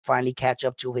finally catch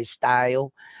up to his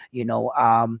style, you know.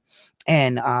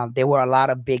 And there were a lot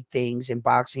of big things in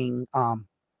boxing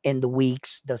in the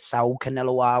weeks, the Saul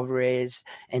Canelo Alvarez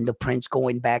and the Prince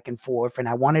going back and forth. And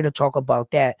I wanted to talk about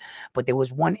that. But there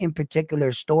was one in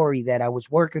particular story that I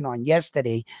was working on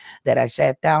yesterday that I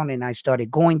sat down and I started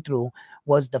going through,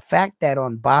 was the fact that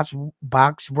on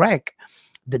Box Rec,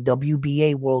 the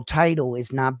WBA world title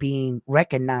is not being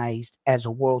recognized as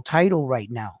a world title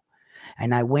right now.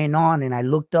 And I went on and I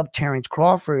looked up Terrence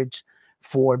Crawford's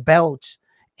 4 belts,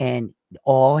 and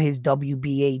all his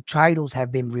WBA titles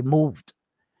have been removed.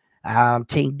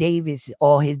 Tank Davis,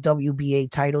 all his WBA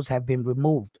titles have been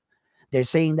removed. They're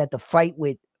saying that the fight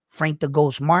with Frank the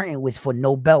Ghost Martin was for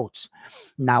no belts.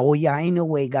 Naoya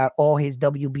Inoue got all his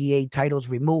WBA titles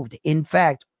removed. In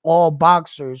fact, all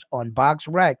boxers on Box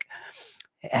Rec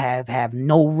have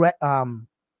no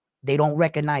they don't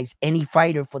recognize any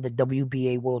fighter for the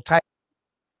WBA world title.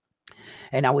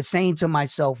 And I was saying to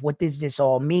myself, what does this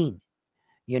all mean?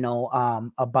 You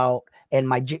know, about, and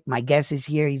my guest is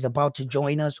here. He's about to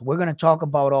join us. We're going to talk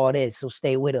about all this, so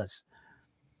stay with us.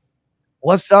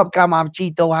 What's up,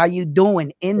 Camachito? How you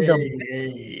doing?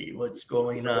 Hey, what's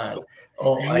going on?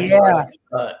 Oh, yeah.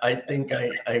 I think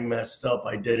I messed up.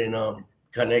 I didn't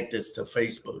connect this to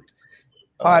Facebook.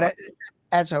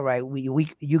 That's all right.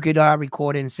 You could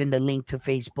record and send the link to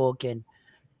Facebook and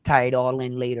tie it all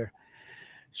in later.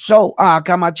 So,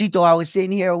 Camachito, I was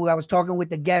sitting here. I was talking with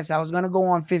the guest. I was going to go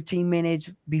on 15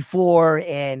 minutes before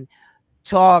and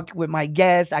talk with my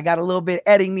guest. I got a little bit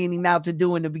editing now to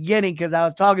do in the beginning because I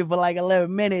was talking for like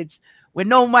 11 minutes with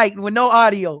no mic, with no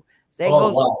audio. So it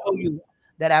goes to show you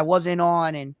that I wasn't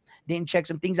on and didn't check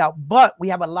some things out. But we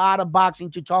have a lot of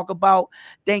boxing to talk about.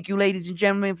 Thank you, ladies and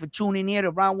gentlemen, for tuning in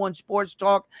to Round One Sports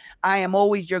Talk. I am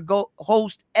always your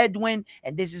host, Edwin,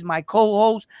 and this is my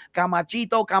co-host,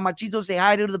 Camachito. Camachito, say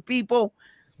hi to the people.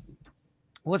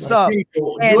 What's up?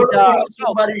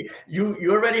 You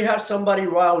already have somebody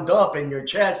riled up in your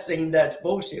chat saying that's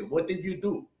bullshit. What did you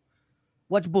do?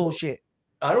 What's bullshit?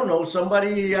 I don't know.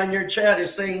 Somebody on your chat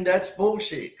is saying that's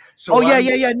bullshit. So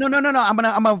yeah. No. I'm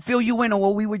gonna fill you in on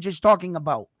what we were just talking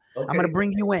about. Okay. I'm gonna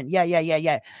bring you in.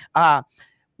 Yeah.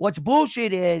 What's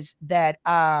bullshit is that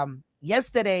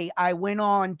yesterday I went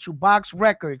on to Box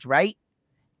Records, right?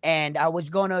 And I was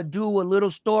gonna do a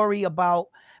little story about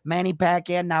Manny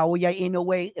Pacquiao, Naoya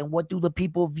Inoue, and what do the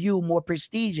people view more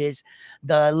prestigious,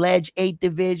 the alleged 8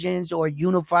 divisions or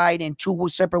unified in 2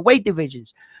 separate weight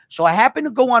divisions. So I happened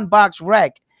to go on Box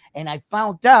Rec, and I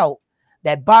found out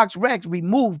that Box Rec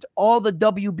removed all the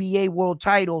WBA world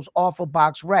titles off of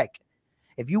Box Rec.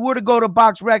 If you were to go to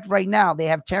Box Rec right now, they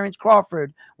have Terrence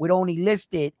Crawford with only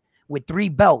listed with 3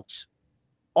 belts.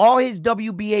 All his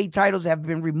WBA titles have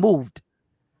been removed.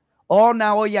 All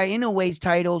Naoya Inoue's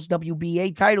titles,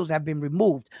 WBA titles, have been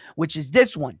removed, which is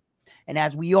this one. And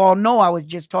as we all know, I was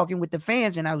just talking with the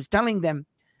fans, and I was telling them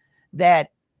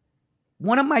that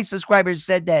one of my subscribers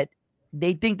said that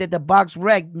they think that the Box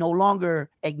Rec no longer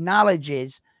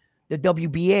acknowledges the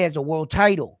WBA as a world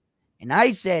title. And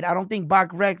I said, I don't think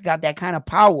Box Rec got that kind of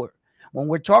power. When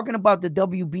we're talking about the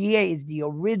WBA, is the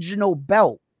original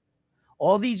belt.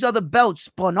 All these other belts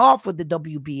spun off of the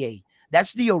WBA.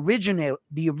 That's the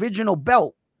original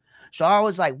belt. So I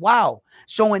was like, wow.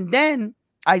 So, and then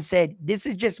I said, this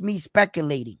is just me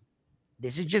speculating.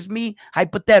 This is just me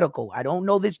hypothetical. I don't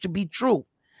know this to be true.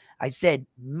 I said,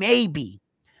 maybe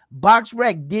Box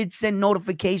Rec did send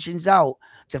notifications out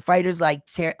to fighters like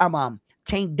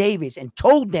Tank Davis and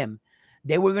told them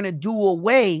they were going to do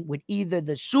away with either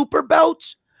the super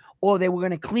belts or they were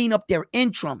going to clean up their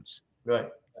interims. Right.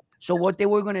 So what they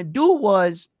were going to do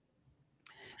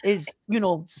is, you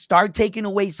know, start taking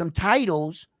away some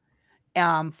titles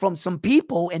from some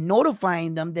people and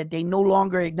notifying them that they no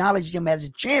longer acknowledge them as a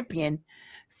champion,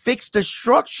 fix the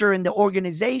structure in the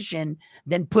organization,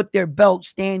 then put their belt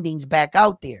standings back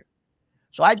out there.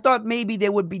 So I thought maybe they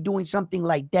would be doing something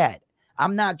like that.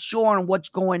 I'm not sure on what's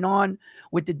going on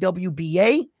with the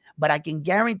WBA, but I can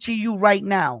guarantee you right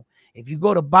now, if you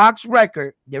go to Box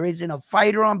Record, there isn't a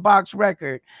fighter on Box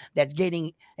Record that's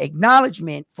getting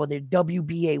acknowledgement for their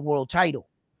WBA world title.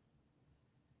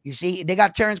 You see, they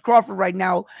got Terrence Crawford right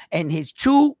now and his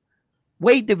 2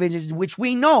 weight divisions, which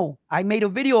we know. I made a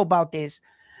video about this.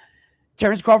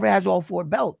 Terrence Crawford has all 4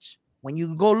 belts. When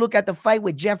you go look at the fight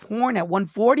with Jeff Horn at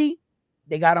 140,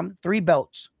 they got him 3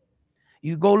 belts.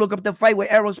 You go look up the fight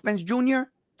with Errol Spence Jr.,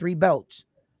 3 belts.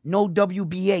 No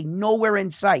WBA, nowhere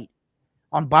in sight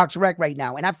on Box Rec right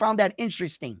now. And I found that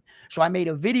interesting. So I made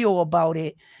a video about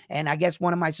it. And I guess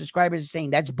one of my subscribers is saying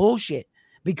that's bullshit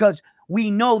because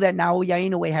we know that Naoya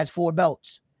Inoue has 4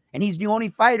 belts. And he's the only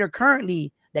fighter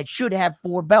currently that should have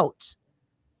 4 belts.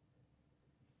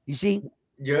 You see?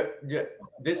 Yeah.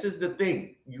 This is the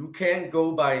thing. You can't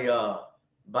go by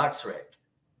box rec.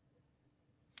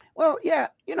 Well, yeah,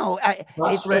 you know,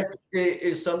 Box rec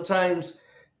is sometimes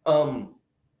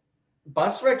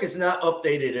box rec is not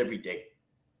updated every day.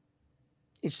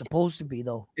 It's supposed to be,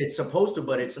 though. It's supposed to,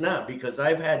 but it's not, because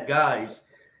I've had guys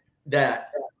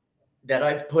that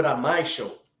I've put on my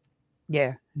show.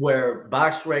 Yeah. Where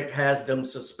box rec has them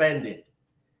suspended,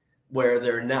 where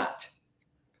they're not.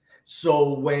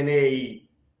 So when a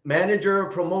manager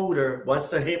or promoter wants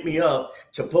to hit me up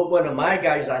to put one of my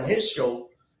guys on his show,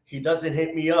 he doesn't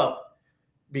hit me up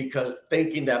because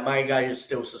thinking that my guy is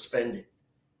still suspended.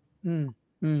 So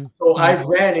I've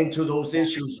ran into those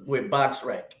issues with box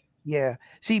rec. Yeah.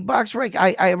 See, box rec,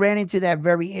 I ran into that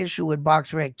very issue with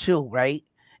box rec too, right?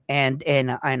 And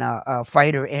a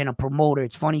fighter and a promoter.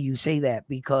 It's funny you say that,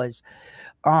 because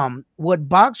what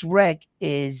box rec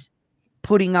is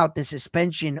putting out the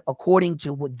suspension according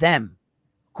to them.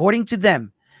 According to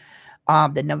them,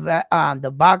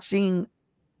 the boxing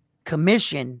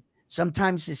commission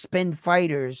sometimes suspend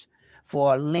fighters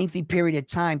for a lengthy period of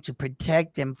time to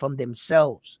protect them from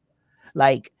themselves.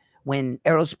 Like when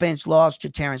Errol Spence lost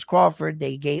to Terrence Crawford,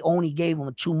 they only gave him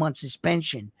a 2-month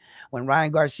suspension. When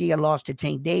Ryan Garcia lost to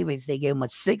Tank Davis, they gave him a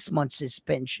 6-month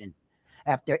suspension.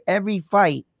 After every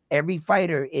fight, every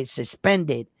fighter is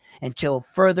suspended until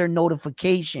further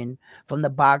notification from the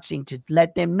boxing to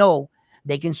let them know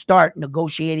they can start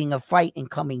negotiating a fight and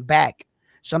coming back.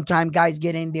 Sometimes guys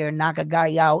get in there, knock a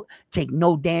guy out, take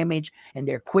no damage, and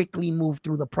they're quickly moved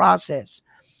through the process.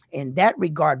 In that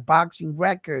regard, boxing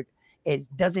record, it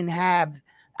doesn't have,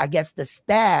 I guess, the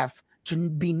staff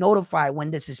to be notified when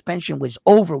the suspension was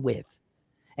over with,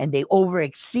 and they over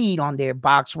exceed on their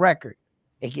box record.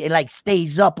 It like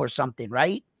stays up or something,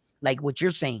 right? Like what you're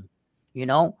saying, you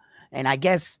know? And I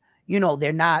guess, you know,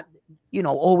 they're not, you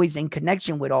know, always in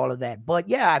connection with all of that. But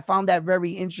yeah, I found that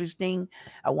very interesting.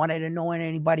 I wanted to know if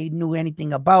anybody knew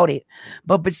anything about it.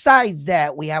 But besides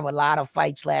that, we have a lot of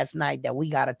fights last night that we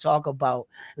got to talk about.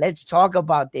 Let's talk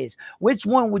about this. Which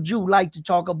one would you like to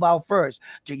talk about first?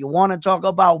 Do you want to talk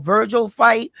about Vergil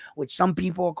fight, which some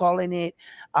people are calling it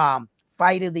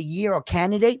fight of the year or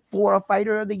candidate for a fight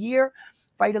of the year?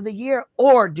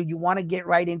 Or do you want to get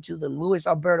right into the Luis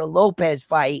Alberto Lopez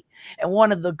fight and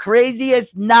one of the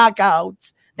craziest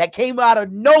knockouts that came out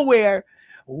of nowhere?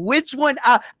 Which one?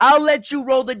 I'll let you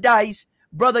roll the dice,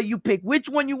 brother. You pick which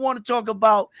one you want to talk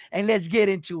about, and let's get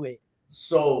into it.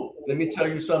 So let me tell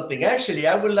you something. Actually,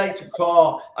 I would like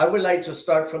to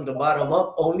start from the bottom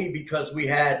up, only because we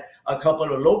had a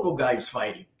couple of local guys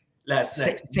fighting last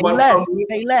night. Say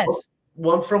less.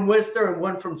 One from Worcester and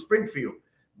one from Springfield.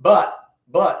 But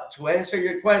to answer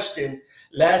your question,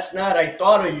 last night I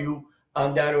thought of you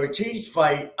on that Ortiz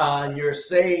fight, on your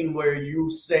saying where you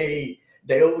say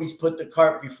they always put the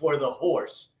cart before the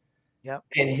horse. Yep.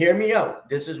 And hear me out.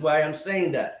 This is why I'm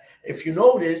saying that. If you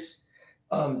notice,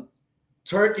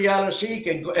 Turkey Al-Sheikh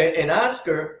and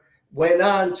Oscar went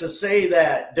on to say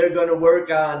that they're going to work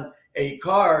on a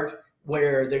card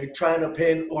where they're trying to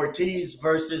pin Ortiz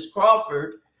versus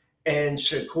Crawford and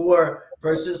Shakur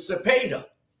versus Cepeda.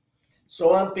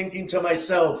 So I'm thinking to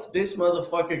myself, this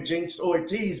motherfucker jinxed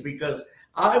Ortiz, because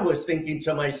I was thinking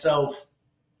to myself,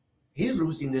 he's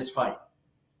losing this fight.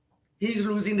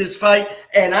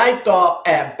 And I thought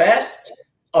at best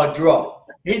a draw.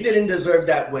 He didn't deserve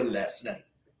that win last night.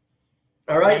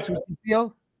 All right. That's what you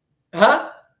feel?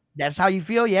 Huh? That's how you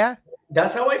feel, yeah?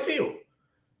 That's how I feel.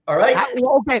 All right.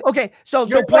 Okay. So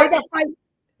play the fight.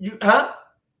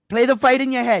 Play the fight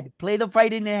in your head.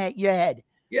 Your head.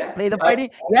 Yeah. Play the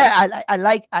fight. I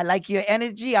like your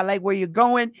energy. I like where you're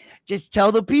going. Just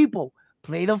tell the people.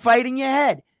 Play the fight in your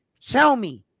head. Tell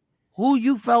me who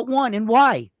you felt won and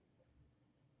why.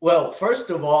 Well, first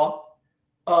of all,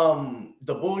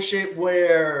 the bullshit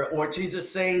where Ortiz is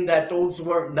saying that those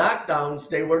weren't knockdowns,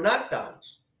 they were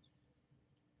knockdowns.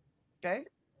 Okay.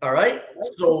 All right.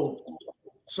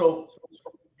 So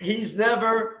he's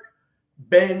never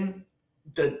been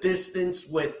the distance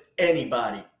with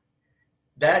anybody.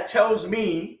 That tells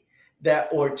me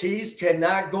that Ortiz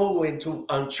cannot go into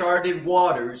uncharted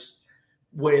waters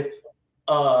with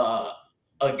a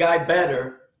guy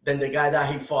better than the guy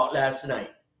that he fought last night.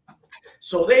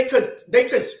 So they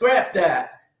could scrap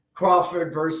that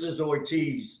Crawford versus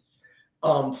Ortiz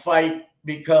fight,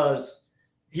 because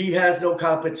he has no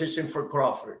competition for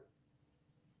Crawford.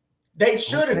 They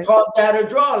should have called that a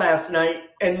draw last night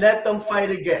and let them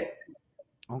fight again.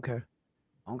 Okay.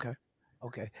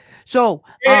 So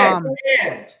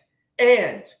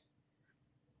and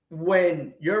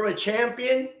when you're a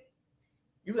champion,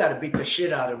 You got to beat the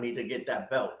shit out of me to get that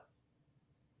belt.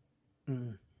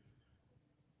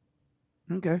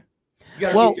 Okay.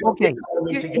 Well, okay.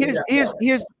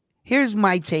 Here's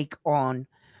my take on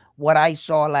what I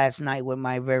saw last night with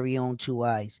my very own 2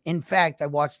 eyes. In fact, I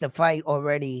watched the fight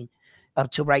already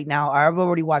up to right now. I've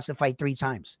already watched the fight 3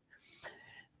 times.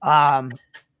 I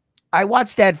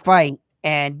watched that fight,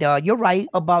 and you're right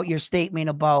about your statement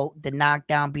about the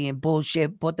knockdown being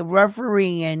bullshit, but the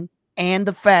refereeing and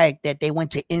the fact that they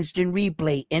went to instant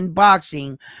replay in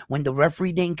boxing when the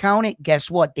referee didn't count it, guess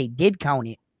what? They did count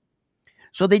it.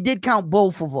 So they did count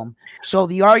both of them. So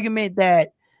the argument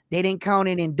that they didn't count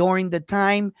it in during the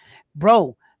time,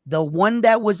 bro, the one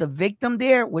that was a victim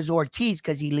there was Ortiz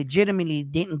because he legitimately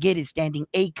didn't get his standing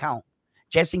 8 count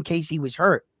just in case he was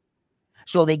hurt.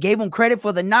 So they gave him credit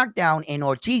for the knockdown, and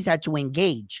Ortiz had to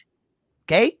engage,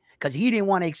 okay? Because he didn't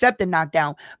want to accept the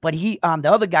knockdown, but the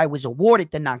other guy was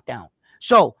awarded the knockdown.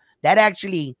 So that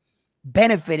actually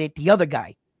benefited the other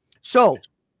guy. So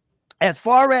as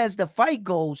far as the fight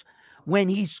goes, when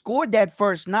he scored that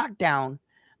first knockdown,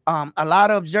 a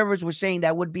lot of observers were saying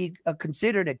that would be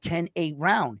considered a 10-8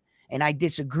 round, and I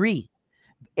disagree.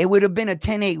 It would have been a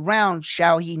 10-8 round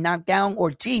shall he knock down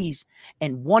Ortiz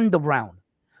and won the round.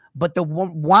 But the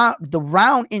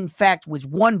round, in fact, was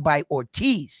won by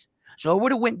Ortiz. So it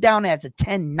would have went down as a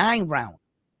 10-9 round.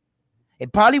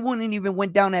 It probably wouldn't even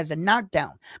went down as a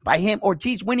knockdown. By him,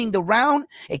 Ortiz winning the round,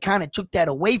 it kind of took that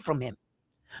away from him.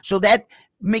 So that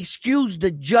excuse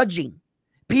the judging.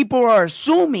 People are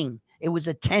assuming it was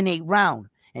a 10-8 round,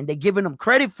 and they're giving him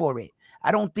credit for it.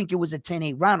 I don't think it was a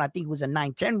 10-8 round. I think it was a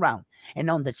 9-10 round. And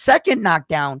on the second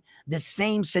knockdown, the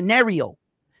same scenario.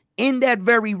 In that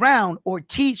very round,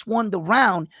 Ortiz won the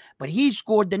round, but he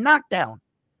scored the knockdown.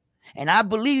 And I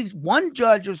believe one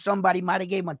judge or somebody might have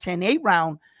gave him a 10-8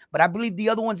 round, but I believe the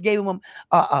other ones gave him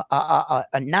a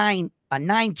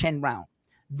 9-10 round.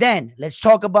 Then let's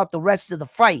talk about the rest of the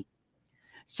fight.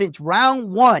 Since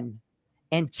round 1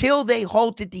 until they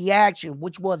halted the action,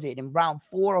 which was it in round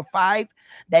 4 or 5,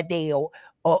 that they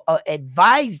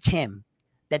advised him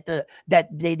that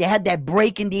they had that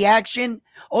break in the action.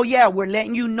 Oh yeah, we're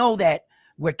letting you know that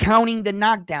we're counting the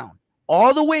knockdown.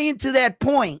 All the way into that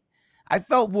point, I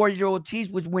felt Vergil Ortiz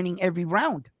was winning every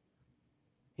round.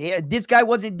 Yeah, this guy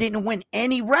didn't win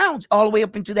any rounds all the way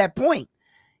up into that point.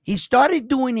 He started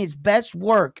doing his best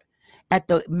work at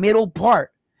the middle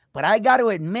part, but I got to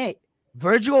admit,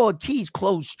 Vergil Ortiz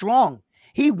closed strong.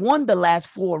 He won the last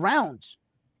 4 rounds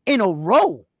in a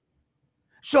row.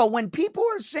 So when people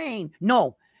are saying,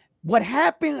 no, what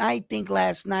happened, I think,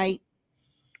 last night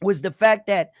was the fact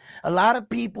that a lot of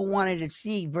people wanted to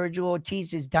see Vergil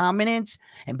Ortiz's dominance,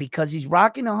 and because he's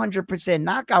rocking 100%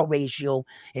 knockout ratio,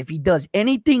 if he does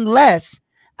anything less,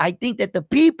 I think that the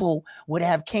people would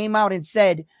have came out and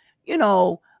said, you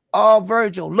know, oh,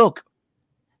 Vergil, look,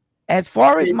 as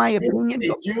far as my opinion,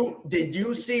 did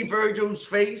you see Vergil's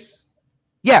face?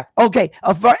 Yeah, okay.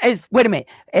 Wait a minute.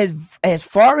 As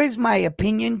far as my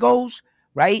opinion goes,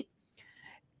 right?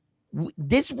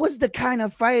 This was the kind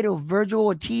of fighter Vergil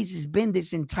Ortiz has been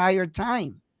this entire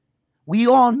time. We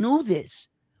all knew this.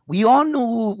 We all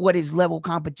knew what his level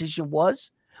competition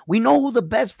was. We know who the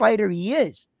best fighter he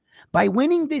is. By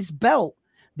winning this belt,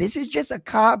 this is just a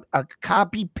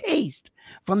copy paste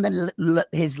from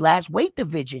his last weight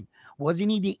division.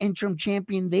 Wasn't he the interim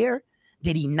champion there?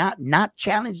 Did he not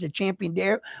challenge the champion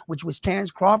there, which was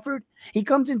Terrence Crawford? He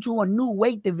comes into a new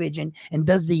weight division and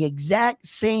does the exact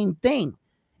same thing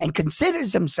and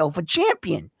considers himself a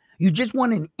champion. You just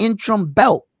won an interim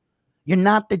belt. You're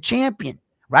not the champion,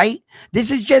 right?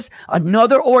 This is just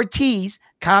another Ortiz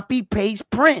copy-paste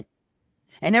print.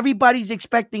 And everybody's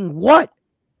expecting what?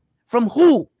 From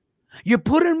who? You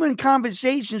put him in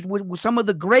conversations with some of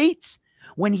the greats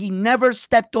when he never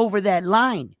stepped over that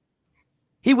line.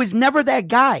 He was never that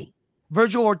guy,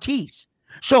 Vergil Ortiz.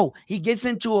 So he gets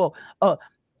into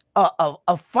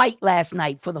a fight last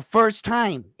night for the first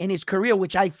time in his career,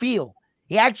 which I feel.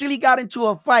 He actually got into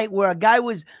a fight where a guy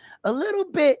was a little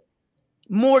bit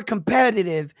more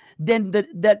competitive than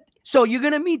that. So you're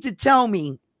going to mean to tell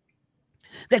me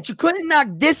that you couldn't knock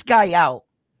this guy out,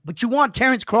 but you want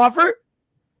Terrence Crawford?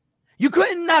 You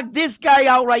couldn't knock this guy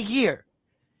out right here.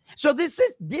 So this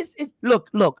is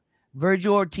look,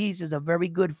 Vergil Ortiz is a very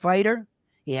good fighter.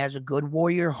 He has a good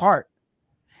warrior heart.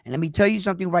 And let me tell you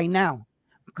something right now.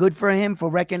 Good for him for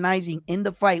recognizing in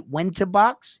the fight when to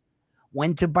box,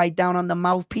 when to bite down on the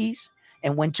mouthpiece,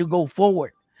 and when to go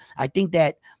forward. I think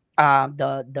that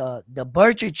the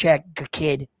Vergil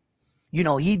kid, you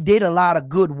know, he did a lot of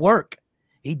good work.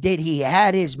 He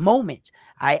had his moments.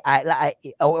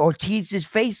 Ortiz's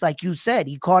face, like you said,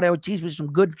 he caught Ortiz with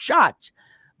some good shots.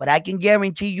 but I can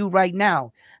guarantee you right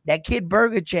now, that kid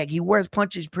Vergil, he wears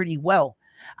punches pretty well.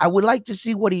 I would like to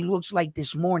see what he looks like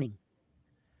this morning,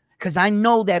 because I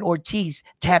know that Ortiz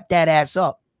tapped that ass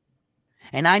up.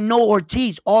 And I know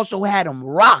Ortiz also had him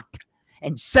rocked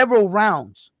in several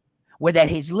rounds where that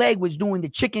his leg was doing the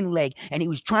chicken leg and he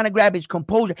was trying to grab his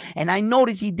composure. And I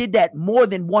noticed he did that more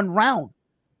than one round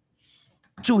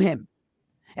to him.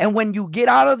 And when you get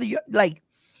out of the like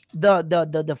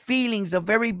the feelings of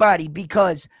everybody,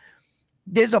 because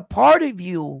there's a part of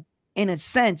you, in a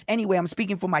sense, anyway, I'm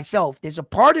speaking for myself, there's a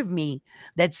part of me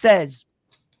that says,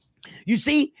 you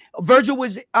see, Vergil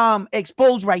was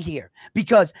exposed right here,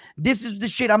 because this is the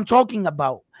shit I'm talking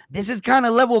about. This is kind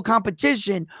of level of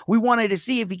competition we wanted to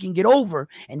see if he can get over.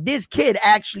 And this kid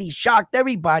actually shocked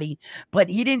everybody, but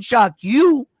he didn't shock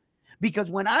you, because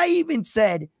when I even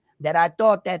said that I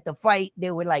thought that the fight,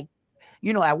 they were like,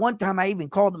 you know, at one time I even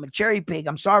called him a cherry pig.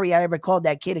 I'm sorry I ever called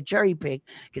that kid a cherry pig,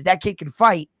 because that kid can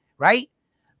fight, right?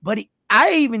 But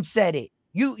I even said it.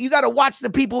 You got to watch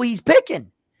the people he's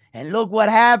picking. And look what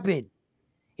happened.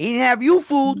 He didn't have you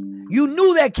fooled. You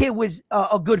knew that kid was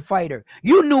a good fighter.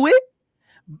 You knew it.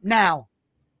 Now,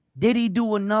 did he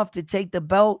do enough to take the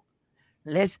belt?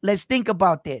 Let's think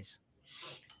about this.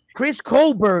 Chris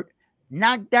Colbert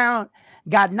got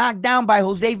knocked down by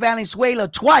Jose Valenzuela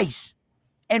twice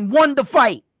and won the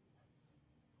fight.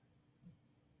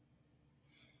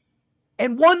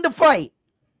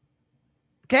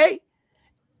 Okay?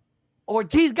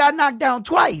 Ortiz got knocked down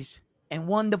twice and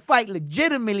won the fight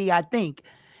legitimately, I think,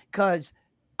 because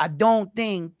I don't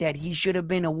think that he should have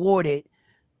been awarded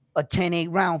a 10-8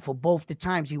 round for both the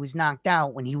times he was knocked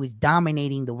out when he was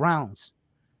dominating the rounds.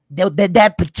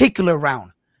 That particular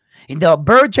round. And the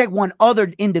Vergil won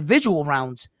other individual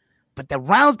rounds, but the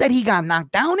rounds that he got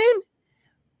knocked down in,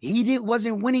 he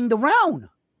wasn't winning the round.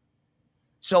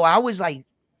 So I was like,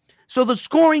 so the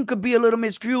scoring could be a little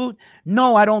miscued.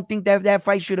 No, I don't think that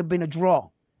fight should have been a draw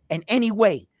in any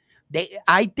way.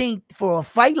 I think for a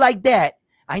fight like that,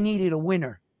 I needed a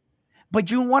winner.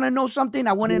 But you want to know something?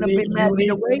 I went in a bit mad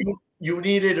either way. You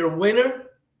needed a winner?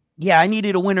 Yeah, I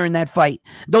needed a winner in that fight.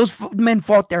 Those men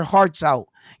fought their hearts out.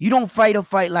 You don't fight a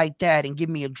fight like that and give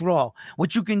me a draw.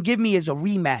 What you can give me is a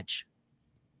rematch.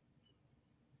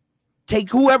 Take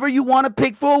whoever you want to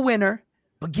pick for a winner,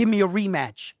 but give me a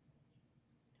rematch.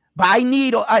 But I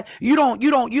need you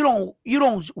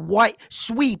don't white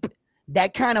sweep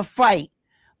that kind of fight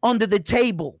under the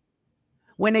table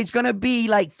when it's gonna be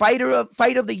like fight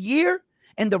of the year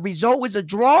and the result was a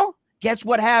draw. Guess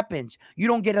what happens? You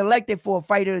don't get elected for a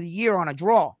fighter of the year on a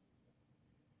draw.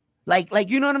 Like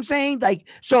you know what I'm saying? Like,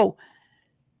 so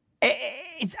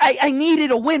I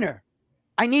needed a winner.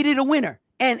 I needed a winner.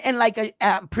 And like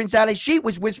Prince Ali Sheik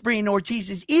was whispering in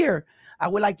Ortiz's ear, I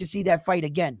would like to see that fight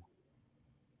again.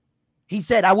 He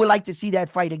said, I would like to see that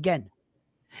fight again.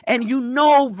 And you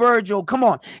know, Vergil, come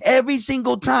on. Every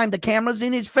single time the camera's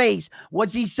in his face,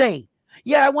 what's he say?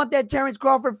 Yeah, I want that Terrence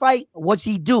Crawford fight. What's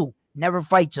he do? Never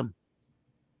fights him.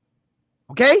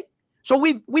 Okay? So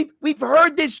we've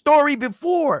heard this story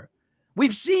before.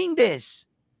 We've seen this.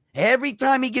 Every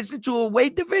time he gets into a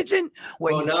weight division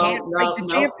where you can't fight the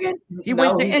champion, he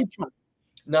wins the interim.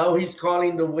 Now he's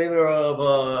calling the winner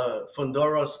of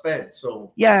Fundora Spence.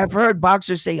 So yeah, I've heard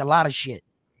boxers say a lot of shit.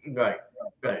 Right.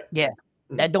 Yeah,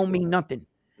 that don't mean nothing.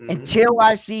 Until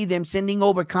I see them sending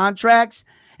over contracts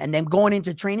and them going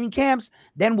into training camps,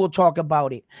 then we'll talk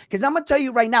about it. Because I'm gonna tell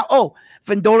you right now. Oh,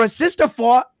 Fundora's sister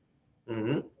fought.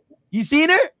 You seen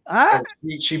her? Huh?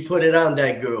 She put it on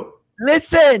that girl.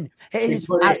 Listen,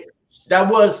 that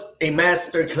was a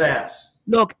master class.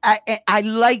 Look, I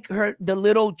like her, the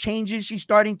little changes she's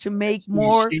starting to make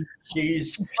more.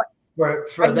 She's for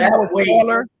that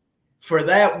weight. For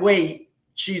that weight,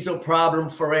 she's a problem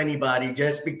for anybody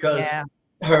just because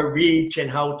her reach and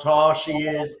how tall she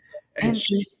is. And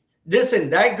she's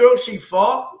listen, that girl she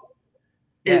fought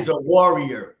is a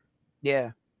warrior.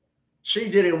 Yeah. She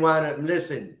didn't want to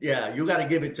listen. Yeah, you got to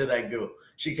give it to that girl.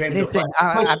 She came to fight.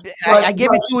 I give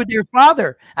it to their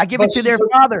father. I give it to their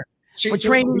father for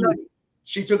training.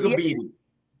 She took a beating.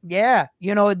 Yeah,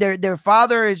 you know, their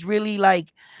father is really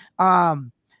like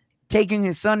taking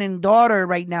his son and daughter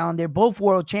right now, and they're both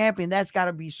world champion. That's got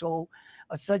to be so,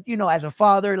 you know, as a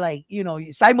father, like, you know,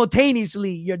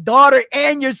 simultaneously your daughter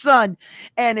and your son.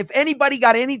 And if anybody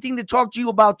got anything to talk to you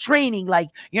about training, like,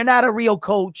 you're not a real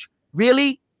coach.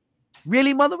 Really,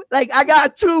 mother? Like, I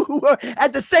got two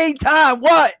at the same time.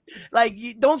 What? Like,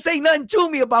 you don't say nothing to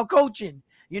me about coaching.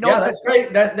 You know, yeah, that's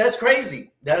great. That's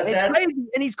crazy. That's crazy.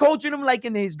 And he's coaching them like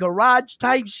in his garage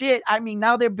type shit. I mean,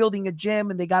 now they're building a gym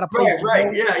and they got a place to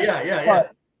go. Yeah.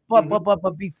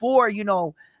 But before, you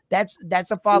know, That's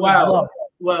a father's love.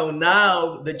 Well,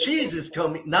 now the cheese is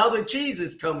coming. Now the cheese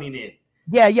is coming in.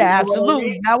 Yeah, yeah, absolutely. I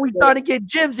mean? Now we starting to get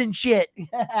gyms and shit.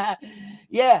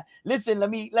 Yeah. Listen, let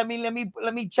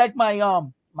me check my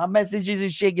my messages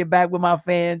and shit. Get back with my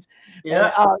fans.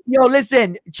 Yeah. Yo,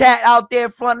 listen, chat out there,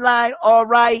 front line. All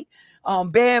right.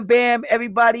 Bam, bam,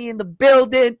 everybody in the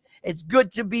building. It's good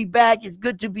to be back. It's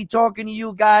good to be talking to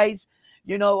you guys.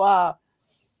 You know,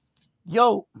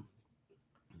 yo,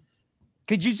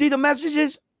 could you see the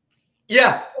messages?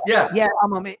 Yeah.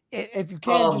 If you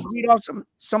can, just read off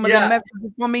some of the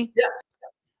messages for me. Yeah.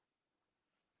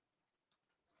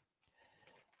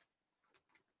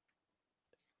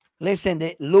 Listen,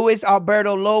 Luis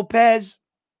Alberto Lopez,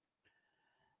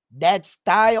 that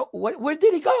style. Where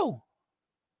did he go?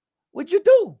 What'd you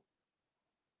do?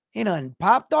 He done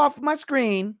popped off my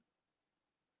screen.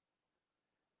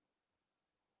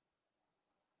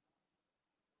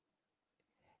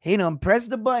 He done pressed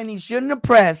the button he shouldn't have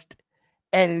pressed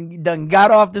and done got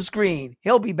off the screen.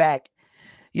 He'll be back.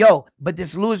 Yo, but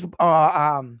this Luis,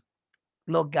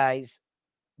 look, guys,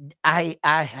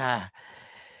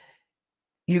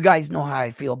 you guys know how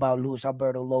I feel about Luis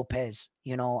Alberto Lopez.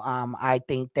 You know, I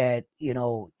think that, you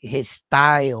know, his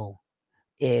style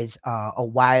is a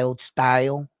wild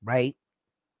style, right?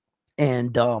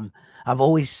 And I've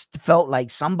always felt like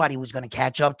somebody was going to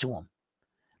catch up to him.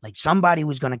 Like somebody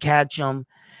was going to catch him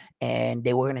and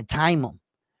they were going to time him,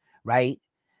 right?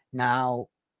 Now,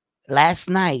 last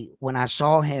night when I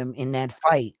saw him in that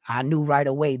fight, I knew right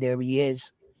away there he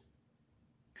is.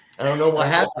 I don't know what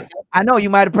happened. I know you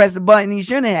might have pressed the button you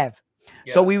shouldn't have.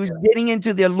 Yeah, so we was getting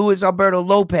into the Luis Alberto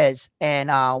Lopez, and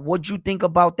what'd you think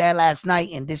about that last night?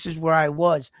 And this is where I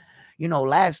was. You know,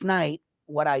 last night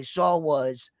what I saw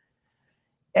was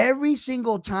every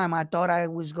single time I thought I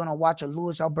was gonna watch a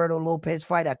Luis Alberto Lopez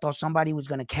fight, I thought somebody was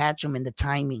gonna catch him in the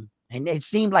timing, and it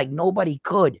seemed like nobody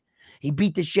could. He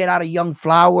beat the shit out of Young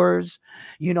Flowers,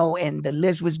 you know, and the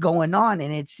list was going on,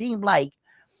 and it seemed like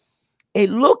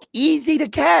it looked easy to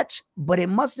catch, but it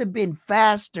must have been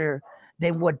faster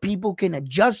than what people can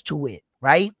adjust to it,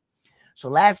 right? So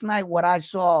last night, what I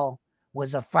saw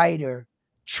was a fighter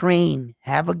train,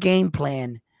 have a game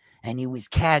plan, and he was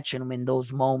catching him in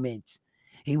those moments.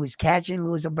 He was catching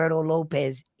Luis Alberto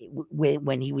Lopez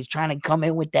when he was trying to come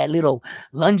in with that little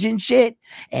lunging shit,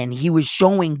 and he was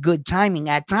showing good timing.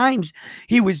 At times,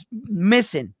 he was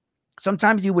missing.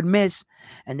 Sometimes he would miss,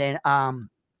 and then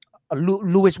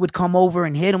Luis would come over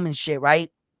and hit him and shit,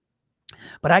 right?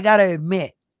 But I gotta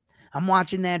admit, I'm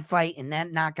watching that fight, and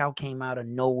that knockout came out of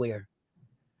nowhere.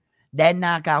 That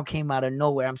knockout came out of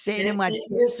nowhere. I'm sitting in my...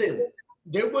 Listen,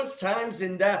 there was times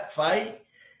in that fight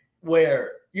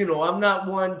where, you know, I'm not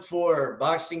one for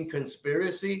boxing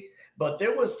conspiracy, but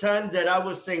there was times that I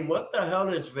was saying, what the hell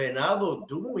is Venado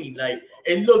doing? Like,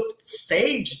 it looked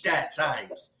staged at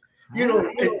times. You know,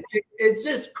 it's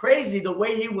just crazy the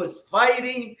way he was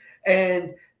fighting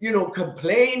and, you know,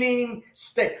 complaining.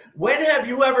 When have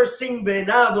you ever seen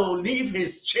Venado leave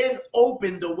his chin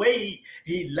open the way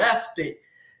he left it?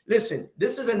 Listen,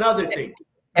 this is another thing.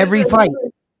 Every fight.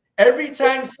 Every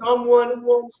time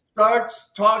someone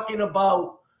starts talking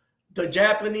about the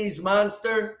Japanese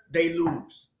monster, they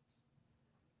lose.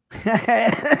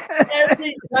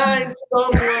 Every time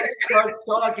someone starts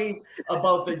talking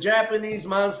about the Japanese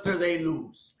monster, they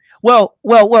lose. Well.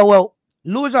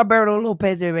 Luis Alberto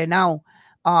Lopez right now,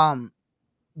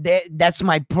 that's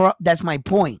my point.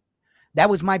 That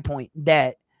was my point.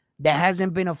 That there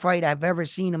hasn't been a fight I've ever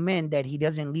seen him in that he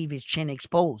doesn't leave his chin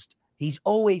exposed. His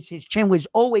chin was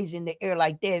always in the air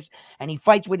like this, and he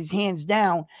fights with his hands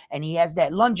down, and he has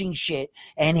that lunging shit,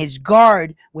 and his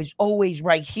guard was always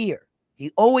right here.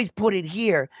 He always put it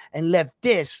here and left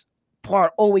this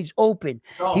part always open.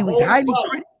 He was highly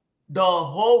critical. The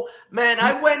whole man,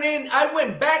 I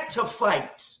went back to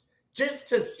fights just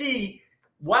to see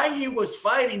why he was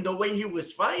fighting the way he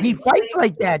was fighting. He fights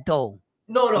like that though.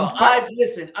 No,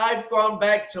 I've gone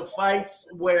back to fights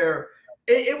where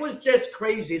it was just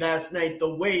crazy last night,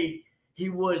 the way he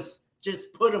was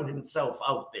just putting himself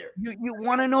out there. You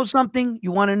want to know something?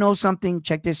 You want to know something?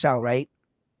 Check this out, right?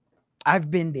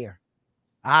 I've been there.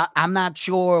 I'm not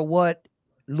sure what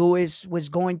Luis was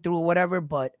going through or whatever,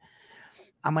 but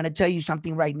I'm going to tell you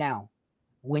something right now.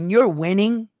 When you're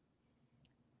winning,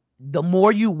 the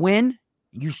more you win,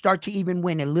 you start to even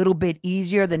win a little bit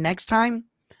easier the next time.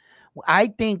 I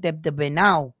think that the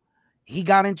Benau, he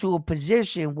got into a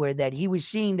position where that he was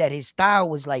seeing that his style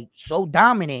was like so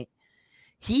dominant.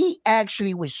 He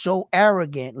actually was so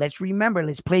arrogant. Let's remember,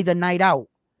 let's play the night out.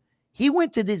 He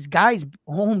went to this guy's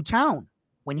hometown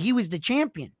when he was the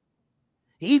champion.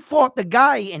 He fought the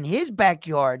guy in his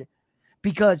backyard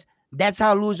because that's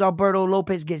how Luis Alberto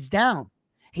Lopez gets down.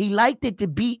 He liked it to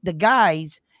beat the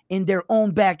guys in their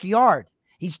own backyard.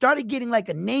 He started getting like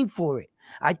a name for it.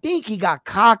 I think he got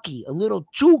cocky, a little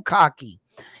too cocky.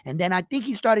 And then I think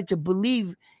he started to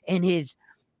believe in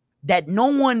that no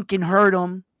one can hurt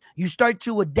him. You start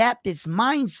to adapt this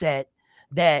mindset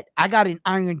that I got an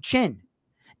iron chin.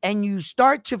 And you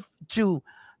start to do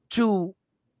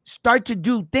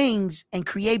things and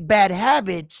create bad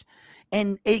habits,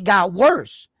 and it got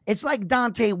worse. It's like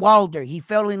Deontay Wilder. He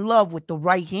fell in love with the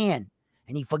right hand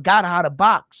and he forgot how to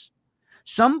box.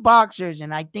 Some boxers,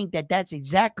 and I think that that's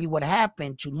exactly what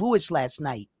happened to Lewis last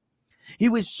night. He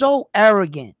was so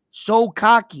arrogant, so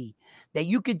cocky, that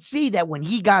you could see that when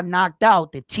he got knocked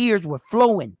out, the tears were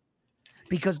flowing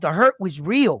because the hurt was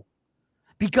real.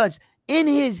 Because in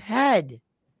his head,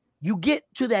 you get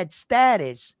to that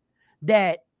status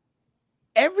that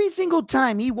every single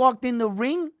time he walked in the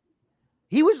ring,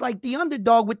 he was like the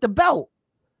underdog with the belt.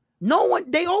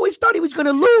 They always thought he was going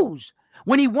to lose.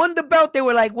 When he won the belt, they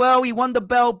were like, well, he won the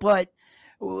belt, but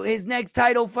his next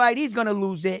title fight, he's going to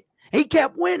lose it. He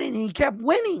kept winning. He kept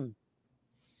winning.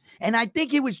 And I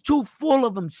think he was too full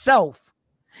of himself.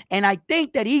 And I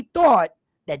think that he thought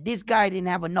that this guy didn't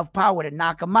have enough power to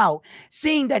knock him out,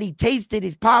 seeing that he tasted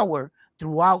his power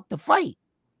throughout the fight.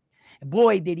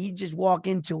 Boy, did he just walk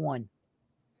into one.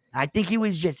 I think he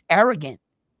was just arrogant.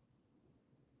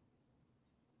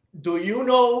 Do you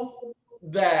know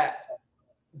that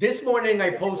this morning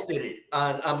I posted it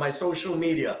on my social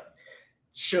media?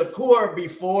 Shakur,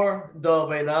 before the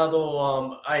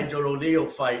Venado Angelo Leo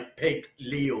fight, picked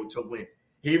Leo to win.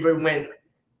 He even went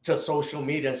to social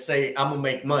media and say, I'm going to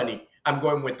make money. I'm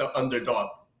going with the underdog.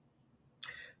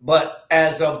 But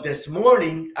as of this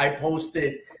morning, I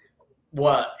posted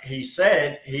what he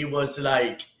said. He was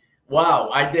like, wow,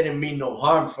 I didn't mean no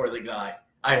harm for the guy.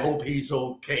 I hope he's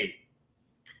okay.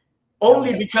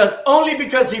 Only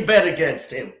because he bet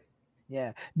against him.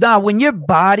 Yeah. Now, when your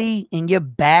body and your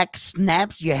back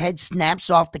snaps, your head snaps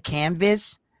off the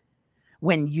canvas,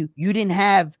 when you didn't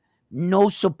have no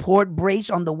support brace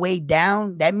on the way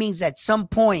down, that means at some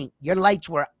point your lights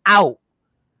were out.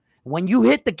 When you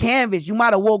hit the canvas, you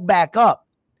might have woke back up.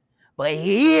 But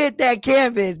he hit that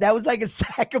canvas. That was like a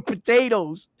sack of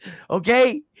potatoes.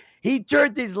 Okay? He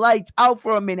turned his lights out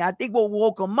for a minute. I think what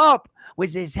woke him up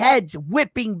was his head's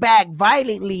whipping back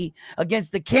violently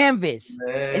against the canvas.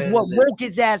 Is what woke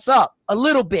his ass up a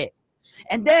little bit.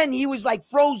 And then he was like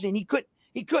frozen. He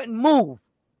couldn't move.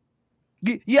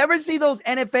 You ever see those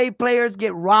NFL players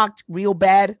get rocked real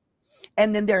bad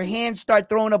and then their hands start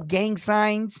throwing up gang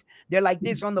signs? They're like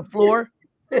this on the floor.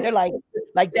 They're like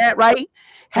that, right?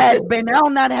 Had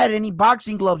Bernal not had any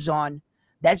boxing gloves on,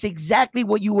 that's exactly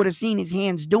what you would have seen his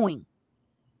hands doing.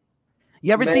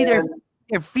 You ever see their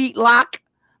feet lock?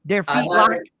 Their feet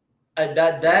lock?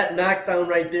 That knockdown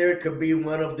right there could be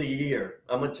one of the year.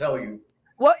 I'm going to tell you.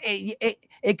 Well,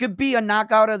 it could be a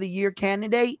knockout of the year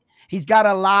candidate. He's got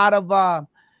a lot of,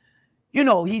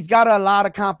 he's got a lot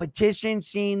of competition,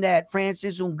 seeing that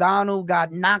Francis Ngannou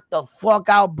got knocked the fuck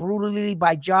out brutally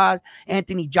by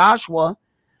Anthony Joshua.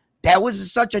 That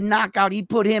was such a knockout. He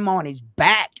put him on his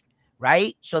back,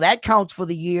 right? So that counts for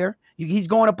the year. He's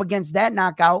going up against that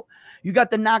knockout. You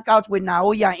got the knockouts with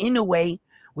Naoya Inoue,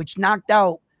 which knocked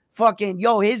out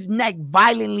his neck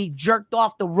violently jerked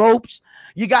off the ropes.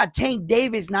 You got Tank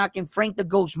Davis knocking Frank the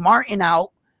Ghost Martin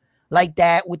out like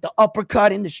that with the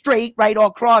uppercut in the straight right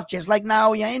across, just like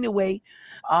Naoya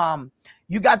Inoue.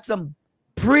 You got some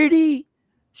pretty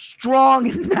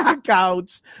strong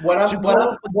knockouts. What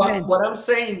I'm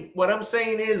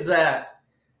saying is that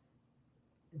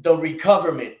the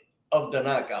recoverment of the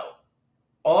knockout.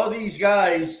 All these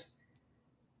guys,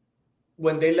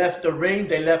 when they left the ring,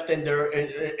 they left in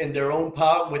their own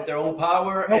power with their own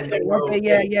power. Okay, and they were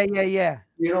okay. Yeah.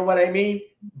 You know what I mean?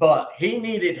 But he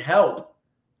needed help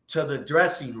to the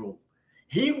dressing room.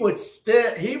 He was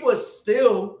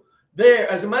still there.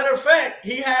 As a matter of fact,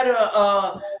 he had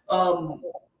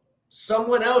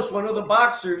someone else, one of the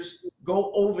boxers,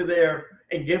 go over there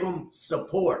and give him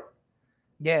support.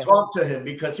 Yeah. Talk to him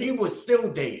because he was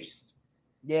still dazed.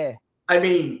 Yeah. I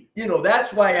mean,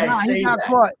 that's why I say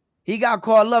that. He got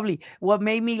caught lovely. What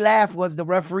made me laugh was the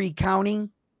referee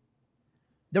counting.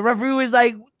 The referee was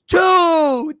like,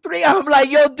 2, 3. I'm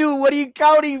like, yo, dude, what are you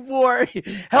counting for?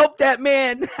 Help that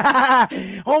man.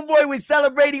 Homeboy was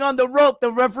celebrating on the rope.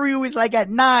 The referee was like at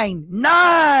 9. And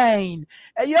I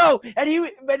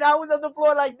was on the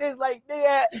floor like this, like,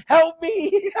 nigga, help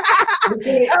me.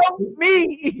 Help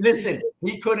me. Listen,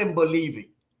 he couldn't believe it.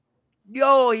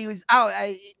 Yo, he was out.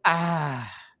 That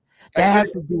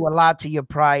has to do a lot to your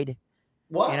pride.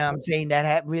 What? You know what I'm saying?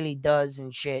 That really does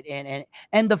and shit.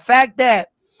 And the fact that,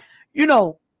 you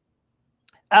know,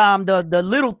 the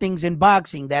little things in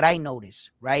boxing that I notice,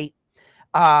 right?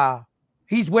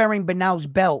 He's wearing Benal's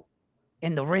belt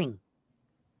in the ring.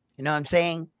 You know what I'm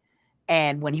saying?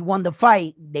 And when he won the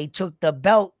fight, they took the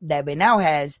belt that Benal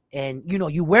has, and you know,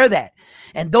 you wear that.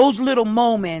 And those little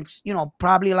moments, you know,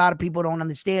 probably a lot of people don't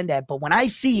understand that. But when I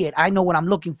see it, I know what I'm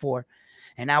looking for.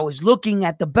 And I was looking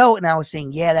at the belt and I was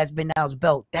saying, yeah, that's Benal's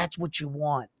belt. That's what you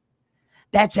want.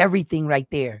 That's everything right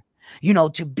there. You know,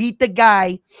 to beat the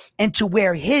guy and to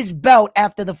wear his belt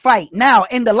after the fight. Now,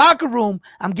 in the locker room,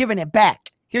 I'm giving it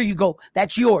back. Here you go.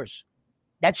 That's yours.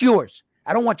 That's yours.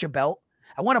 I don't want your belt.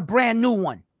 I want a brand new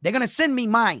one. They're going to send me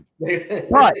mine.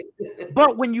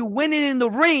 But when you win it in the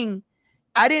ring,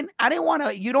 I didn't want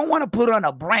to, you don't want to put on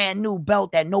a brand new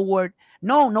belt that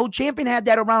no champion had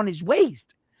that around his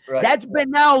waist. Right. That's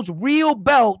Benal's real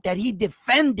belt that he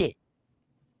defended.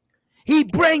 He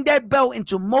bring that belt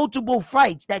into multiple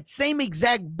fights, that same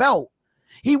exact belt.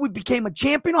 He became a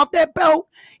champion off that belt.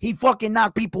 He fucking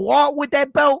knocked people out with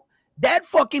that belt. That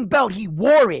fucking belt, he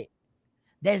wore it.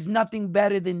 There's nothing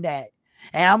better than that.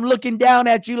 And I'm looking down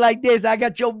at you like this. I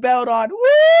got your belt on. Woo!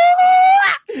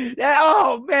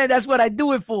 Oh, man, that's what I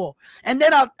do it for. And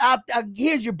then I'll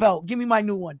here's your belt. Give me my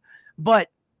new one. But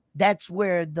that's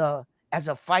where as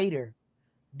a fighter,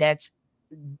 that's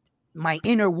my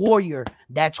inner warrior.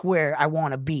 That's where I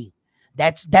want to be.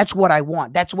 That's what I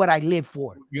want. That's what I live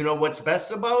for. You know what's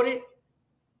best about it?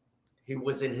 He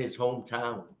was in his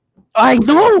hometown. I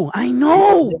know.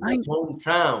 His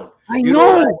hometown. I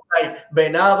know. Like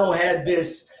Bernardo had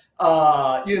this,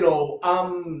 you know,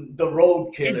 I'm the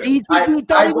road killer. He thought he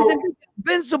was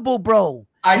invincible, bro.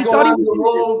 I go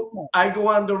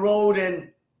on the road and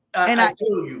I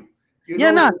kill you.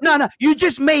 No. You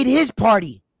just made his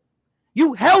party.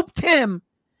 You helped him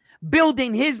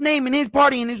building his name and his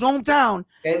party in his hometown.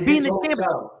 And being the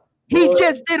champion. He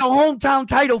just did a hometown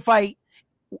title fight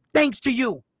thanks to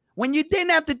you. When you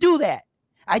didn't have to do that.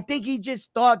 I think he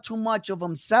just thought too much of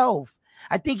himself.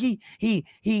 I think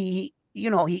he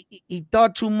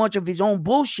thought too much of his own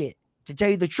bullshit, to tell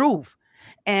you the truth.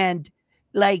 And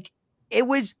like, it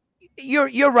was,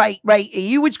 you're right.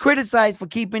 He was criticized for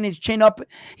keeping his chin up.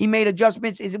 He made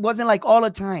adjustments. It wasn't like all the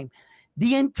time.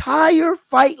 The entire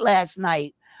fight last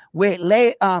night with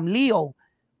Leo,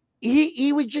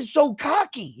 he was just so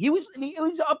cocky. He was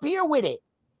up here with it.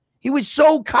 He was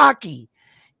so cocky.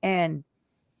 And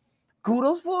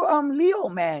kudos for Leo,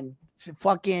 man.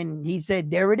 Fucking, he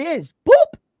said, there it is.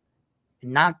 Boop.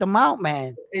 Knocked him out,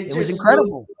 man. It was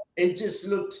incredible. It just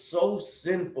looked so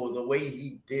simple the way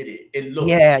he did it. It looked.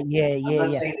 Yeah. I'm not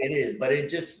saying it is, but it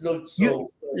just looked so.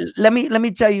 Let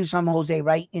me tell you something, Jose,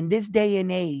 right? In this day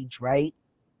and age, right,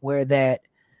 where that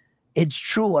it's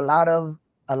true, a lot of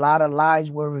lies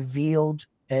were revealed,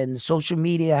 and social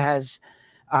media has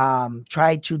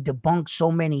tried to debunk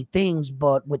so many things,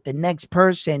 but with the next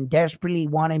person desperately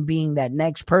wanting being that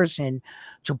next person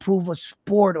to prove a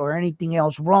sport or anything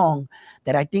else wrong,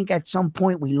 that I think at some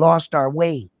point we lost our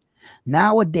way.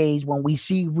 Nowadays, when we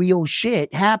see real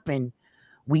shit happen,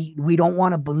 we don't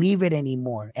want to believe it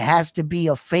anymore. It has to be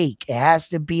a fake. It has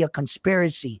to be a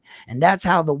conspiracy. And that's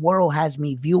how the world has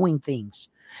me viewing things.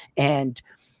 And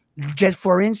just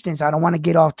for instance, I don't want to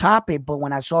get off topic, but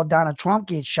when I saw Donald Trump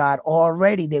get shot,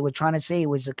 already they were trying to say it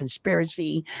was a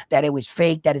conspiracy, that it was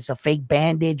fake, that it's a fake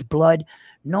bandage, blood.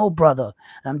 No, brother.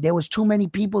 There was too many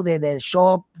people there that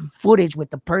saw footage with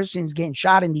the persons getting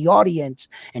shot in the audience,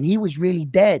 and he was really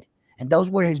dead. And those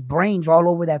were his brains all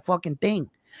over that fucking thing.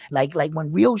 Like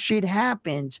when real shit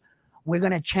happens, we're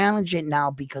going to challenge it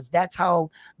now, because that's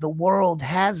how the world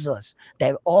has us,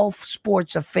 that all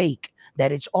sports are fake,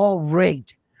 that it's all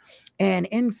rigged. And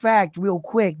in fact, real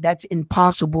quick, that's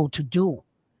impossible to do.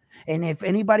 And if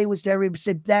anybody was to ever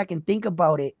sit back and think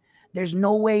about it, there's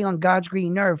no way on God's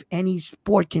green earth any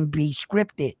sport can be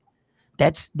scripted.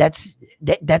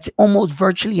 That's almost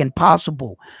virtually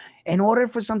impossible. In order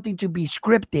for something to be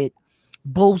scripted,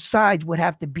 both sides would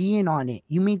have to be in on it.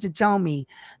 You mean to tell me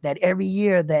that every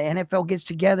year the NFL gets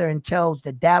together and tells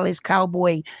the Dallas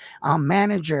Cowboy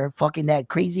manager, fucking that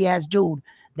crazy ass dude,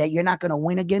 that you're not going to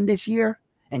win again this year?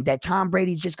 And that Tom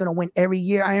Brady's just going to win every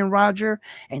year, Aaron Rodgers,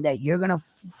 and that you're going to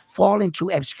fall into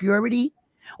obscurity?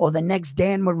 Or the next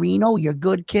Dan Marino, you're a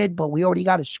good kid, but we already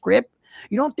got a script?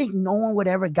 You don't think no one would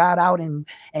ever got out and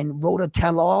wrote a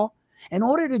tell-all? In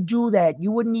order to do that,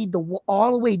 you would need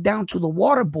all the way down to the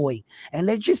water boy. And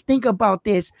let's just think about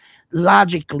this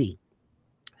logically.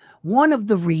 One of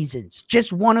the reasons,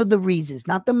 just one of the reasons,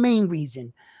 not the main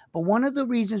reason, but one of the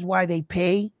reasons why they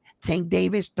pay Tank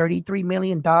Davis $33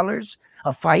 million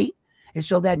a fight, is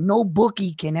so that no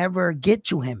bookie can ever get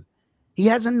to him. He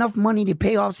has enough money to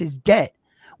pay off his debt.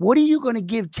 What are you going to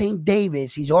give Tank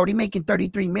Davis? He's already making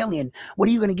 $33 million. What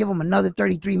are you going to give him, another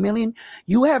 $33 million?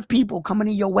 You have people coming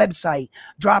to your website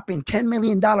dropping $10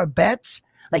 million bets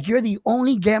like you're the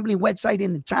only gambling website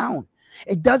in the town.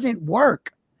 It doesn't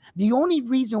work. The only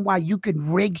reason why you could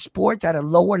rig sports at a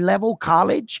lower level,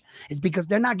 college, is because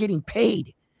they're not getting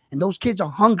paid. And those kids are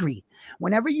hungry.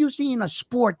 Whenever you see in a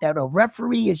sport that a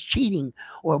referee is cheating,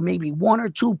 or maybe one or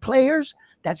two players,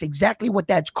 that's exactly what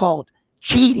that's called,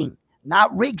 cheating.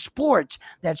 Not rig sports.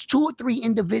 That's 2 or 3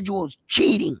 individuals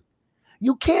cheating.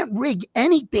 You can't rig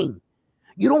anything.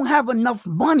 You don't have enough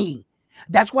money.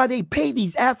 That's why they pay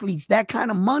these athletes that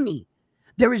kind of money.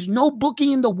 There is no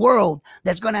bookie in the world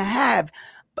that's going to have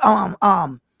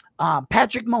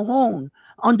Patrick Mahomes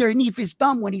underneath his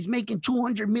thumb when he's making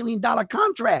 $200 million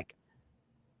contract.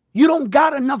 You don't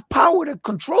got enough power to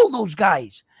control those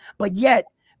guys. But yet,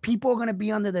 people are going to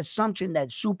be under the assumption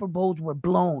that Super Bowls were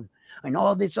blown and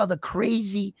all this other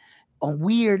crazy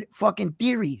weird fucking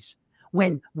theories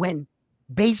when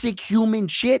basic human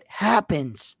shit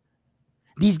happens.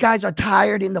 These guys are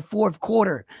tired in the fourth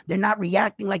quarter. They're not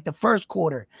reacting like the first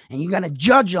quarter. And you're going to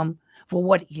judge them for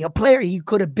what a player he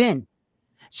could have been.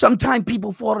 Sometimes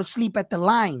people fall asleep at the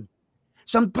line.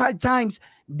 Sometimes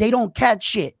they don't catch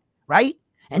shit, right?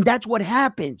 And that's what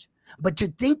happens. But to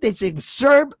think this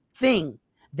absurd thing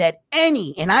that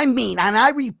any, and I mean, and I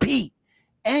repeat,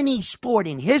 any sport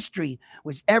in history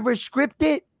was ever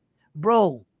scripted,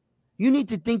 bro, you need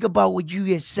to think about what you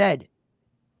just said.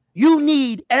 You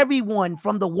need everyone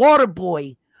from the water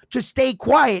boy to stay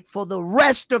quiet for the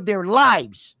rest of their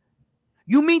lives.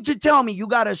 You mean to tell me you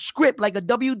got a script like a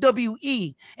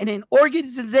WWE and an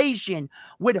organization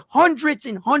with hundreds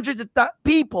and hundreds of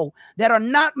people that are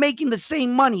not making the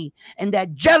same money, and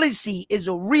that jealousy is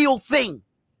a real thing?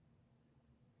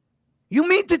 You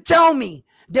mean to tell me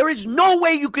there is no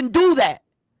way you can do that?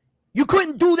 You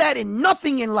couldn't do that in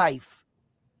nothing in life.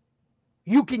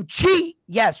 You can cheat.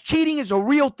 Yes, cheating is a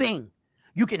real thing.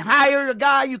 You can hire a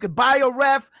guy. You can buy a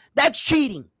ref. That's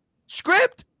cheating.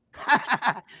 Script?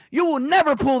 You will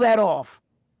never pull that off.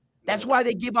 That's why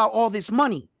they give out all this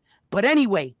money. But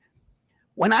anyway,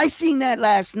 when I seen that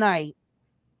last night,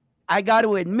 I got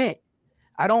to admit,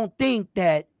 I don't think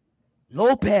that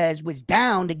Lopez was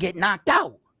down to get knocked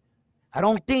out. I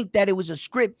don't think that it was a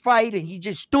script fight and he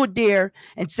just stood there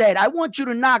and said, I want you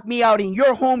to knock me out in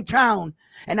your hometown,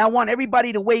 and I want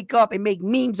everybody to wake up and make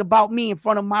memes about me in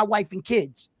front of my wife and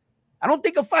kids. I don't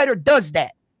think a fighter does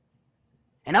that.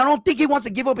 And I don't think he wants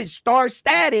to give up his star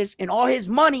status and all his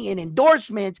money and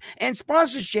endorsements and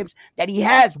sponsorships that he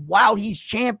has while he's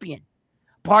champion.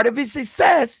 Part of his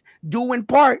success due in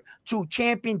part to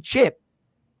championship.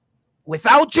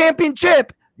 Without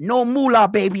championship, no moolah,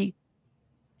 baby.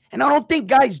 And I don't think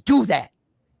guys do that.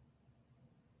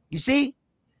 You see?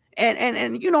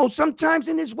 And you know, sometimes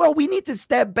in this world, we need to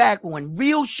step back when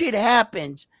real shit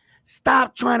happens.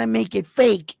 Stop trying to make it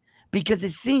fake, because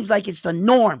it seems like it's the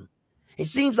norm. It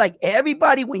seems like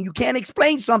everybody, when you can't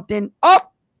explain something,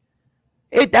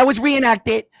 that was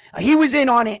reenacted. He was in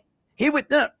on it. He was,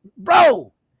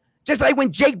 bro. Just like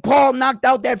when Jake Paul knocked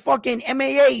out that fucking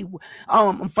MMA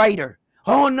fighter.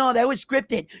 Oh, no, that was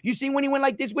scripted. You see when he went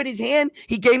like this with his hand,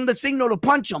 he gave him the signal to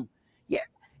punch him. Yeah.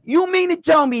 You mean to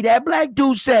tell me that black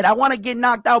dude said, I want to get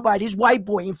knocked out by this white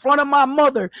boy in front of my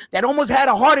mother that almost had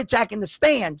a heart attack in the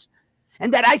stands,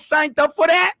 and that I signed up for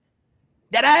that?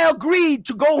 That I agreed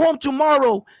to go home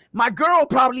tomorrow? My girl will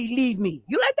probably leave me.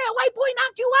 You let that white boy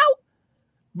knock you out?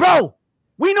 Bro,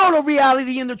 we know the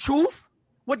reality and the truth.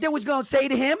 What they was going to say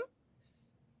to him.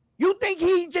 You think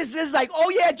he just is like,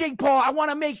 oh yeah, Jake Paul, I want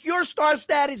to make your star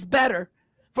status better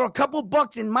for a couple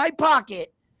bucks in my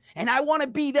pocket, and I want to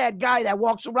be that guy that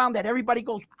walks around that everybody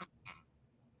goes.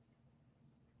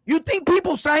 You think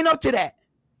people sign up to that?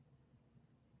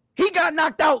 He got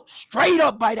knocked out straight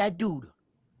up by that dude.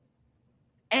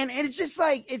 And it's just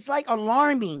like, it's like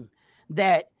alarming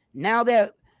that now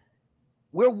that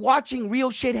we're watching real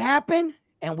shit happen,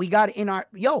 and we got it in our,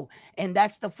 and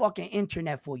that's the fucking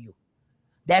internet for you.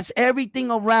 That's everything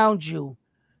around you.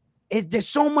 There's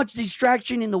so much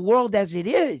distraction in the world as it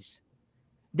is,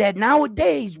 that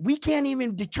nowadays we can't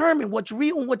even determine what's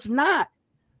real and what's not.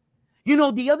 You know,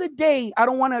 the other day, I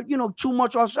don't want to, too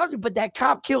much off subject, but that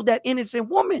cop killed that innocent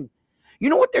woman. You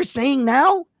know what they're saying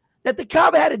now? That the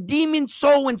cop had a demon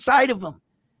soul inside of him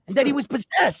and that he was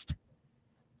possessed.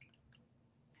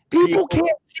 People can't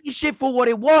see shit for what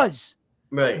it was.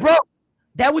 Right. Bro,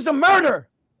 that was a murder.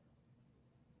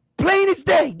 Plain as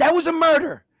day, that was a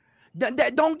murder.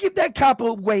 Don't give that cop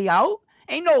a way out.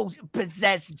 Ain't no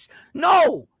possessed.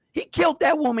 No, He killed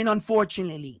that woman,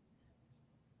 unfortunately.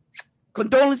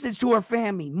 Condolences to her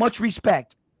family. Much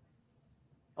respect.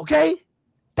 Okay?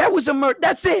 That was a murder.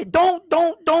 That's it. Don't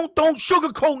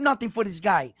sugarcoat nothing for this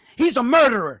guy. He's a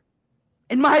murderer.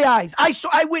 In my eyes.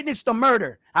 I witnessed the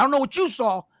murder. I don't know what you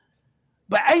saw,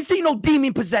 but I ain't seen no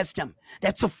demon possessed him.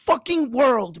 That's a fucking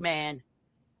world, man.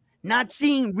 Not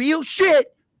seeing real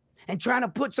shit and trying to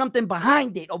put something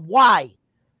behind it of why.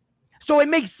 So it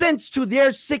makes sense to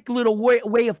their sick little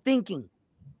way of thinking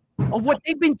of what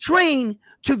they've been trained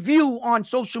to view on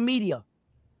social media.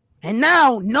 And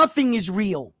now nothing is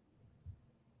real.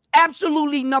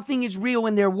 Absolutely nothing is real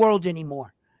in their world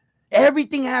anymore.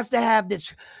 Everything has to have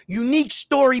this unique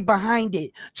story behind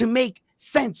it to make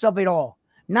sense of it all.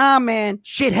 Nah, man,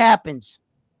 shit happens.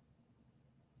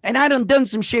 And I done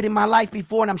some shit in my life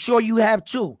before, and I'm sure you have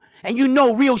too. And you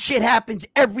know real shit happens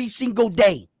every single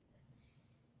day.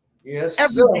 Yes,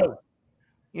 every sir. day.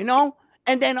 You know?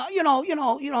 And then,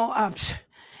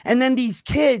 and then these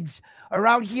kids are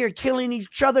out here killing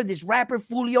each other. This rapper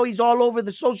Fulio, he's all over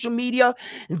the social media.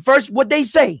 And first, what they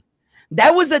say,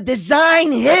 that was a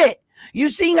design hit. You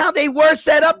seen how they were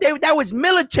set up? That was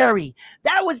military.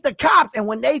 That was the cops. And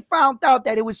when they found out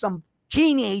that it was some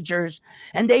teenagers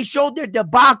and they showed their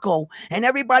debacle and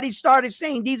everybody started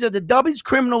saying these are the dumbest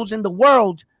criminals in the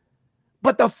world.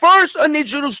 But the first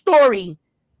initial story,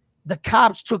 the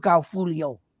cops took out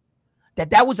Fulio.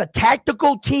 That was a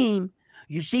tactical team.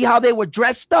 You see how they were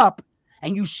dressed up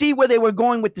and you see where they were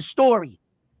going with the story.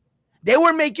 They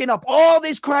were making up all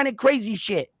this chronic crazy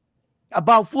shit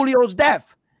about Fulio's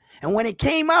death. And when it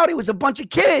came out, it was a bunch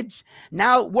of kids.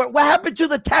 Now, what happened to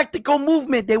the tactical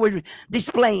movement they were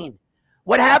displaying?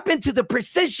 What happened to the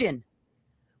precision?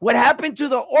 What happened to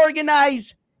the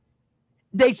organized?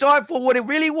 They saw it for what it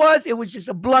really was. It was just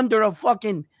a blunder of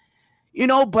fucking,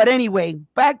 but anyway,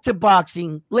 back to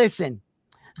boxing. Listen,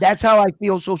 that's how I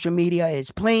feel social media is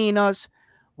playing us.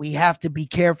 We have to be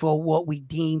careful what we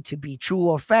deem to be true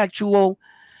or factual.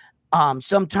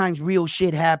 Sometimes real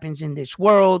shit happens in this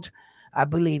world. I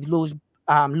believe Luis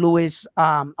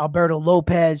Alberto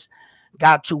Lopez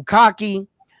got too cocky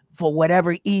for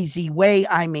whatever easy way.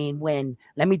 I mean,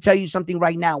 let me tell you something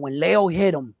right now. When Leo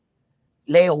hit him,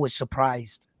 Leo was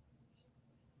surprised.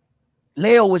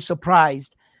 Leo was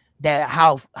surprised that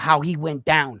how he went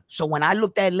down. So when I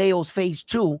looked at Leo's face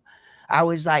too, I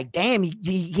was like, damn,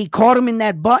 he caught him in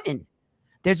that button.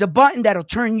 There's a button that'll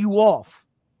turn you off.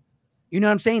 You know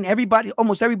what I'm saying?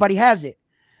 Almost everybody has it.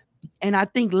 And I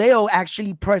think Leo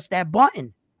actually pressed that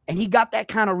button and he got that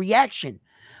kind of reaction.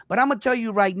 But I'm going to tell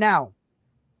you right now,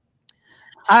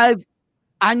 I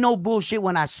know bullshit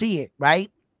when I see it,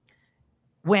 right?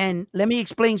 Let me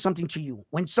explain something to you.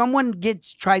 When someone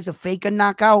tries to fake a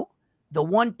knockout, the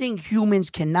one thing humans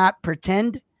cannot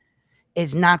pretend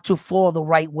is not to fall the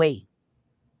right way.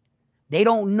 They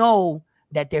don't know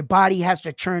that their body has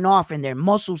to turn off and their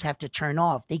muscles have to turn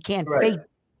off. They can't fake.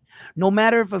 No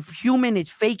matter if a human is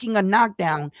faking a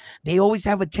knockdown, they always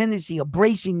have a tendency of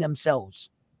bracing themselves.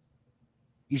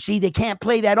 You see, they can't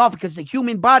play that off because the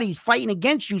human body is fighting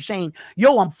against you saying,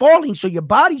 yo, I'm falling. So your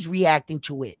body's reacting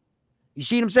to it. You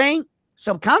see what I'm saying?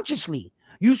 Subconsciously,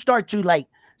 you start to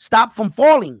stop from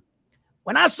falling.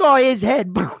 When I saw his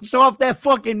head bounce off that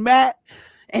fucking mat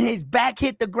and his back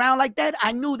hit the ground like that,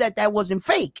 I knew that wasn't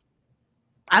fake.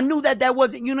 I knew that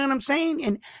wasn't, you know what I'm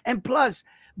saying? And plus,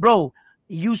 bro,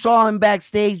 you saw him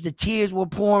backstage, the tears were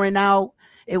pouring out.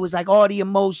 It was like all the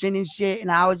emotion and shit. And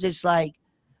I was just like,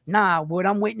 nah, what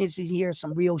I'm witnessing here is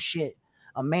some real shit.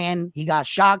 A man, he got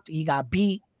shocked, he got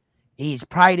beat, his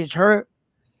pride is hurt,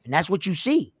 and that's what you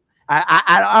see.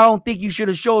 I don't think you should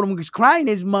have showed him crying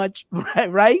as much,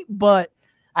 right? But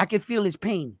I can feel his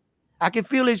pain. I can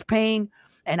feel his pain,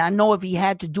 and I know if he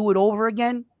had to do it over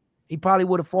again, he probably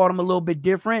would have fought him a little bit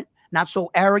different. Not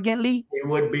so arrogantly. He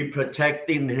would be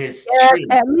protecting his chin.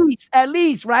 At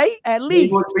least, right? At least.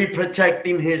 He would be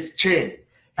protecting his chin.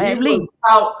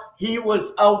 He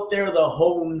was out there the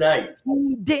whole night.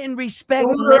 He didn't respect.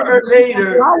 Sooner or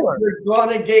later, you're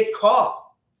gonna get caught.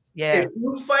 Yeah. If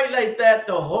you fight like that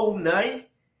the whole night,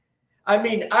 I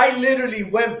mean, I literally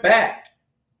went back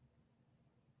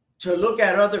to look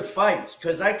at other fights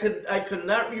because I could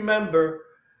not remember,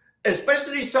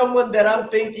 especially someone that I'm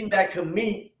thinking that could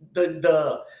meet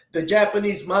the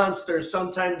Japanese monster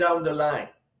sometime down the line.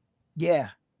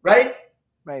 Yeah. Right?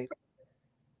 Right.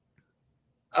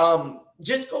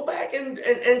 Just go back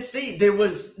and see. There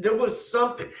was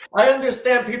something. I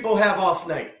understand people have off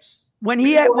nights. When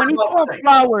he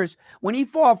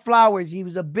fought Flowers, he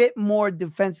was a bit more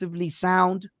defensively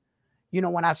sound.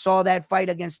 When I saw that fight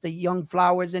against the young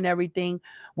Flowers and everything,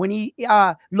 when he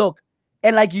look,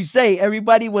 And like you say,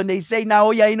 everybody, when they say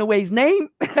Naoya Inoue's name,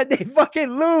 they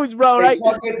fucking lose, bro, right?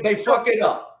 They fuck it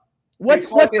up. What's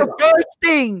the first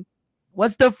thing?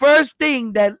 What's the first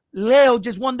thing that Leo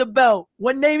just won the belt?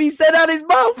 What name he said out his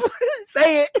mouth?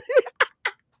 Say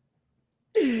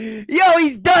it. Yo,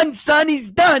 he's done, son. He's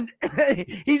done.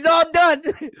 He's all done.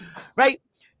 Right?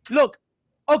 Look,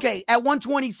 okay, at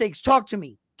 126, talk to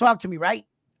me. Talk to me, right?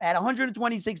 At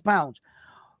 126 pounds.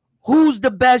 Who's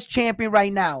the best champion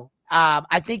right now?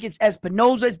 I think it's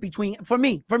Espinosa. It's between, for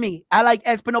me, I like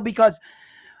Espinosa because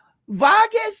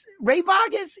Ray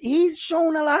Vargas, he's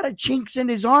shown a lot of chinks in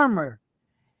his armor.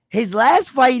 His last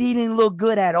fight, he didn't look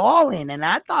good at all in, and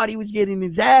I thought he was getting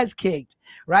his ass kicked,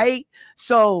 right?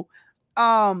 So,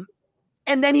 and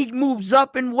then he moves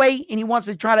up in weight, and he wants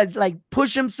to try to, like,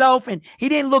 push himself, and he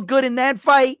didn't look good in that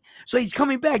fight, so he's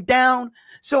coming back down.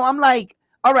 So I'm like,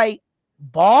 all right,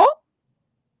 Ball?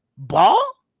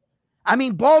 I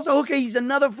mean, Ball's okay. He's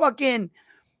another fucking,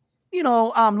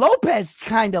 Lopez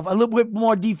kind of, a little bit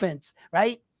more defense,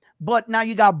 right? But now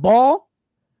you got Ball,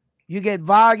 you get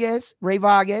Ray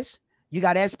Vargas, you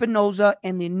got Espinosa,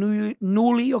 and the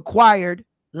newly acquired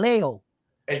Leo.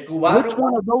 Which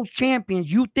one of those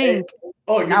champions you think?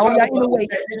 You're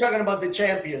talking about the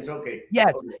champions, okay.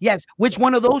 Yes, okay. Yes. Which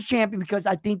one of those champions? Because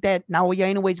I think that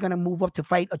Naoya Inoue is going to move up to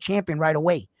fight a champion right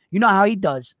away. You know how he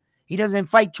does. He doesn't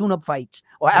fight tune-up fights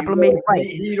or acclimated fights.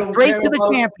 Straight to the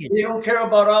champion. He don't care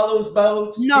about all those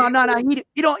bouts. No.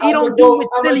 He don't do with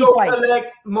silly fights.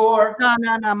 More.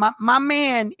 No. My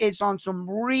man is on some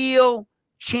real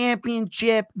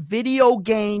championship video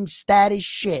game status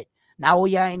shit.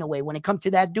 Naoya Inoue. When it comes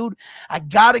to that dude, I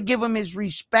gotta give him his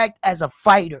respect as a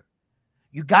fighter.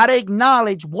 You gotta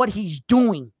acknowledge what he's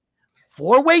doing.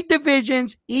 4 weight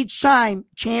divisions each time,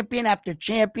 champion after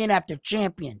champion after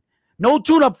champion. No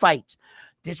tune-up fights.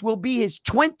 This will be his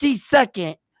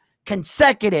 22nd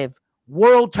consecutive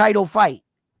world title fight.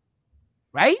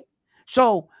 Right?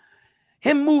 So,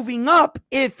 him moving up,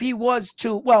 if he was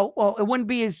to, well, it wouldn't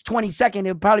be his 22nd.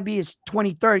 It would probably be his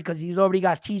 23rd because he's already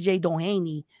got TJ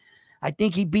Doheny. I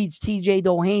think he beats TJ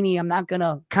Doheny. I'm not going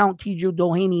to count TJ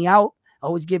Doheny out. I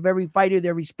always give every fighter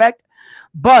their respect.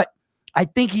 But I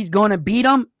think he's going to beat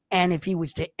him. And if he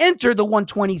was to enter the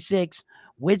 126,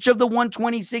 which of the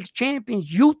 126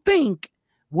 champions you think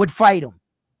would fight him?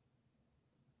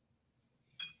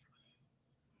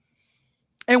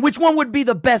 And which one would be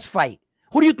the best fight?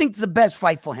 Who do you think is the best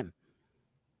fight for him?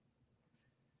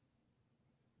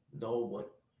 No one.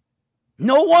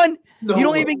 No one? You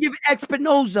don't even give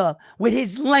Espinosa with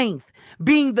his length,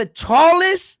 being the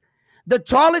tallest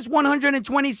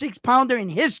 126 pounder in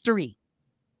history.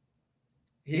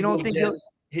 He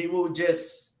will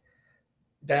just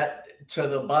that to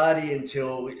the body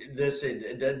until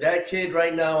that kid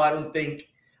right now. I don't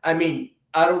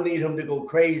need him to go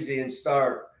crazy and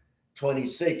start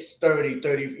 26,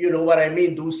 30, you know what I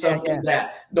mean? Do something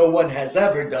that no one has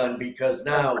ever done because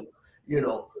now,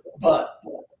 but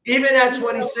even at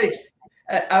 26,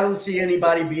 I don't see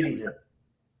anybody beating him.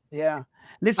 Yeah.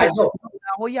 Listen,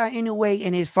 Naoya Inoue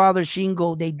and his father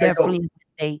Shingo,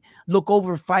 they look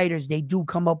over fighters. They do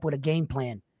come up with a game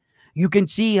plan. You can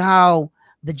see how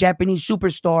the Japanese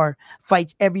superstar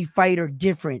fights every fighter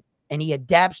different, and he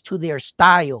adapts to their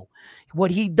style. What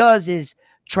he does is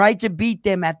try to beat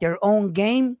them at their own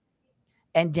game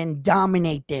and then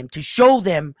dominate them to show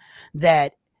them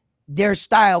that their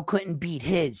style couldn't beat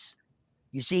his.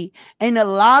 You see, in a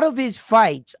lot of his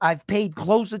fights, I've paid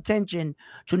close attention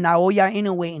to Naoya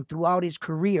Inoue and throughout his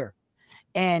career.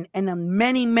 And in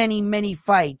many, many, many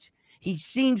fights, he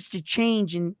seems to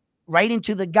change right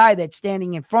into the guy that's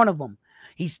standing in front of him.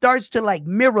 He starts to like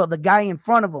mirror the guy in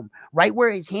front of him, right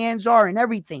where his hands are and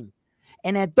everything.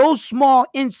 And at those small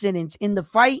incidents in the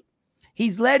fight,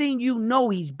 he's letting you know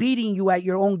he's beating you at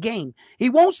your own game. He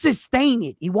won't sustain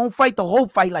it. He won't fight the whole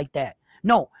fight like that.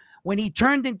 No. When he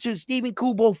turned into Stephen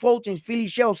Kubo Fulton's Philly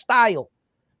Shell style,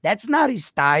 that's not his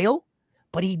style,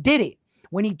 but he did it.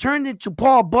 When he turned into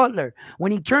Paul Butler,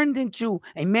 when he turned into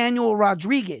Emmanuel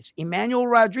Rodriguez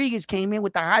came in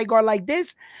with the high guard like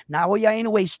this. Naoya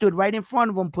Inoue stood right in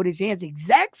front of him, put his hands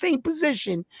exact same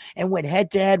position, and went head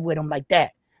to head with him like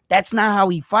that. That's not how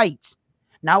he fights.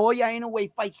 Naoya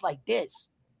Inoue fights like this.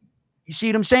 You see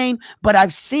what I'm saying? But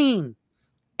I've seen,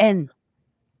 and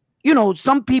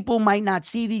some people might not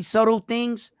see these subtle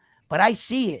things, but I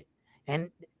see it.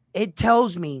 And it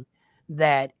tells me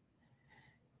that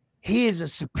he is a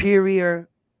superior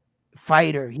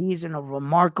fighter. He's a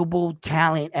remarkable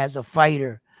talent as a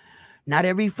fighter. Not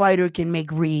every fighter can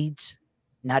make reads.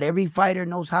 Not every fighter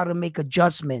knows how to make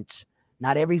adjustments.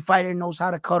 Not every fighter knows how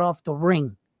to cut off the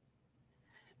ring.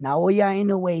 Naoya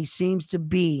Inoue seems to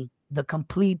be the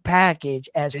complete package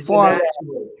He's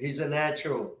a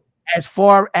natural. As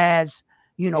far as,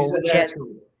 you He's know, a natural.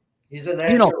 He's a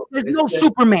you know, natural. there's no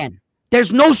Superman.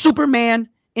 There's no Superman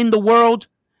in the world.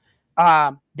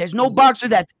 There's no boxer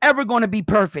that's ever going to be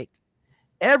perfect.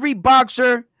 Every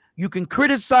boxer you can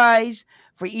criticize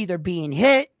for either being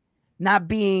hit, not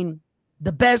being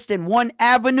the best in one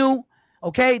avenue.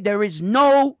 Okay, there is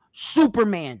no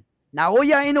Superman.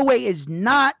 Naoya Inoue is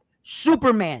not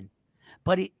Superman,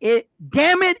 but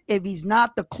damn it if he's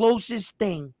not the closest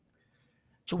thing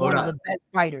to one of the best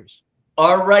fighters.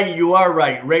 All right, you are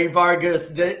right. Ray Vargas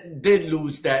did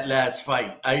lose that last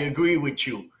fight. I agree with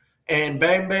you. And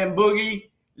Bang Bang Boogie,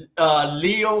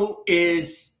 Leo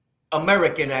is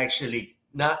American, actually,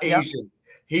 not Asian.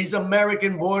 He's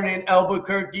American, born in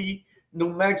Albuquerque,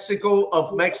 New Mexico,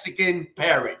 of Mexican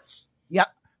parents. Yep.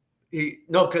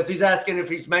 No, because he's asking if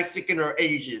he's Mexican or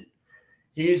Asian.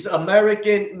 He's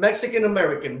American,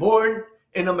 Mexican-American, born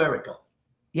in America.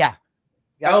 Yeah.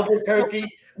 Albuquerque,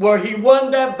 where he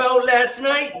won that belt last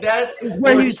night. That's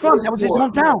where he's from. That was his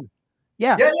hometown.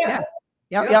 Yeah.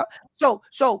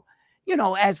 So, you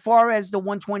know, as far as the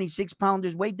 126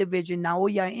 pounders weight division,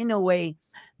 Naoya Inoue,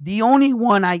 the only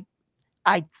one I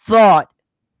thought,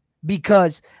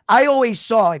 because I always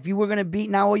saw if you were going to beat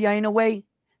Naoya Inoue,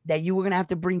 that you were going to have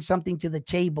to bring something to the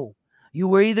table. You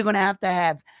were either going to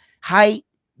have height,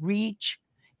 reach.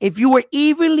 If you were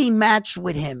evenly matched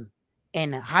with him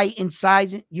in height and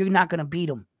size, you're not going to beat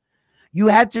him. You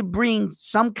had to bring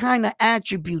some kind of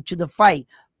attribute to the fight,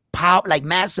 power, like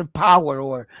massive power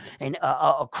or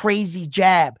a crazy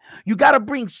jab. You got to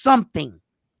bring something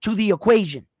to the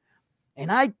equation.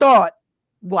 And I thought,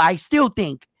 well, I still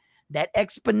think that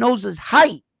Espinosa's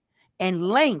height and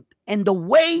length and the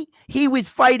way he was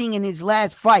fighting in his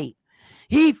last fight,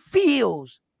 he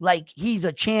feels like he's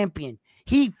a champion.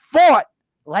 He fought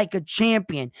like a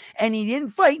champion, and he didn't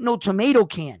fight no tomato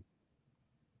can.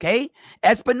 Okay?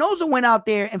 Espinosa went out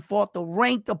there and fought the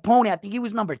ranked opponent. I think he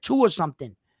was number 2 or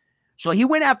something. So he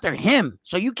went after him.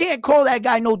 So you can't call that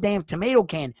guy no damn tomato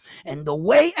can. And the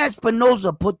way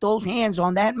Espinosa put those hands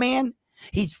on that man,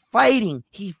 he's fighting.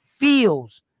 He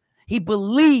feels. He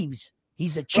believes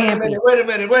he's a champion. Wait a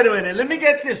minute. Let me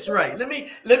get this right. Let me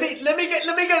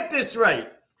get this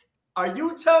right. Are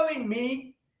you telling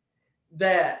me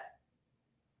that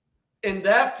in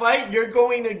that fight you're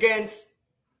going against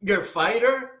your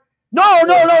fighter? No.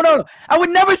 I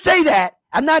would never say that.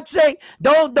 I'm not saying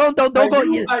don't go. Don't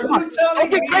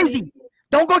get crazy.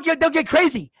 Don't get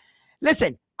crazy.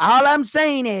 Listen, all I'm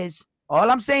saying is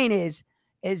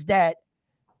that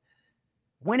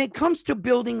when it comes to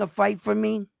building a fight for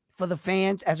me, for the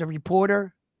fans as a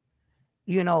reporter,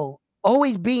 you know,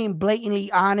 always being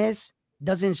blatantly honest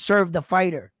doesn't serve the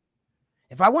fighter.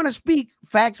 If I want to speak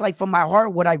facts like from my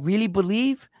heart, what I really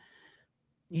believe,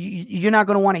 you're not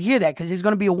going to want to hear that because it's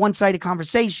going to be a one-sided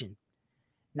conversation.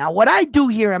 Now, what I do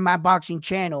here on my boxing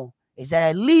channel is that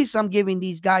at least I'm giving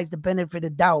these guys the benefit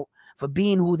of doubt for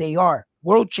being who they are,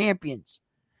 world champions.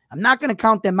 I'm not going to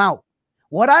count them out.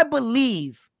 What I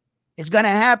believe is going to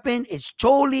happen is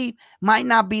totally might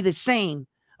not be the same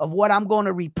of what I'm going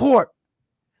to report.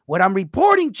 What I'm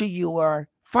reporting to you are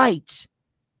fights,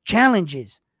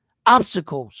 challenges,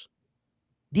 obstacles.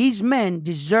 These men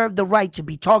deserve the right to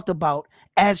be talked about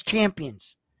as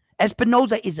champions.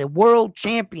 Espinosa is a world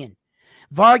champion.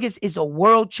 Vargas is a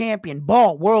world champion.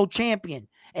 Ball, world champion.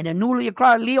 And the newly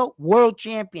acquired Leo, world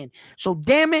champion. So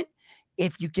damn it,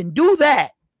 if you can do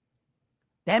that,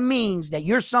 that means that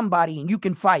you're somebody and you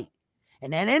can fight.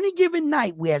 And at any given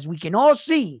night, as we can all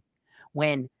see,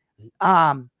 when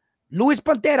Luis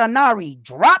Pantera Nari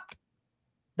dropped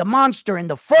the monster in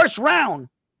the first round,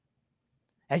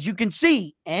 as you can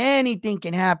see, anything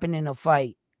can happen in a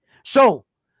fight. So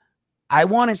I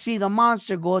want to see the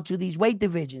monster go to these weight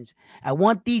divisions. I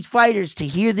want these fighters to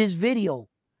hear this video.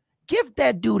 Give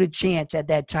that dude a chance at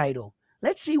that title.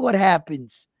 Let's see what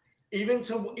happens. Even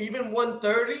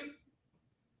 130?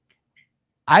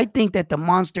 I think that the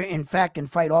monster, in fact, can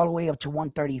fight all the way up to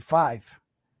 135.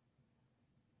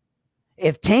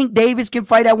 If Tank Davis can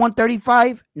fight at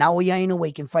 135, Naoya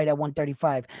Inoue can fight at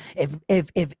 135.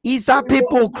 If Isa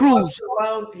Pitbull Cruz,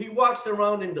 he walks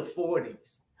around in the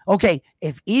 40s. Okay,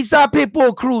 if Isa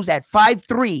Pitbull Cruz at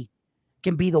 5'3"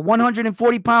 can be the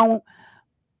 140-pound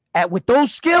with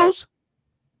those skills,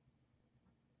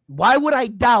 why would I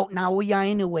doubt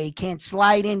Naoya Inoue can't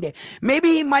slide in there? Maybe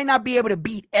he might not be able to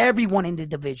beat everyone in the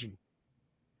division.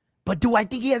 But do I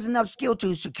think he has enough skill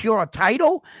to secure a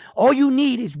title? All you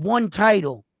need is one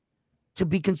title to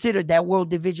be considered that world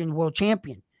division world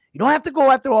champion. You don't have to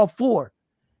go after all 4.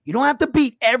 You don't have to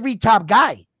beat every top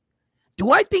guy. Do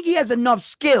I think he has enough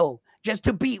skill just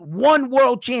to beat one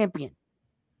world champion?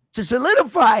 To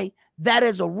solidify that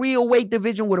as a real weight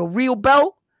division with a real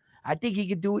belt, I think he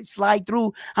could do it, slide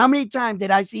through. How many times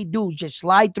did I see dudes just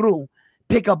slide through,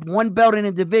 pick up one belt in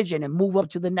a division and move up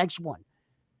to the next one?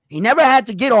 He never had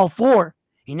to get all four.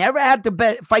 He never had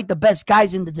to fight the best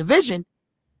guys in the division.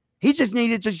 He just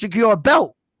needed to secure a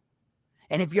belt.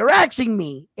 And if you're asking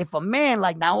me if a man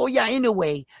like Naoya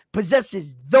Inoue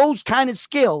possesses those kind of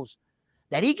skills,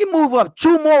 that he can move up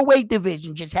 2 more weight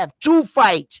divisions, just have 2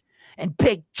 fights, and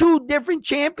pick 2 different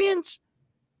champions,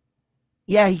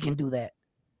 yeah, he can do that.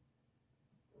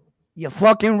 You're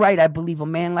fucking right. I believe a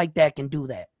man like that can do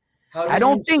that. How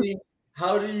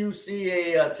do you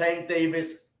see a Tank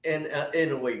Davis and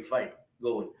Inoue fight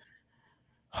going?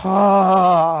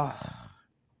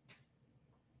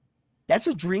 That's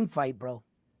a dream fight, bro.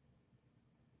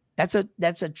 That's a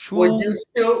true.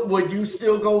 Would you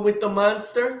still go with the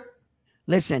monster?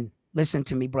 Listen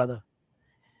to me, brother.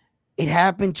 It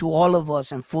happened to all of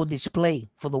us on full display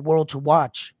for the world to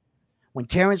watch. When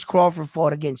Terrence Crawford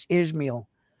fought against Ismail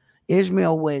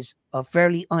was a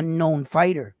fairly unknown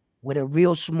fighter with a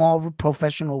real small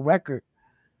professional record.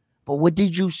 But what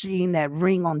did you see in that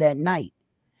ring on that night?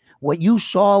 What you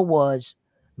saw was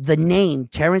the name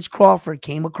Terrence Crawford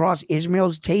came across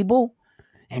Ismail's table,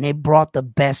 and it brought the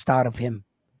best out of him.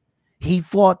 He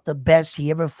fought the best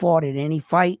he ever fought in any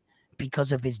fight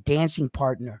because of his dancing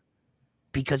partner,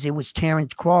 because it was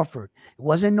Terrence Crawford. It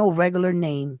wasn't no regular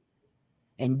name,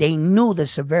 and they knew the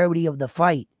severity of the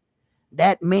fight.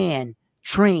 That man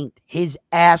trained his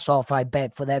ass off, I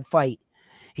bet, for that fight.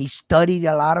 He studied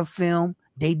a lot of film.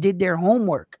 They did their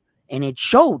homework, and it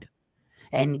showed.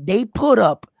 And they put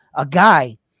up a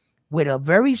guy with a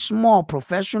very small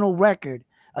professional record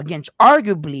against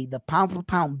arguably the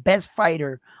pound-for-pound best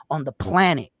fighter on the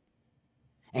planet.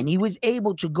 And he was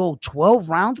able to go 12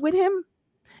 rounds with him.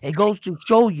 It goes to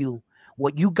show you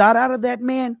what you got out of that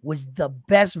man was the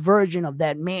best version of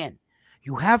that man.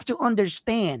 You have to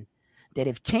understand that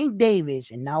if Tank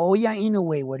Davis and Naoya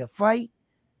Inoue were to fight,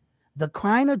 the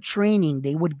kind of training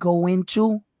they would go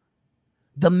into,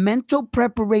 the mental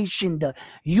preparation,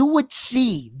 you would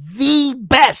see the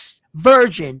best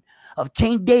version of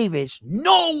Tank Davis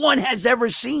no one has ever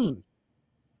seen.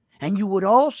 And you would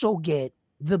also get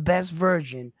the best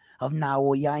version of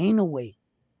Naoya Inoue.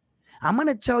 I'm going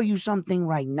to tell you something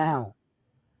right now.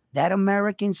 That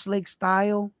American slick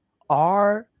style,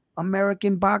 our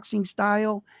American boxing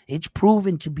style, it's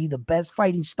proven to be the best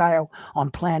fighting style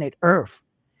on planet Earth.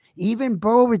 Even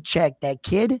Boricek, that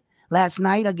kid last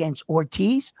night against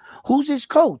Ortiz, who's his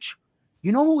coach?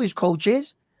 You know who his coach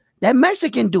is? That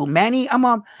Mexican dude, Manny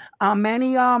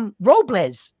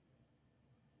Robles.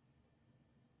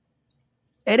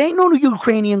 It ain't no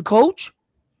Ukrainian coach.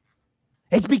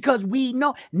 It's because we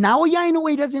know. Naoya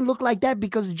Inoue doesn't look like that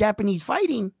because of Japanese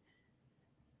fighting.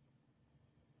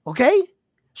 Okay?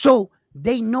 So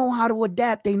they know how to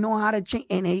adapt. They know how to change.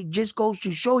 And it just goes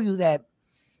to show you that,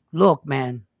 look,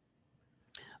 man,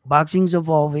 boxing's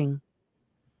evolving.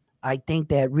 I think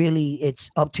that really it's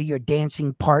up to your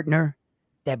dancing partner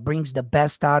that brings the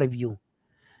best out of you.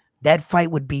 That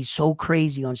fight would be so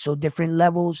crazy on so different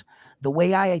levels. The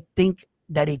way I think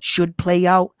that it should play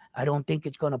out, I don't think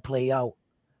it's going to play out.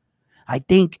 I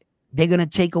think they're going to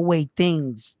take away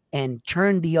things and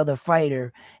turn the other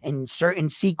fighter in certain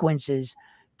sequences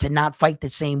to not fight the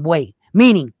same way.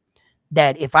 Meaning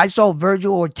that if I saw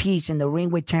Vergil Ortiz in the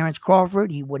ring with Terrence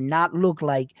Crawford, he would not look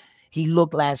like he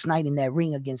looked last night in that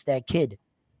ring against that kid.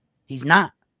 He's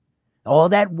not. All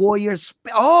that warrior.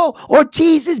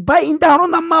 Ortiz is biting down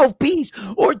on the mouthpiece.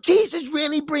 Ortiz is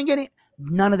really bringing it.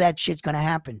 None of that shit's going to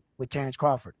happen with Terrence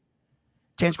Crawford.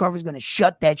 Terrence Crawford's going to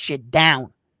shut that shit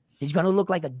down. He's going to look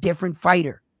like a different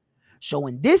fighter. So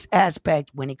in this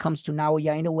aspect, when it comes to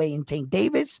Naoya Inoue and Tank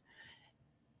Davis,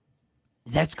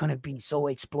 that's going to be so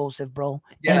explosive, bro.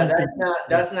 Yeah,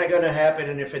 that's not going to happen.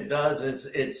 And if it does,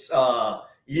 it's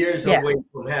years away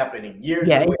from happening.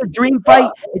 It's a dream fight.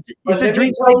 It's a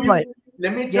dream fight.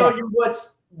 Let me tell you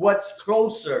what's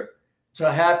closer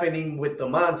to happening with the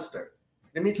monster.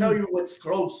 Let me tell you what's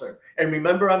closer. And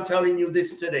remember, I'm telling you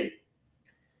this today.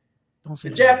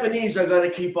 The Japanese are going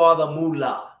to keep all the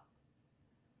moolah.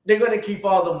 They're going to keep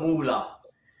all the moolah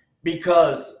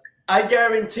because I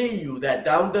guarantee you that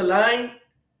down the line,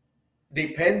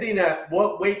 depending on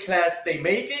what weight class they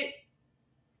make it,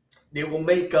 they will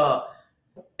make a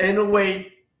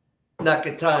Inoue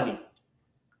Nakatani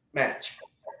match.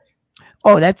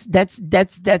 Oh, that's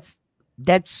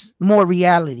more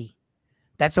reality.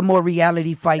 That's a more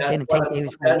reality fight than a Tank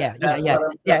Davis fight.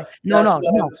 Yeah. No.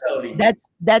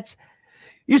 That's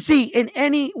you see, in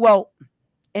any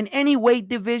in any weight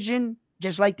division,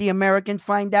 just like the Americans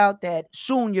find out that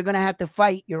soon you're going to have to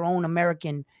fight your own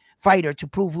American fighter to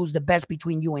prove who's the best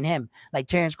between you and him, like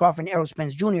Terrence Crawford and Errol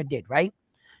Spence Jr. did, right?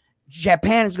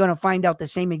 Japan is going to find out the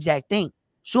same exact thing.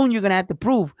 Soon you're going to have to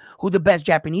prove who the best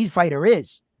Japanese fighter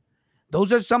is.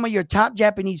 Those are some of your top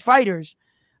Japanese fighters.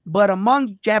 But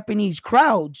among Japanese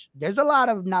crowds, there's a lot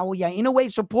of Naoya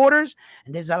Inoue supporters,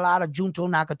 and there's a lot of Junto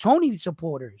Nakatomi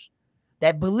supporters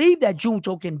that believe that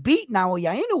Junto can beat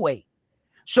Naoya Inoue.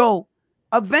 So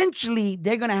eventually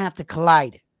they're going to have to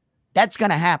collide. That's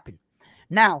going to happen.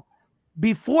 Now,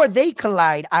 before they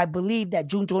collide, I believe that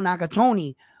Junto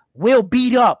Nakatomi will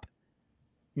beat up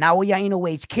Naoya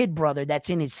Inoue's kid brother that's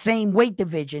in his same weight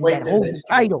division that holds the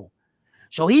title.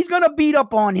 So he's going to beat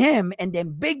up on him, and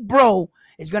then Big Bro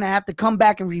is going to have to come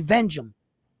back and revenge him,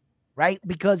 right?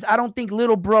 Because I don't think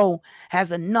Little Bro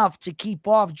has enough to keep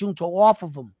off Junto off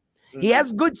of him. He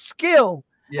has good skill.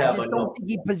 I just don't think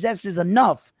he possesses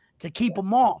enough to keep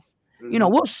him off. You know,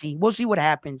 we'll see. We'll see what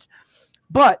happens.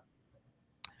 But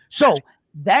so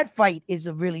that fight is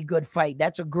a really good fight.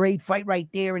 That's a great fight right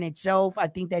there in itself. I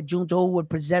think that Junto would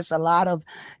possess a lot of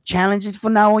challenges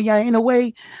for Naoya in a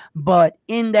way. But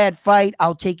in that fight,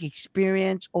 I'll take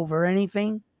experience over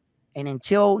anything. And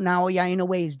until Naoya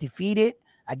Inoue is defeated,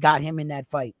 I got him in that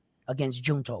fight against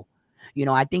Junto. You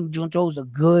know, I think Junto's a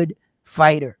good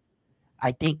fighter.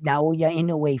 I think Naoya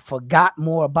Inoue forgot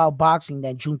more about boxing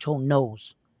than Junto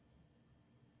knows.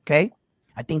 Okay?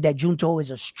 I think that Junto is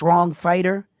a strong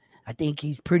fighter. I think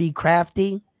he's pretty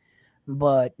crafty.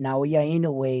 But Naoya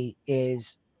Inoue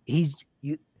is, he's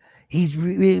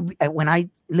really, when I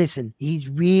listen, he's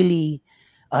really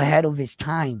ahead of his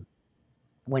time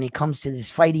when it comes to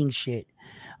this fighting shit.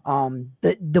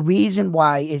 The reason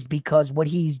why is because what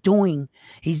he's doing,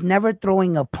 he's never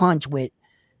throwing a punch with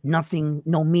nothing,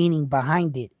 no meaning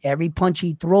behind it. Every punch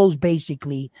he throws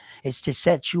basically is to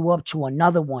set you up to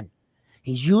another one.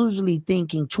 He's usually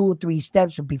thinking 2 or 3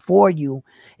 steps before you.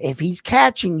 If he's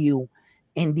catching you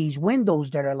in these windows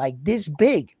that are like this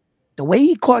big, the way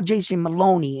he caught Jason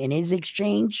Maloney in his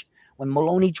exchange, when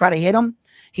Maloney tried to hit him,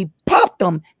 he popped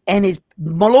him and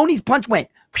Maloney's punch went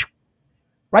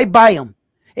right by him.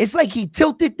 It's like he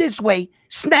tilted this way,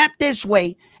 snapped this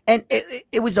way, and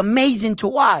it was amazing to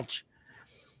watch.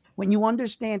 When you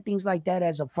understand things like that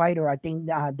as a fighter, I think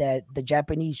that the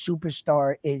Japanese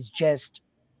superstar is just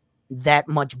that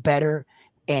much better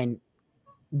in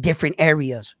different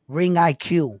areas. Ring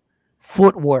IQ,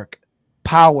 footwork,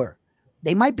 power.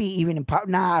 They might be even in power.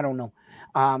 Nah, I don't know.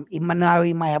 He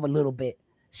might have a little bit.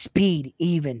 Speed,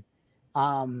 even.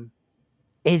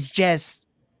 It's just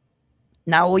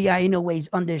Naoya Inoue's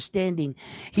understanding.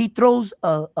 He throws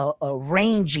a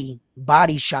rangy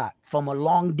body shot from a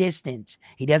long distance.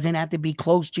 He doesn't have to be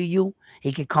close to you.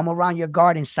 He can come around your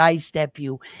guard and sidestep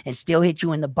you and still hit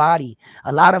you in the body.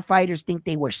 A lot of fighters think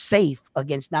they were safe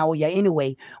against Naoya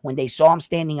Inoue when they saw him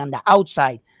standing on the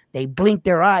outside. They blinked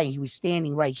their eye. He was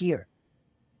standing right here.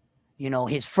 You know,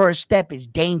 his first step is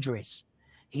dangerous.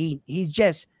 He's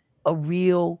just a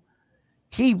real,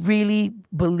 he really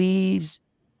believes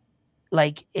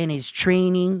like in his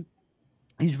training.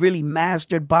 He's really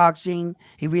mastered boxing.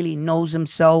 He really knows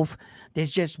himself.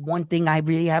 There's just one thing I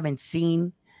really haven't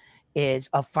seen is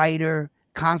a fighter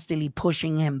constantly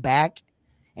pushing him back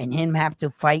and him have to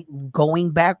fight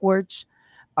going backwards.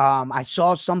 I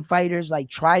saw some fighters like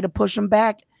try to push him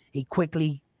back. He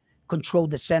quickly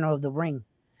controlled the center of the ring.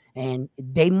 And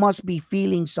they must be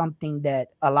feeling something that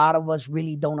a lot of us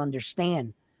really don't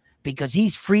understand, because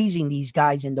he's freezing these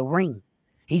guys in the ring.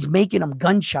 He's making them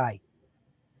gun shy.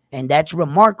 And that's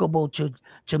remarkable to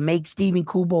make Stephen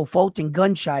Kubo Fulton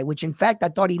gun shy, which in fact I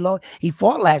thought he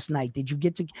fought last night. Did you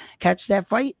get to catch that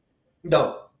fight?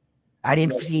 No. I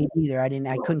didn't see it either.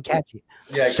 I couldn't catch it.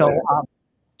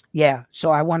 Yeah,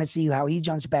 so I want to see how he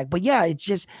jumps back. But yeah, it's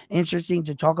just interesting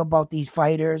to talk about these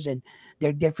fighters and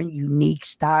their different unique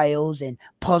styles and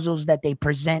puzzles that they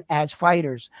present as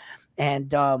fighters.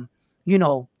 And you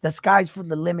know, the sky's for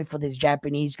the limit for this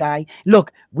Japanese guy.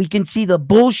 Look, we can see the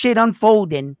bullshit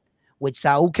unfolding with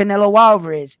Saul Canelo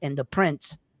Alvarez and the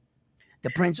Prince. The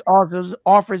Prince offers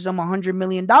him $100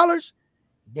 million,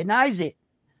 denies it.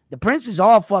 The Prince is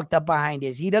all fucked up behind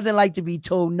this. He doesn't like to be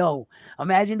told no.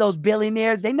 Imagine those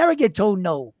billionaires. They never get told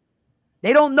no.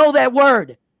 They don't know that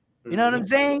word. You know what I'm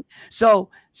saying? So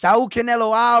Saul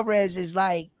Canelo Alvarez is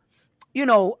like, you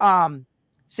know,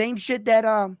 same shit that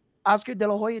Oscar De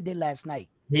La Hoya did last night.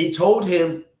 He told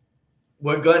him,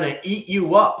 we're going to eat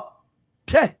you up.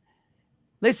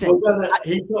 Listen.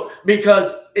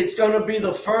 Because it's going to be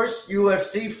the first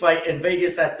UFC fight in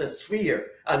Vegas at the Sphere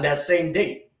on that same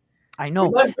date. I know.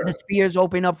 Remember, The spears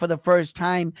open up for the first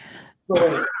time.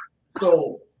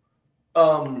 So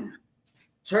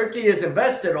Turkey is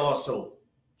invested also.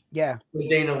 Yeah. With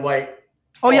Dana White.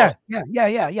 Oh also. yeah.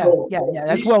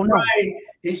 That's well known.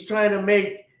 He's trying to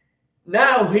make.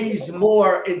 Now he's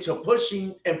more into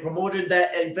pushing and promoting that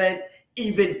event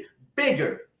even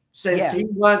bigger, since he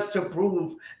wants to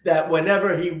prove that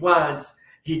whenever he wants,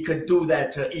 he could do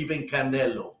that to even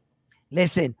Canelo.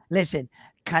 Listen.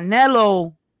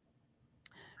 Canelo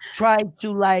tried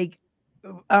to like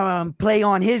play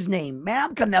on his name. Man,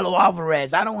 I'm Canelo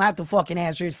Alvarez. I don't have to fucking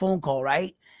answer his phone call,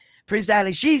 right? Prince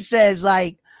Ali, she says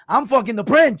like, I'm fucking the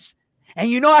prince, and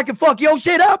you know I can fuck your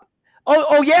shit up.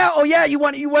 Oh yeah. You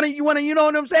want to, you know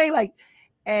what I'm saying? Like,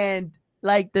 and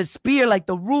like the spear, like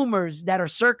the rumors that are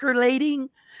circulating,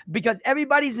 because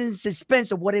everybody's in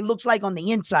suspense of what it looks like on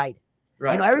the inside.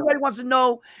 Right. You know, everybody wants to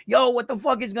know, yo, what the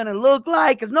fuck is gonna look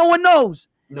like, because no one knows.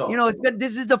 No. You know, it's good.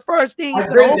 This is the first thing. I've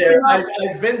been there.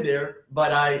 I've been there,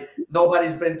 but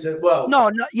nobody's been to. Well, no.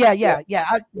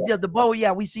 The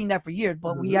bow, we've seen that for years,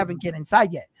 but we haven't get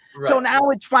inside yet. Right. So now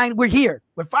it's fine. We're here.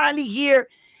 We're finally here,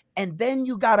 and then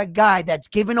you got a guy that's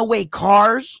giving away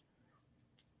cars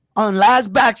on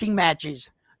last boxing matches,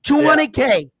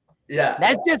 200K. Yeah,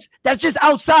 that's just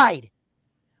outside.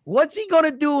 What's he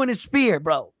gonna do in a spear,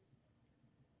 bro?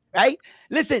 Right?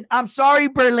 Listen, I'm sorry,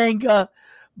 Berlanga,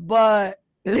 but.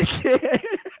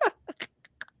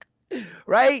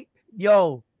 Right?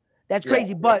 Yo, that's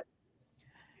crazy. But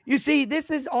you see, this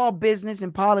is all business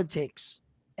and politics.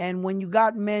 And when you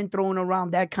got men throwing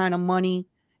around that kind of money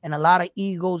and a lot of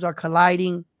egos are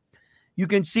colliding, you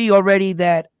can see already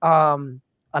that a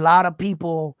lot of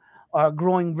people are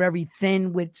growing very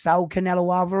thin with Saul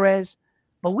Canelo Alvarez.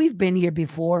 But we've been here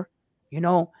before, you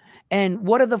know. And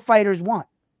what do the fighters want?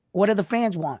 What do the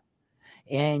fans want?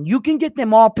 And you can get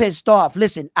them all pissed off.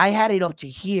 Listen, I had it up to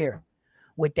here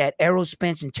with that Errol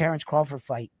Spence and Terrence Crawford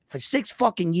fight for 6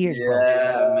 fucking years,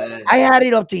 bro. Man. I had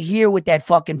it up to here with that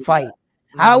fucking fight.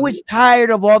 I was tired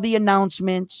of all the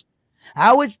announcements.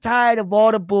 I was tired of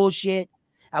all the bullshit.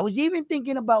 I was even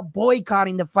thinking about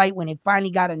boycotting the fight when it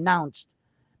finally got announced.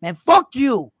 Man, fuck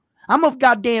you. I'm a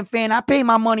goddamn fan. I pay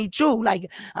my money too.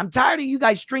 Like, I'm tired of you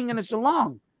guys stringing us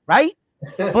along, right?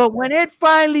 But when it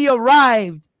finally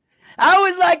arrived, I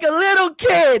was like a little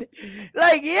kid,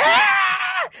 like,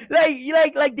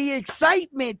 like the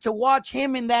excitement to watch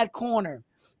him in that corner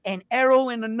and Errol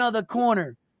in another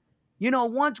corner. You know,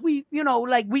 once we, you know,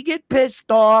 like we get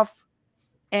pissed off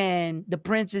and the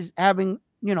Prince is having,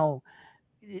 you know,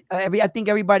 I think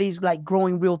everybody's like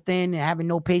growing real thin and having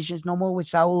no patience no more with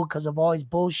Saul because of all his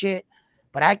bullshit.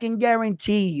 But I can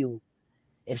guarantee you,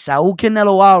 if Saul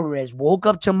Canelo Alvarez woke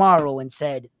up tomorrow and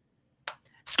said,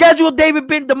 schedule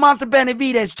the Monster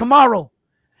Benavidez tomorrow,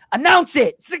 announce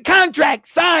it, it's a contract,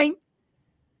 sign,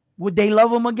 would they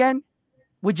love him again?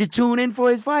 Would you tune in for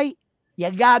his fight?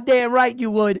 Yeah, goddamn right you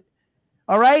would.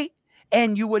 All right?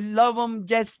 And you would love him.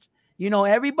 Just, you know,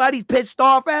 everybody's pissed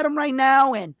off at him right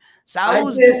now. And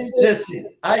Saul's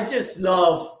I just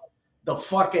love the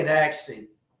fucking accent.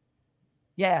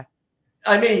 Yeah.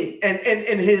 I mean,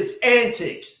 and his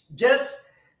antics. Just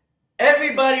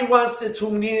everybody wants to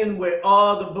tune in with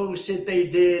all the bullshit they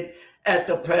did at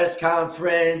the press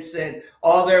conference and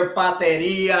all their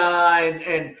pateria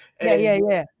and yeah.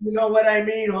 You know what I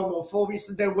mean?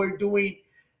 Homophobia that we're doing.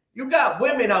 You got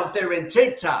women out there in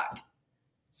TikTok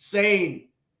saying,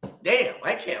 damn,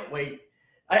 I can't wait.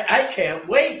 I can't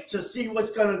wait to see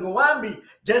what's going to go on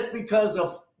just because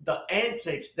of the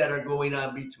antics that are going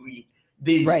on between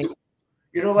these two.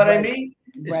 You know what I mean?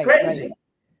 It's crazy.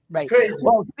 Right. It's crazy.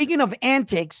 Well, speaking of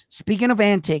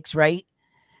antics, right?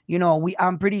 You know,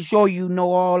 I'm pretty sure you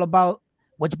know all about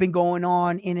what's been going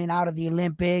on in and out of the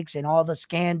Olympics and all the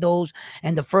scandals.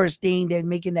 And the first thing, they're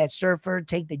making that surfer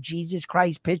take the Jesus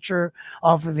Christ picture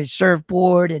off of his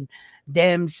surfboard and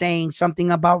them saying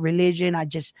something about religion. I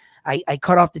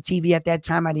cut off the TV at that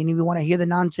time. I didn't even want to hear the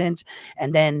nonsense.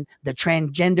 And then the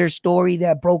transgender story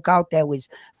that broke out, that was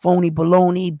phony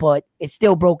baloney, but it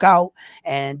still broke out.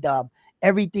 And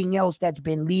everything else that's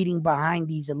been leading behind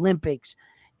these Olympics.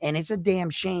 And it's a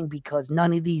damn shame because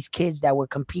none of these kids that were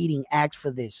competing asked for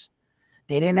this.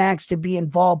 They didn't ask to be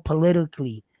involved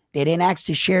politically. They didn't ask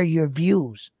to share your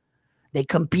views. They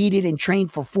competed and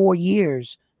trained for 4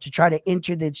 years to try to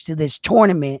enter this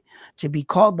tournament to be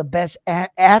called the best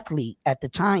athlete at the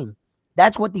time.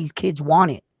 That's what these kids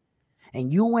wanted.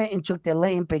 And you went and took the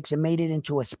Olympics and made it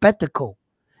into a spectacle.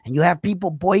 And you have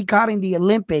people boycotting the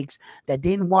Olympics that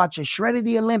didn't watch a shred of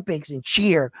the Olympics and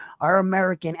cheer our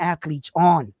American athletes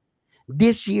on.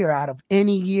 This year, out of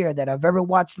any year that I've ever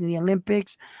watched in the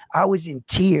Olympics, I was in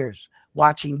tears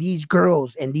watching these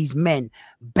girls and these men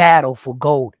battle for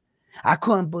gold. I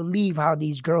couldn't believe how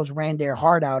these girls ran their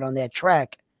heart out on that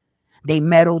track. They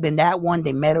medaled in that one.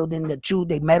 They medaled in the two.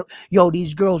 They medaled. Yo,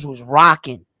 these girls was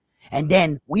rocking. And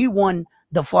then we won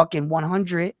the fucking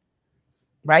 100,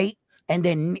 right? And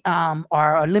then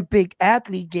our Olympic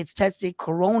athlete gets tested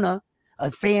corona. A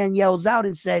fan yells out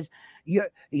and says,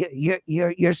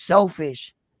 "You're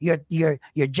selfish.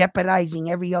 You're jeopardizing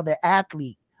every other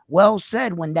athlete." Well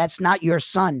said, when that's not your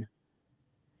son.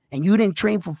 And you didn't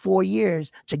train for 4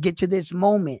 years to get to this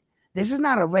moment. This is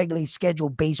not a regularly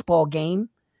scheduled baseball game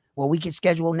where we can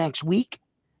schedule next week.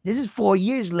 This is 4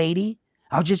 years, lady.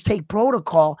 I'll just take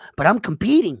protocol, but I'm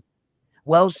competing.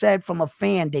 Well said from a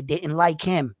fan that didn't like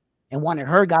him and wanted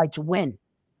her guy to win.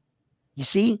 You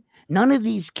see, none of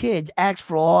these kids asked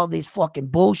for all this fucking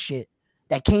bullshit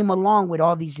that came along with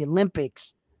all these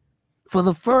Olympics. For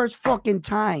the first fucking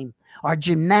time, our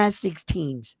gymnastics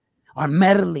teams are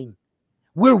medaling.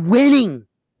 We're winning.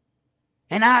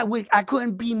 And I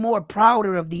couldn't be more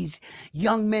prouder of these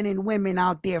young men and women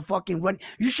out there fucking running.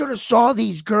 You should have saw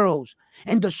these girls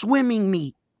in the swimming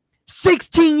meet.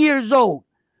 16 years old.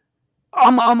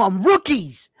 I'm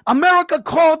rookies. America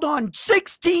called on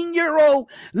 16-year-old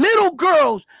little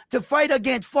girls to fight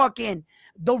against fucking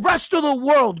the rest of the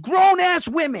world, grown-ass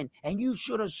women. And you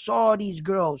should have saw these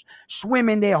girls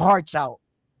swimming their hearts out.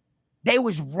 They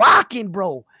was rocking,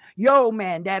 bro. Yo,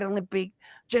 man, that Olympic,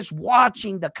 just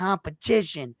watching the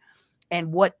competition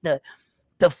and what the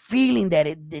feeling that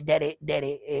it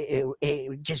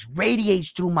just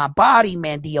radiates through my body,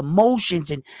 man, the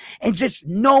emotions and just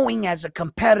knowing as a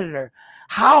competitor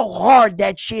how hard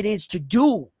that shit is to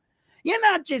do. You're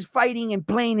not just fighting and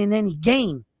playing in any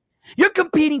game. You're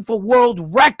competing for world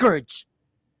records.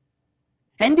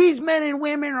 And these men and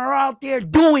women are out there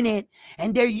doing it,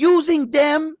 and they're using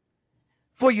them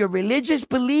for your religious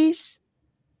beliefs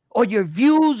or your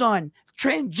views on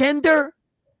transgender.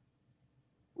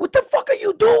 What the fuck are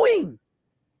you doing?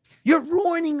 You're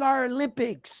ruining our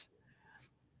Olympics.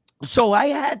 So I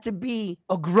had to be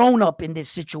a grown-up in this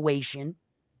situation,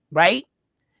 right?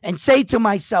 And say to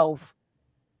myself,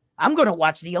 I'm going to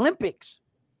watch the Olympics.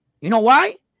 You know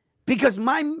why? Because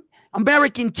my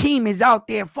American team is out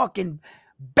there fucking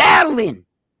battling,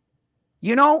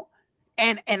 you know?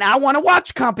 And I want to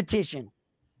watch competition.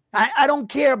 I don't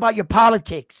care about your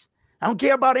politics. I don't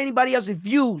care about anybody else's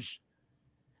views.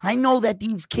 I know that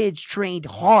these kids trained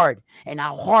hard and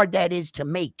how hard that is to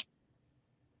make.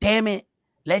 Damn it.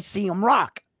 Let's see them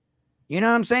rock. You know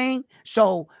what I'm saying?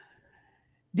 So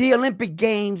the Olympic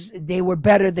Games, they were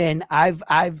better than I've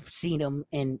seen them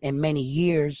in many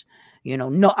years. You know,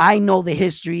 no, I know the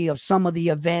history of some of the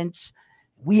events.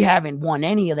 We haven't won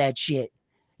any of that shit.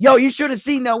 Yo, you should have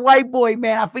seen that white boy,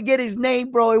 man. I forget his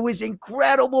name, bro. It was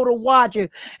incredible to watch.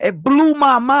 It blew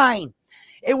my mind.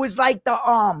 It was like the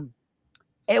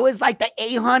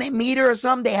 800 meter or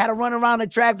something. They had to run around the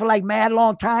track for like mad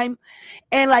long time.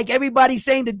 And like everybody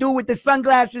saying the dude with the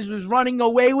sunglasses was running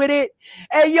away with it.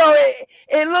 And yo,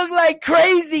 it looked like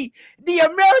crazy. The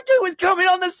American was coming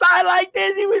on the side like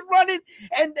this. He was running.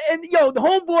 And yo, the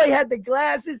homeboy had the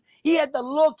glasses. He had the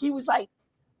look. He was like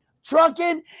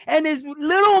trucking. And this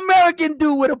little American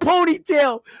dude with a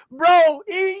ponytail, bro,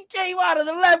 he came out of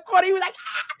the left corner. He was like,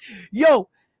 ah. Yo,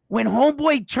 when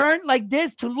homeboy turned like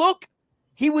this to look,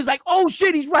 he was like, oh,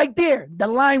 shit, he's right there. The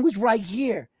line was right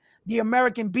here. The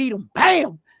American beat him.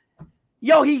 Bam.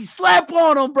 Yo, he slapped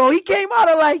on him, bro. He came out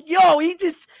of like, yo, he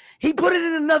put it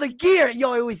in another gear.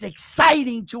 Yo, it was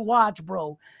exciting to watch,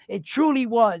 bro. It truly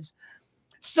was.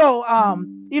 So,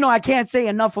 you know, I can't say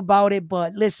enough about it,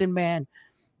 but listen, man,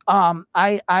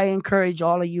 I encourage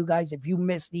all of you guys, if you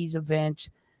missed these events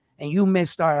and you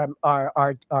missed our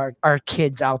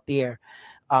kids out there,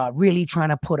 really trying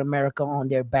to put America on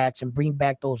their backs and bring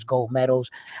back those gold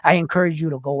medals, I encourage you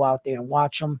to go out there and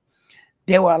watch them.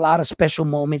 There were a lot of special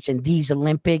moments in these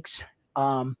Olympics.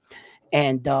 You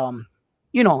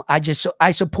know,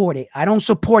 I support it. I don't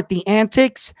support the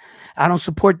antics. I don't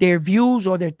support their views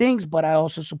or their things, but I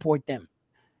also support them.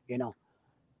 You know,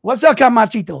 what's up,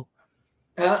 Camachito?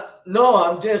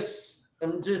 No,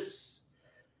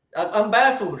 I'm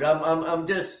baffled. I'm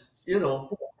just, you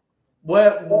know,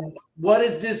 what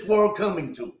is this world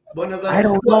coming to? I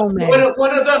don't know, man.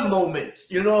 One of the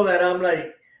moments, you know, that I'm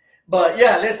like, but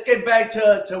yeah, let's get back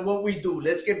to what we do.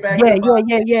 Let's get back to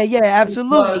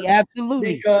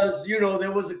absolutely. Because, you know,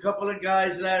 there was a couple of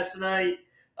guys last night.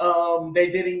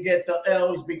 They didn't get the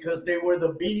L's because they were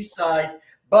the B side.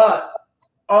 But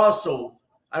also,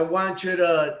 I want you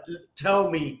to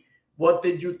tell me, what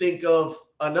did you think of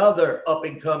another up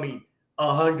and coming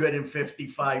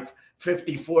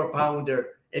 154 pounder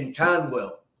in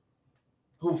Conwell,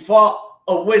 who fought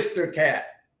a Worcester cat.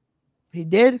 He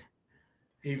did?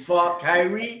 He fought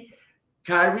Kyrie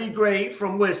Gray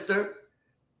from Worcester.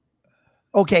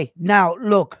 Okay, now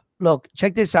look,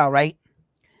 check this out, right?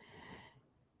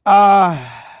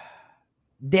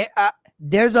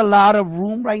 There's a lot of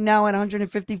room right now at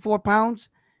 154 pounds,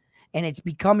 and it's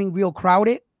becoming real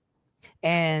crowded,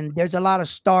 and there's a lot of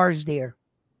stars there.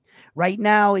 Right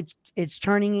now, it's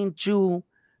turning into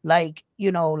like,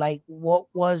 you know, like what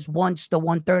was once the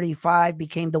 135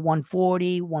 became the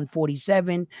 140,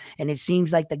 147, and it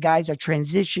seems like the guys are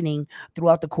transitioning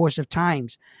throughout the course of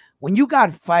times. When you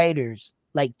got fighters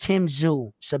like Tim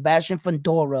Tszyu, Sebastian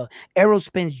Fundora, Errol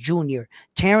Spence Jr.,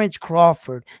 Terrence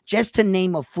Crawford, just to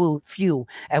name a few,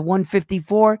 at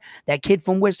 154, that kid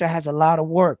from Worcester has a lot of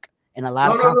work and a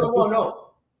lot of competition.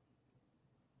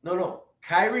 No.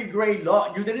 Kyrie Gray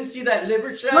law. You didn't see that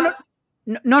liver shot?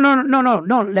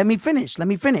 No. Let me finish.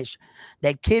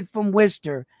 That kid from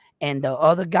Worcester and the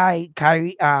other guy,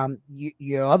 Kyrie,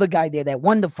 your other guy there that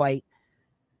won the fight,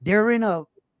 they're in a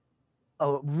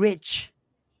rich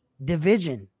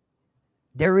division.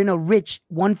 They're in a rich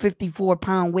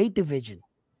 154-pound weight division.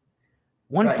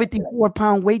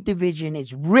 154-pound weight division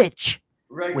is rich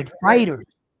with fighters.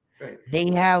 Right.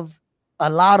 They have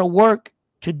a lot of work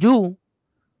to do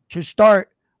to start.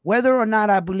 Whether or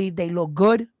not I believe they look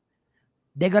good,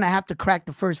 they're going to have to crack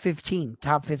the first 15,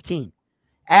 top 15.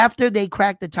 After they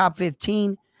crack the top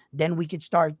 15, then we could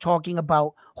start talking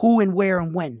about who and where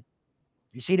and when.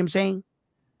 You see what I'm saying?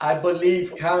 I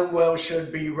believe Conwell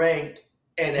should be ranked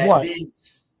and at what?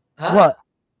 least... Huh? What?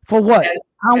 For what?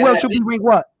 Conwell should be ranked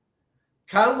what?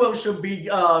 Conwell should be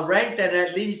ranked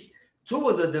at least two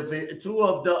of the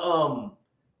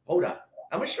hold on.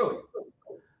 I'm going to show you.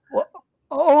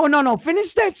 Oh, no.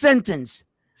 Finish that sentence.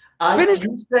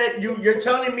 You said you're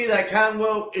telling me that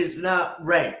Conwell is not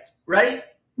ranked, right?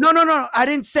 No. I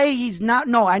didn't say he's not.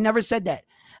 No, I never said that.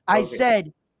 I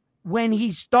said when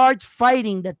he starts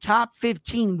fighting the top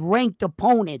 15 ranked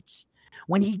opponents,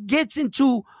 when he gets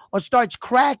into or starts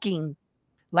cracking,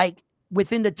 like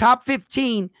within the top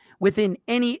 15, within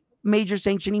any major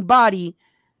sanctioning body,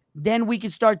 then we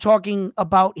can start talking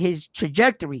about his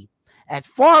trajectory. As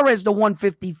far as the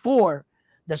 154,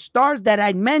 the stars that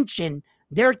I mentioned,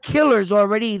 they're killers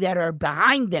already that are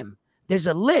behind them. There's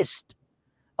a list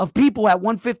of people at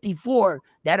 154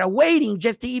 that are waiting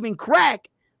just to even crack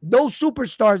those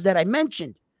superstars that I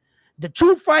mentioned. The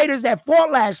two fighters that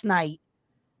fought last night,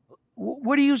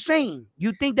 what are you saying?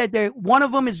 You think that one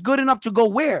of them is good enough to go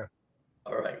where?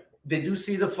 All right. Did you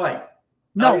see the fight?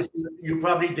 No. Obviously, you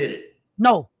probably did it.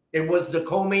 No. It was the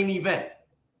co-main event.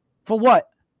 For what?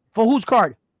 For whose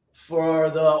card? For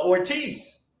the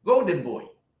Ortiz Golden Boy.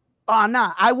 Oh,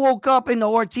 nah. I woke up in the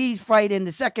Ortiz fight in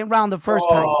the second round the first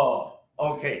time. Oh,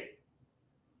 okay.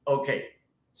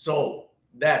 So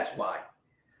that's why.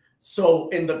 So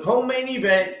in the co-main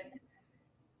event,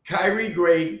 Kyrie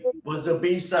Gray was the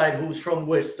B-side who's from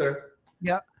Worcester.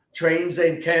 Yep. Trains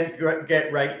in Camp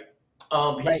Get Right.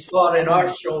 He's fought in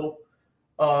our show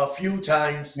a few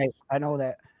times. Right. I know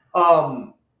that.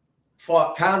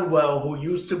 Fought Conwell, who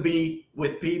used to be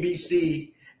with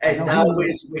PBC and now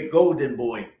is with Golden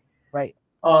Boy. Right.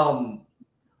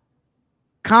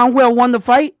 Conwell won the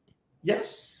fight?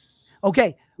 Yes.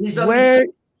 Okay.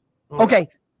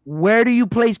 Where do you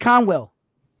place Conwell?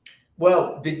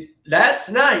 Well, last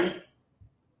night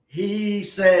he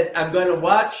said, I'm going to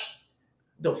watch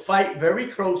the fight very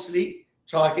closely,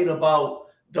 talking about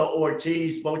the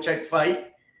Ortiz-Bocek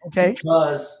fight. Okay.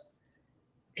 Because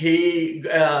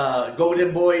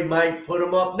Golden Boy might put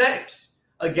him up next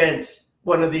against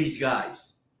one of these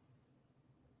guys.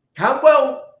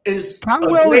 Conwell is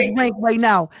ranked right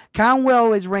now.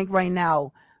 Conwell is ranked right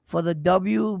now for the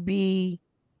WB.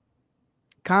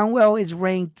 Conwell is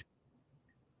ranked.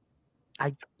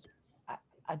 I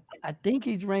think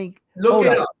he's ranked. Look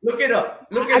it up.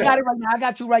 I got it right now. I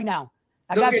got you right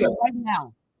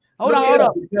now. Hold on.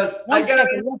 Because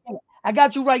I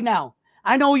got you right now.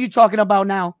 I know who you're talking about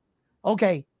now.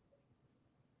 Okay.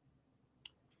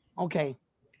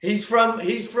 He's from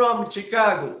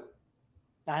Chicago.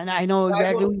 I know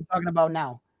exactly who you're talking about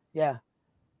now. Yeah.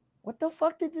 What the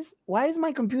fuck did this? Why is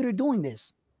my computer doing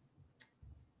this?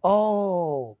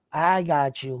 Oh, I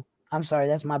got you. I'm sorry.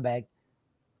 That's my bag.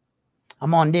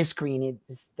 I'm on this screen.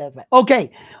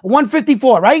 Okay.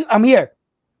 154, right? I'm here.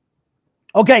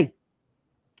 Okay.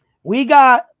 We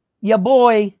got your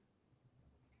boy.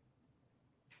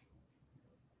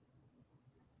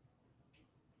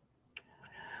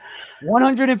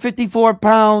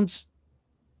 £154.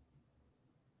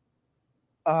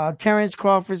 Terrence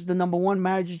Crawford's the #1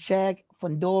 marriage check.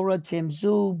 Fundora, Tim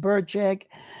Tszyu, Burchek.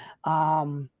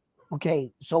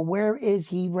 Okay, so where is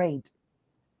he ranked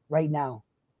right now?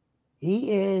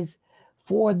 He is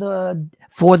for the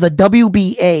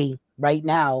WBA right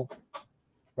now,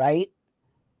 right?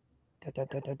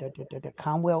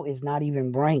 Conwell is not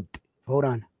even ranked. Hold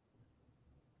on.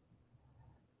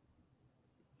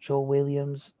 Joe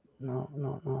Williams.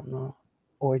 No.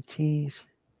 Ortiz.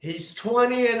 He's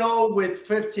 20-0 with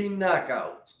 15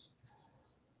 knockouts.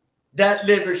 That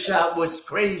liver shot was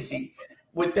crazy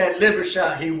with that liver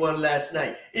shot he won last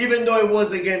night, even though it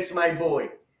was against my boy.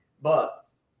 But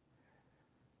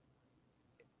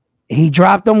he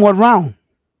dropped him what round?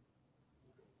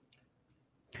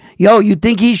 Yo, you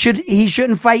think he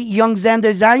shouldn't fight young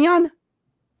Xander Zion?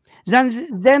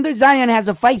 Xander Zion has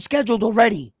a fight scheduled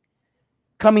already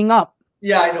coming up.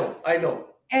 Yeah, I know.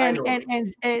 And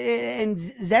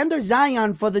Xander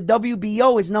Zion for the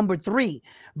WBO is number 3.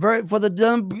 For the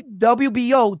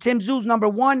WBO, Tim Tszyu's number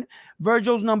 1,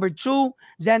 Vergil's number 2,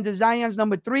 Xander Zion's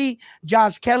number 3,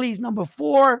 Josh Kelly's number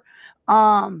 4,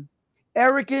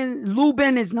 Eric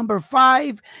Lubin is number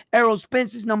 5, Errol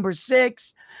Spence is number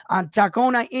 6,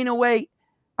 Takona Inoue,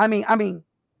 I mean,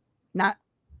 not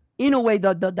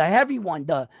Inoue, the heavy one,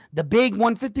 the big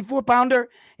 154 pounder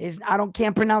is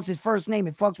can't pronounce his first name.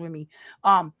 It fucks with me.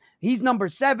 He's number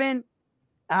 7.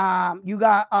 You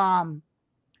got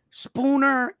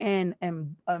Spooner and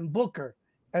Booker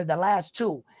are the last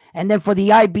 2, and then for the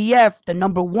IBF, the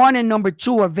number 1 and number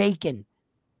 2 are vacant.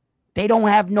 They don't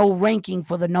have no ranking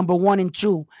for the number 1 and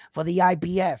 2 for the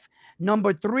IBF.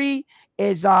 Number 3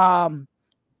 is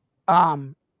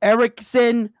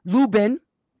Erickson Lubin,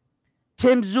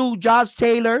 Tim Tszyu, Josh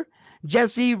Taylor,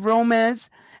 Jesse Romez,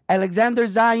 Alexander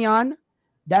Zion.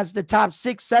 That's the top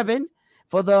 6, 7.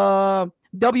 For the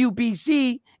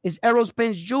WBC is Errol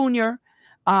Spence Jr.,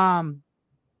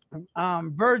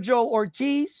 Vergil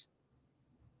Ortiz.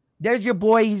 There's your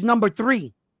boy. He's number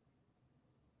 3.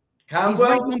 He's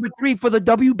ranked number 3 for the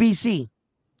WBC.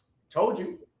 Told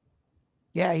you.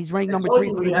 Yeah, he's ranked number 3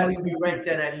 for the WBC. He has to be ranked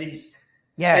then at least.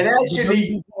 Yeah, and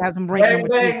actually, Bang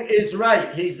Bang is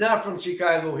right. He's not from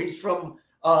Chicago. He's from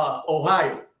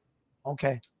Ohio.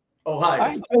 Okay. Ohio.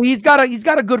 Right, so he's got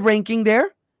a good ranking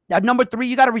there. At number 3,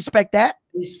 you got to respect that.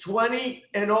 He's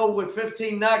 20-0 with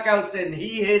 15 knockouts, and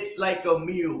he hits like a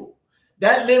mule.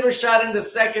 That liver shot in the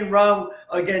second round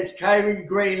against Kyrie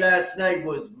Gray last night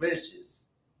was vicious.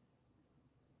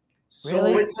 So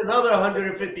really? It's another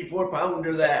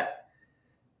 154-pounder that,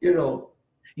 You know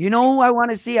who I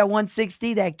want to see at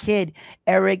 160? That kid,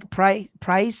 Eric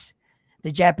Price,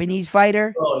 the Japanese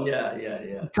fighter. Oh, yeah.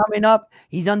 He's coming up.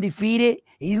 He's undefeated.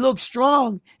 He looks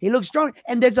strong.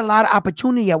 And there's a lot of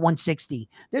opportunity at 160.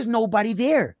 There's nobody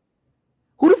there.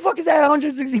 Who the fuck is at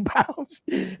 160 pounds?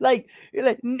 like,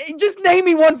 just name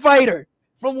me one fighter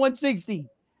from 160.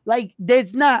 Like,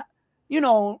 there's not,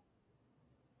 look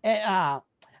at,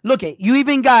 you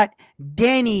even got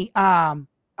Danny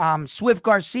Swift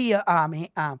Garcia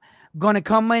gonna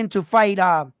come in to fight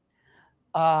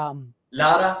Lara,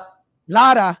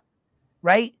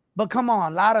 right? But come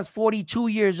on, Lara's 42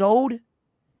 years old.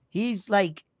 He's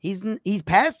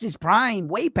past his prime,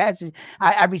 way past his.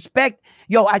 I respect.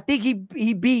 I think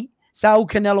he beat Saul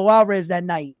Canelo Alvarez that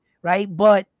night, right?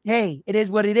 But hey, it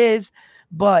is what it is.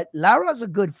 But Lara's a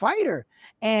good fighter,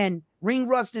 and ring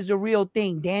rust is a real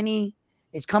thing. Danny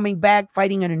is coming back,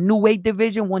 fighting in a new weight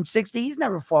division, 160. He's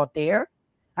never fought there.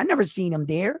 I never seen him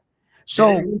there.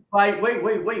 So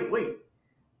wait.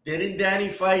 Didn't Danny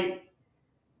fight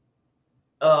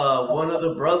one of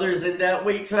the brothers in that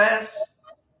weight class?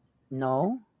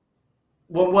 No.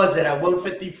 What was it at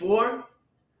 154?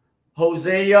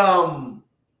 Jose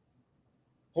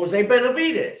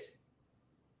Benavidez.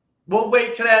 What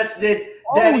weight class did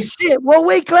Danny? Oh shit! What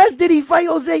weight class did he fight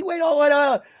Jose? Wait,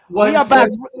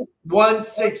 160.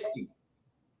 160.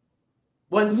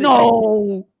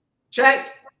 No.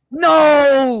 Check.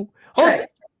 No. Check. Jose,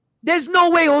 there's no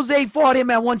way Jose fought him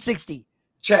at 160.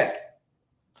 Check.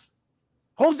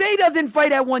 Jose doesn't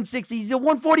fight at 160. He's a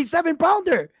 147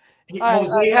 pounder.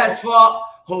 Jose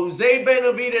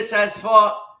Benavidez has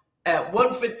fought at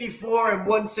 154 and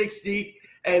 160,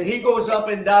 and he goes up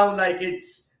and down like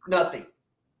it's nothing.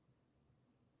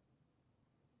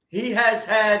 He has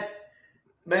had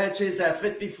matches at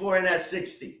 54 and at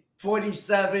 60,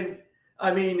 47.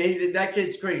 I mean, that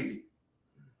kid's crazy.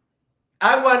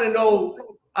 I want to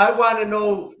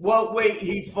know what weight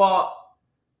he fought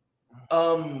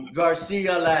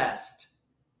Garcia last.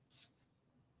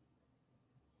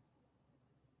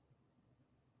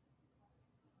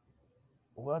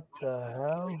 What the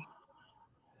hell?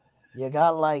 You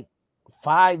got like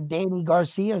 5 Danny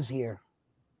Garcias here.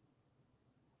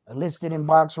 listed in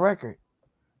box record.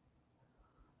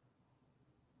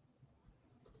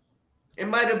 It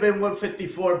might have been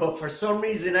 154, but for some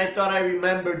reason I thought I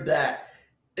remembered that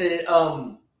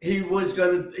he was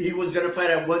gonna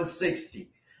fight at 160.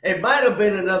 It might have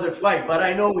been another fight, but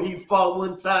I know he fought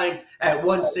one time at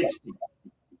 160.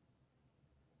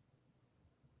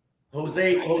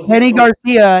 Danny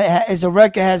Garcia has a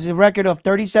record of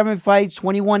 37 fights,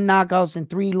 21 knockouts, and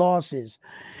 3 losses.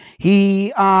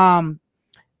 He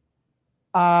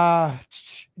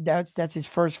that's his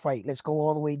first fight. Let's go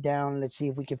all the way down. Let's see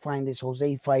if we can find this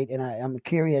Jose fight. And I'm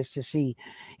curious to see.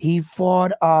 He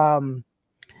fought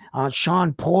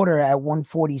Sean Porter at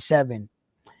 147.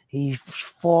 He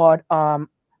fought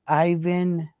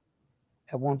Ivan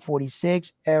at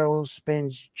 146, Errol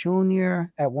Spence Jr.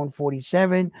 at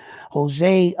 147,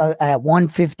 Jose at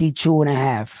 152 and a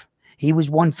half. He was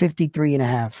 153 and a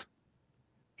half.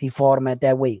 He fought him at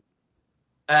that weight.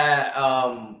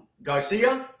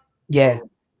 Garcia? Yeah.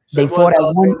 So they fought at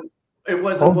one. It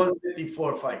was a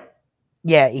 154 fight.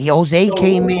 Yeah, Jose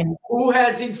came in. Who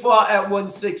has he fought at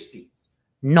 160?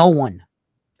 No one.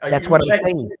 That's what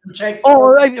I'm saying.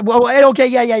 Oh, well, okay,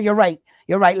 yeah, you're right.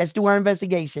 You're right. Let's do our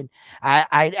investigation.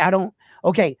 I don't.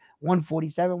 Okay,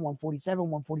 147, 147,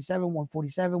 147,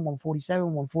 147,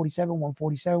 147, 147,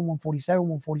 147, 147,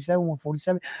 147,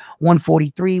 147,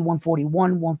 143,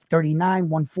 141, 139,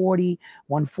 140,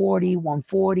 140,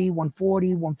 140,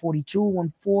 140, 142,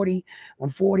 140,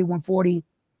 140, 140,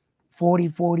 40,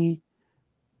 40,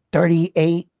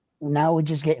 38. Now we're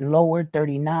just getting lower.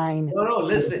 39. No,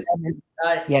 listen.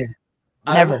 Yeah.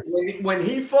 Never. When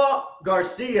he fought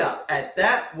Garcia at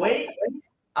that weight,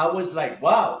 I was like,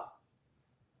 wow.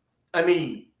 I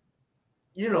mean,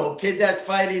 kid that's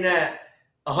fighting at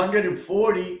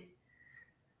 140.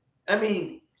 I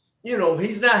mean,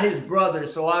 he's not his brother,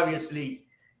 so obviously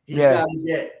he's got to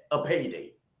get a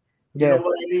payday. You know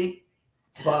what I mean?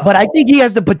 But I think he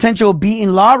has the potential of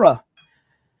beating Lara.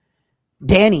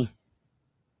 Danny.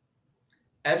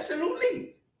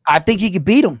 Absolutely. I think he could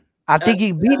beat him. I think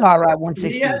he beat Lara at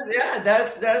 160. Yeah,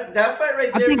 that's that fight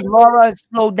right there. I think Lara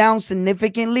slowed down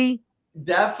significantly.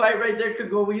 That fight right there could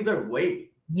go either way.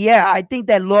 Yeah, I think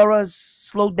that Lara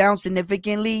slowed down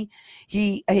significantly.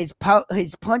 His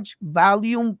punch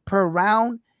volume per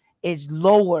round is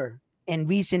lower in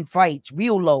recent fights,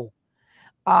 real low.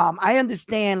 I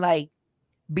understand like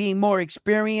being more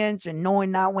experienced and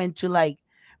knowing not when to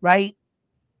right.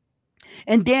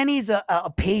 And Danny's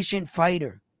a patient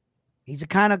fighter. He's a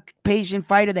kind of patient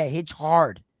fighter that hits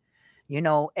hard,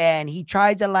 and he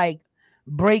tries to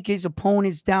break his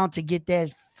opponents down to get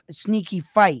that sneaky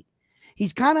fight.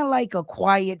 He's kind of like a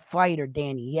quiet fighter,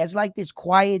 Danny. He has this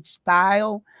quiet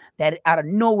style that out of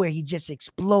nowhere he just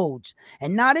explodes,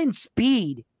 and not in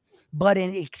speed, but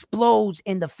it explodes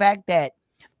in the fact that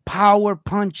power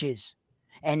punches.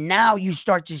 And now you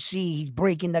start to see he's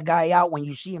breaking the guy out when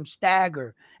you see him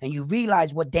stagger and you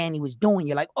realize what Danny was doing.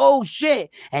 You're like, oh, shit.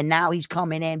 And now he's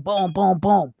coming in. Boom, boom,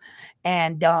 boom.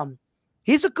 And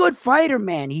he's a good fighter,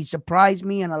 man. He surprised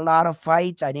me in a lot of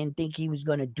fights. I didn't think he was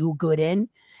going to do good in.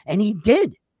 And he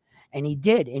did. And he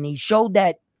did. And he showed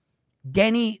that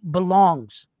Danny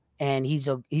belongs. And he's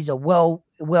a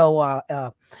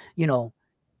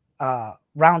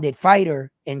rounded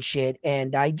fighter and shit.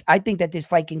 And I think that this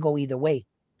fight can go either way.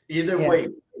 Either way.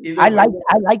 I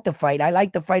like the fight. I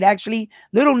like the fight. Actually,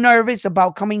 little nervous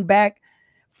about coming back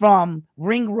from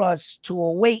ring rust to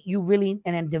a weight you really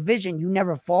in a division you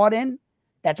never fought in.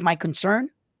 That's my concern.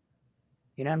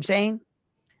 You know what I'm saying?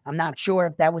 I'm not sure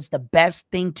if that was the best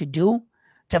thing to do,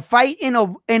 to fight in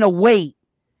a weight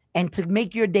and to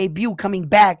make your debut coming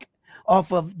back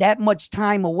off of that much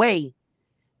time away,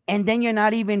 and then you're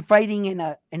not even fighting in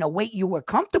a weight you were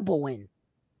comfortable in.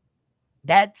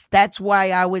 That's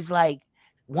why I was like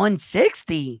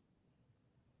 160.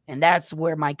 And that's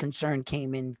where my concern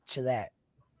came into that.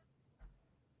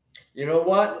 You know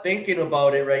what? Thinking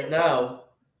about it right now,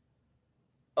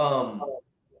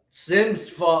 Sims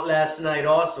fought last night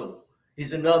also.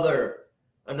 He's another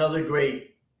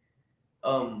great.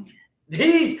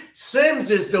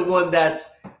 Sims is the one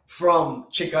that's from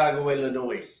Chicago,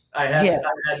 Illinois. I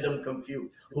had them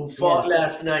confused. Who fought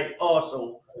last night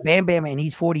also. Bam Bam, and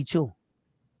he's 42.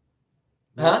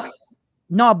 Huh?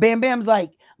 No, Bam Bam's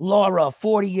like Laura,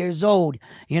 40 years old.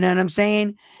 You know what I'm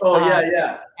saying? Oh,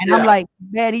 yeah. And I'm like,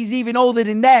 man, he's even older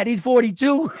than that. He's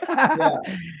 42.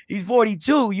 He's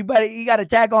 42. You got to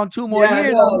tack on 2 more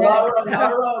years. No,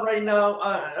 Laura right now,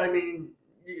 I mean,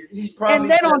 he's probably. And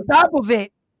then on top of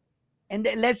it, and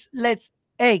then let's,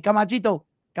 hey, Camachito,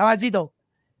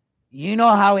 you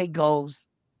know how it goes.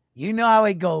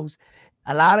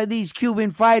 A lot of these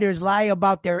Cuban fighters lie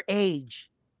about their age.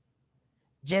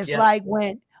 Just like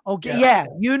when,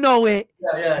 you know it.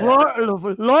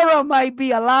 Laura might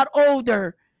be a lot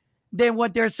older than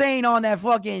what they're saying on that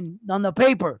on the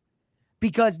paper,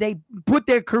 because they put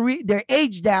their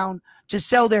age down to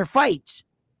sell their fights.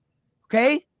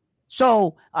 Okay?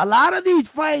 So a lot of these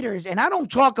fighters, and I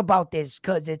don't talk about this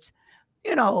because it's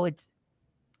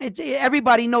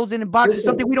everybody knows in boxing. It's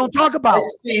something we don't talk about.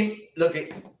 Look,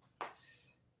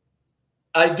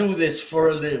 I do this for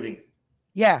a living.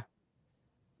 Yeah.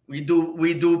 We do,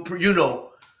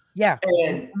 Yeah.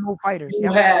 And no fighters.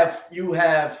 You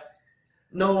have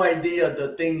no idea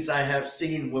the things I have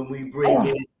seen when we bring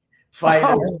in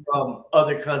fighters from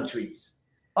other countries.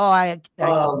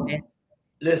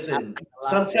 Listen,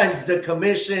 sometimes the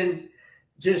commission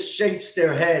just shakes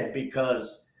their head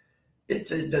because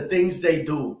it's the things they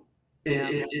do.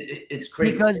 It's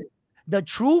crazy. Because the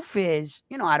truth is,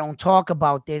 I don't talk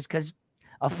about this because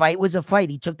a fight was a fight.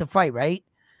 He took the fight, right?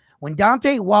 When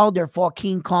Deontay Wilder fought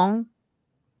King Kong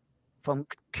from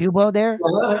Cuba there,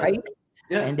 right?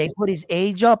 Yeah. And they put his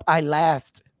age up, I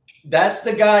laughed. That's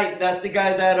the guy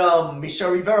that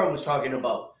Michelle Rivera was talking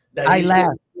about. I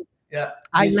laughed.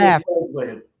 I laughed. With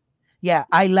him. Yeah,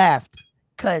 I laughed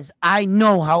because I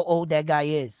know how old that guy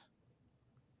is.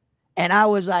 And I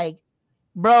was like,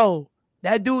 bro,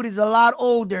 that dude is a lot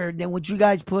older than what you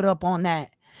guys put up on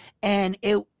that. And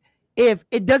if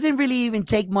it doesn't really even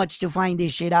take much to find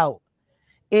this shit out.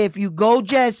 If you go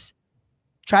just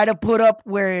try to put up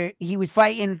where he was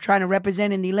fighting, trying to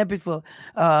represent in the Olympics for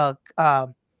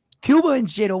Cuba and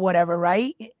shit or whatever,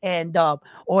 right? And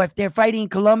or if they're fighting in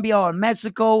Colombia or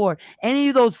Mexico or any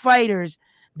of those fighters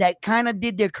that kind of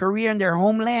did their career in their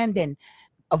homeland and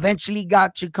eventually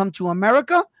got to come to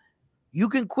America, you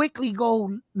can quickly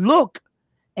go look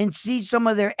and see some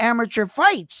of their amateur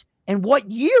fights and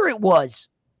what year it was.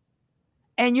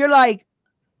 And you're like,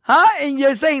 huh? And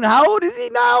you're saying, how old is he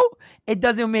now? It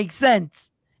doesn't make sense.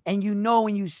 And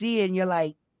when you see it and you're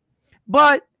like,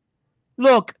 but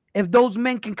look, if those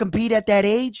men can compete at that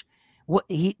age,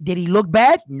 did he look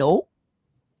bad? No.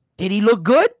 Did he look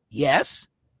good? Yes.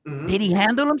 Mm-hmm. Did he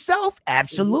handle himself?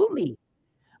 Absolutely.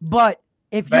 But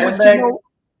if you was to know,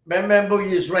 Ben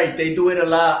Boogie is right. They do it a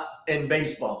lot in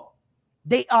baseball.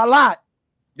 They do it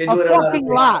a fucking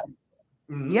lot.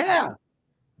 Mm-hmm.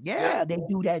 Yeah, they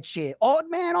do that shit all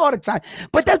the time.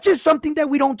 But that's just something that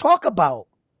we don't talk about.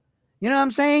 You know what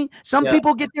I'm saying? Some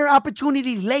people get their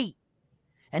opportunity late.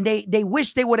 And they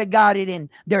wish they would have got it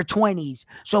in their 20s.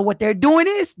 So what they're doing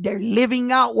is they're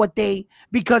living out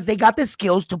because they got the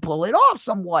skills to pull it off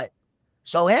somewhat.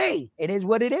 So, hey, it is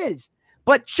what it is.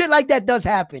 But shit like that does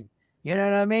happen. You know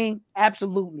what I mean?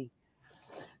 Absolutely.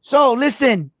 So,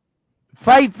 listen,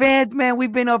 fight fans, man,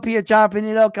 we've been up here chopping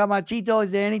it up. Camachito,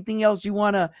 is there anything else you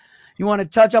want to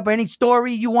touch up? Any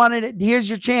story you wanted? Here's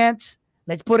your chance.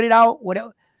 Let's put it out.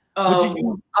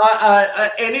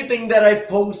 Anything that I've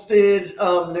posted,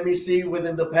 let me see,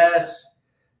 within the past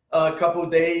couple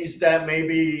days that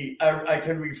maybe I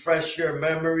can refresh your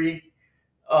memory.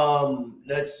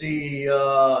 Let's see.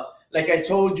 Like I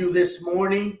told you this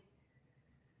morning.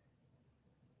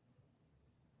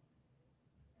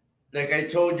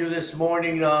 Shakur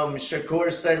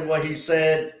said what he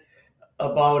said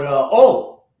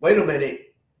about, wait a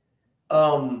minute.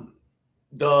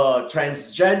 The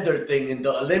transgender thing in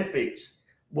the Olympics.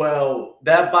 Well,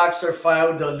 that boxer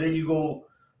filed a legal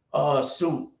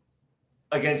suit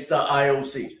against the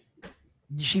IOC.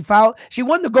 She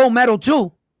won the gold medal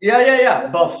too. Yeah.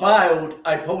 But filed.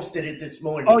 I posted it this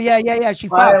morning. Oh yeah. She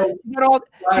filed. She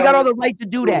got all the right to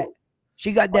do that.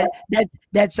 She got that.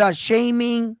 That's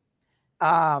shaming.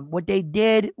 What they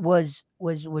did was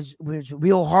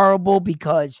real horrible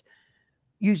because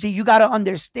you see, you got to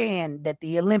understand that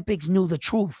the Olympics knew the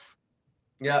truth.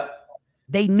 Yeah.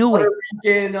 They knew it.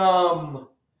 Rican,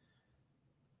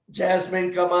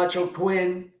 Jasmine Camacho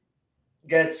Quinn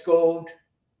gets gold.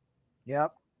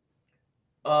 Yep.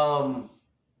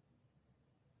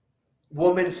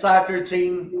 Women's soccer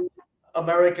team,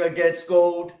 America gets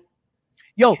gold.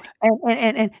 Yo,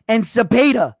 and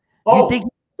Cepeda.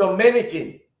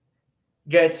 Dominican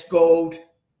gets gold.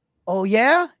 Oh,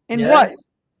 yeah? In what?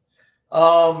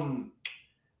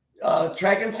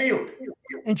 Track and field.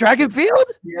 In track and field?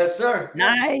 Yes, sir.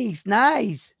 Nice.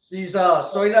 She's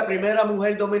soy la primera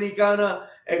mujer dominicana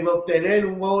en obtener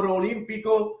un oro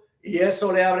olímpico y eso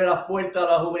le abre las puertas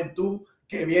a la juventud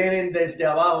que vienen desde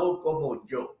abajo como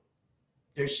yo.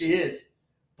 There she is.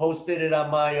 Posted it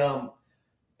on my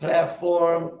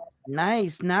platform.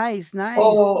 Nice.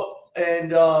 Oh,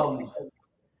 and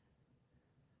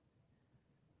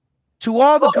to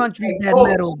all the countries that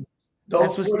medal.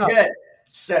 Don't forget,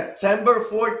 September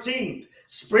 14th,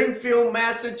 Springfield,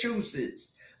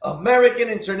 Massachusetts, American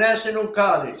International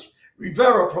College,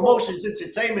 Rivera Promotions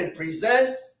Entertainment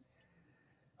presents.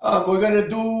 We're going to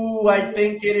do, I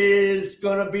think it is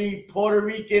going to be Puerto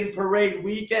Rican Parade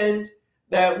weekend.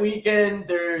 That weekend,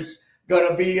 there's going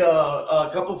to be a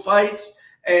couple fights,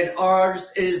 and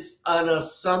ours is on a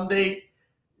Sunday.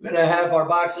 We're going to have our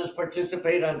boxers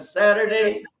participate on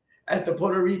Saturday at the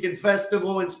Puerto Rican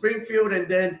Festival in Springfield, and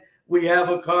then we have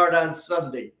a card on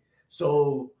Sunday.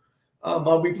 So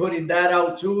I'll be putting that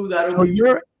out too.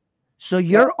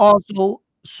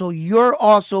 You're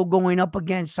also going up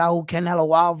against Saul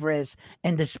Canelo Alvarez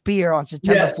and the Spear on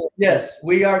September 4th. Yes,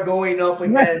 we are going up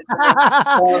against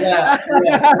all that.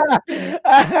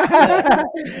 Yes.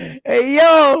 Hey,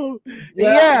 yo,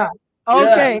 yeah.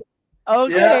 Okay.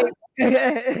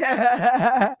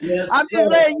 Yes, I'm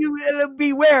just letting you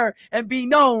beware and be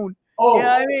known. Oh, you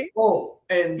know what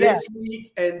I mean?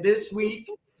 And this week,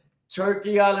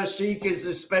 Turkey Al-Sheikh is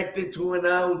expected to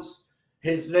announce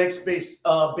his next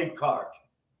big card.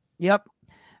 Yep.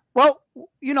 Well,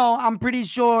 I'm pretty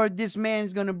sure this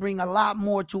man's going to bring a lot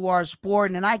more to our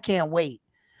sport, and I can't wait.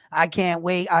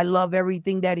 I love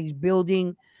everything that he's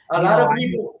building. A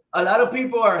lot of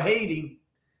people are hating.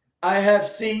 I have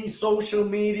seen social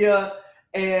media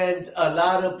and a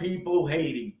lot of people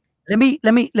hating. Let me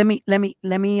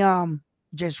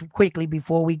just quickly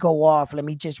before we go off, let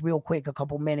me just real quick a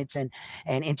couple minutes and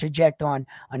interject on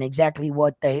exactly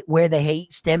where the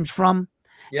hate stems from.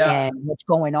 Yeah. And what's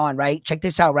going on, right? Check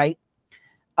this out, right?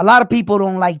 A lot of people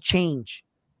don't like change.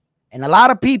 And a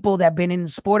lot of people that have been in the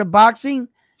sport of boxing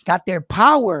got their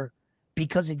power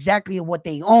because exactly of what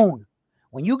they own.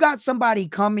 When you got somebody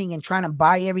coming and trying to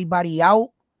buy everybody out,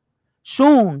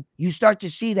 soon you start to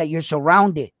see that you're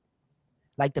surrounded,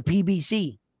 like the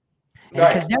PBC.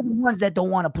 Because they're the ones that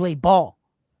don't want to play ball.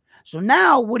 So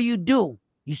now what do?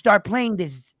 You start playing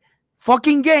this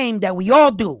fucking game that we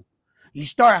all do. You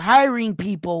start hiring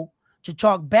people to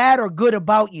talk bad or good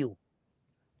about you.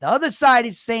 The other side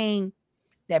is saying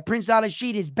that Prince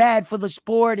Al-Sheikh is bad for the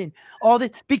sport and all this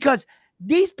because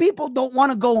these people don't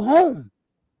want to go home.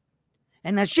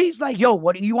 And Al-Sheikh's like, yo,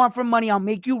 what do you want for money? I'll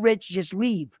make you rich. Just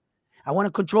leave. I want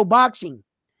to control boxing.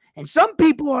 And some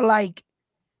people are like,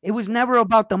 it was never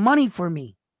about the money for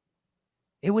me.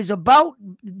 It was about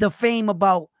the fame,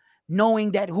 about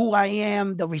knowing that who I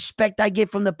am, the respect I get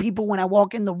from the people when I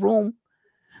walk in the room,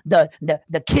 the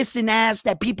kissing ass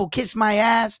that people kiss my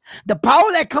ass, the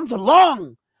power that comes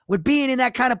along with being in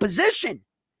that kind of position.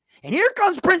 And here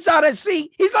comes Prince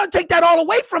Al-Sheikh. He's going to take that all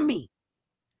away from me.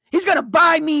 He's going to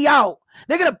buy me out.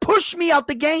 They're going to push me out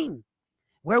the game.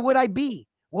 Where would I be?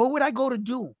 What would I go to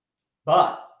do?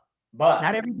 But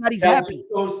not everybody's happy.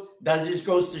 That just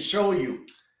goes to show you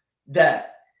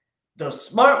that the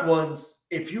smart ones,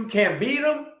 if you can't beat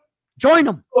them, join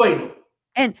them.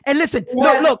 And listen,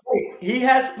 look. He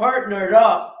has partnered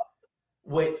up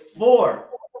with 4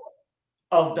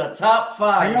 of the top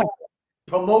 5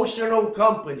 promotional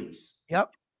companies.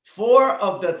 Yep. 4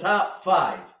 of the top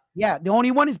 5. Yeah, the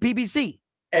only one is PBC.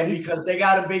 And because they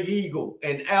got a big ego.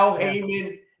 And Al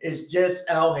Heyman is just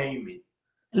Al Heyman.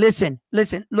 Listen,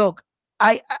 look.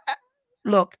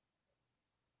 Look.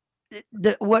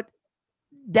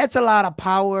 That's a lot of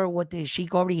power what the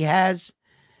Sheikh already has.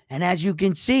 And as you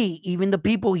can see, even the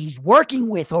people he's working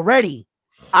with already,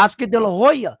 Oscar De La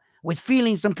Hoya was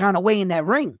feeling some kind of way in that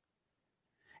ring.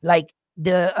 Like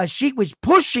the Sheikh was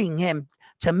pushing him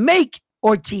to make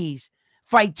Ortiz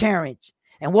fight Terrence.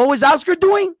 And what was Oscar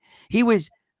doing? He was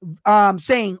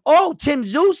saying, oh, Tim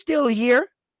Tszyu still here.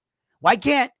 Why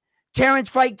can't Terrence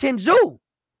fight Tim Tszyu?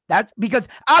 That's because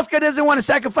Oscar doesn't want to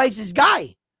sacrifice his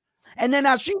guy. And then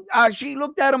she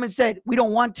looked at him and said, we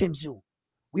don't want Tim Tszyu.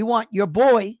 We want your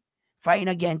boy fighting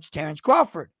against Terrence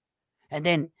Crawford. And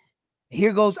then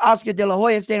here goes Oscar De La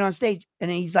Hoya staying on stage.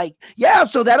 And he's like, yeah,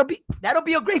 so that'll be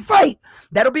a great fight.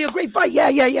 That'll be a great fight.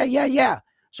 Yeah.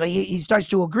 So he starts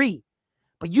to agree.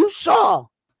 But you saw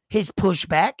his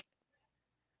pushback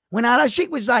when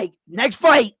Al-Sheikh was like, next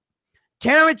fight,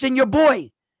 Terrence and your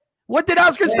boy. What did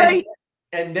Oscar say?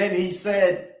 And then he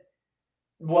said,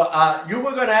 well, you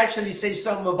were going to actually say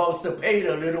something about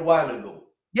Cepeda a little while ago.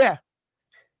 Yeah.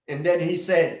 And then he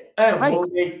said,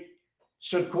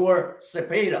 Shakur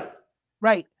Cepeda.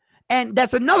 Right. And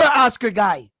that's another Oscar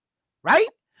guy. Right?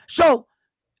 So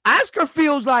Oscar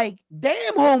feels like,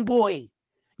 damn, homeboy,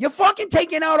 you're fucking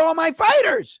taking out all my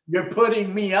fighters. You're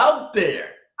putting me out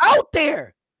there.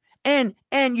 And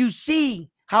you see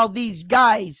how these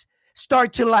guys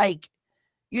start to like,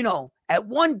 at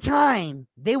one time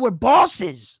they were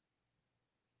bosses.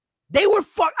 They were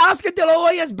Oscar De La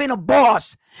Hoya's been a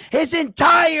boss his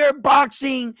entire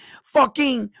boxing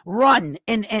fucking run.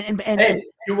 Hey,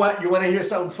 you want to hear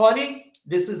something funny?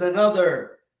 This is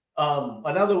another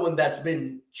one that's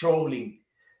been trolling.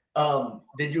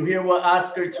 Did you hear what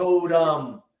Oscar told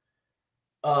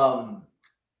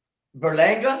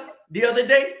Berlanga the other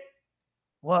day?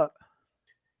 What?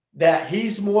 That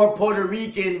he's more Puerto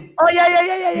Rican. Oh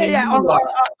yeah. On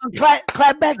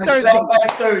Clapback Thursday.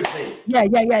 Clapback Thursday.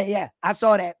 Yeah. I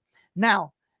saw that.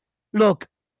 Now, look,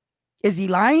 is he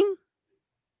lying?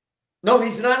 No,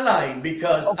 he's not lying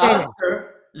because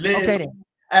Oscar lived.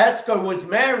 Oscar was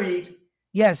married.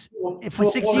 Yes, for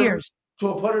 6 years to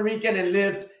a Puerto Rican and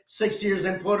lived 6 years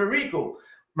in Puerto Rico.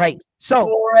 Right. So,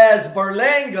 whereas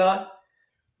Berlanga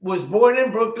was born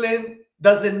in Brooklyn,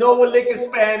 doesn't know a lick of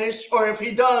Spanish, or if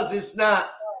he does, it's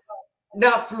not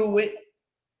fluent.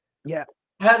 Yeah.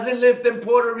 Hasn't lived in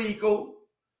Puerto Rico.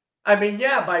 I mean,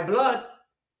 yeah, by blood.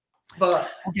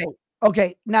 But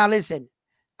okay. Now listen.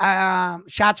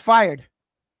 Shots fired.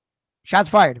 Shots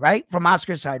fired, right? From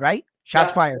Oscar's side, right?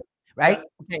 Shots fired, right?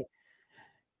 Yeah. Okay.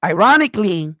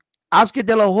 Ironically, Oscar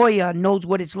De La Hoya knows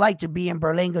what it's like to be in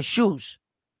Berlanga's shoes.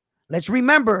 Let's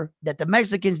remember that the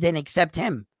Mexicans didn't accept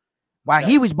him while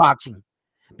he was boxing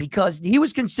because he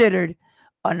was considered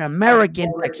an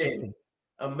American Mexican.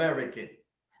 American.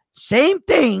 Same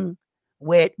thing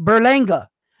with Berlanga.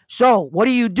 So what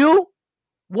do?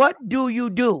 What do? You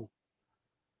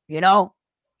know,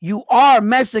 you are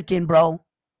Mexican, bro.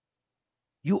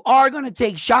 You are going to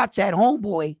take shots at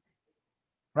homeboy,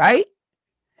 right?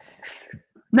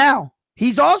 Now,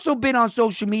 he's also been on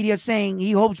social media saying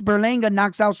he hopes Berlanga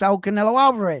knocks out Saul Canelo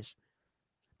Alvarez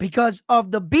because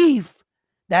of the beef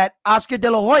that Oscar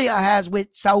De La Hoya has with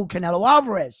Saul Canelo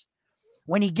Alvarez.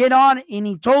 When he get on and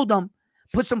he told him,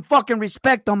 put some fucking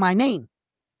respect on my name.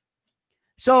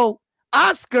 So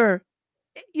Oscar,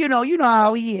 you know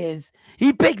how he is.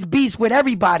 He picks beefs with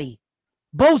everybody,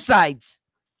 both sides.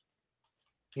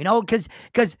 You know,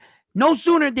 because no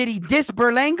sooner did he diss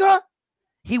Berlanga,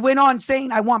 he went on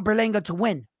saying, I want Berlanga to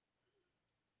win.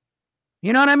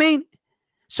 You know what I mean?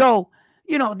 So,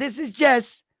 you know, this is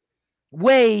just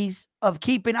ways of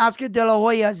keeping Oscar De La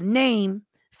Hoya's name,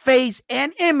 face,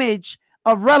 and image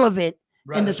relevant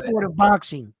in the sport of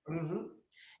boxing. Mm-hmm.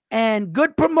 And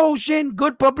good promotion,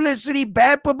 good publicity,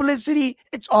 bad publicity,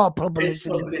 it's all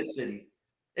publicity.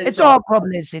 It's all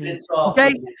publicity.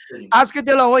 Okay? Publicity. Oscar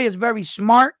De La Hoya is very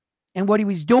smart in what he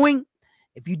was doing.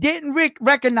 If you didn't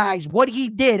recognize what he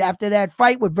did after that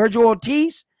fight with Vergil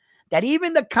Ortiz, that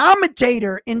even the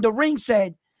commentator in the ring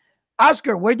said,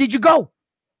 Oscar, where did you go?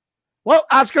 Well,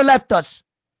 Oscar left us.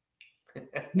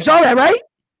 You saw that, right?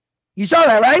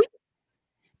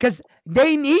 Because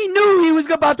he knew he was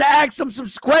about to ask some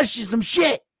questions, some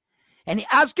shit. And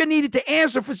Oscar needed to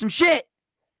answer for some shit.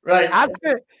 Right.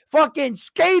 Oscar fucking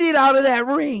skated out of that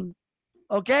ring.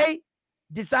 Okay?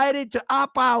 Decided to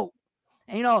opt out.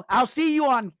 And, you know, I'll see you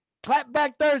on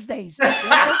Clapback Thursdays. Yo.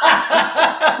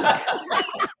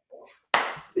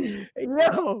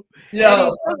 He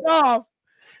took off.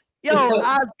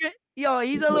 Oscar,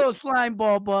 he's a little slime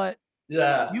ball, but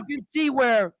you can see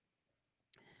where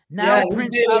now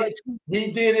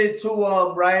he did it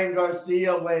to Ryan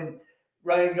Garcia when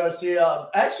Ryan Garcia,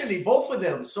 actually both of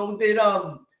them. So did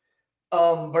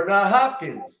Bernard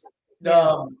Hopkins.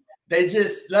 They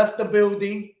just left the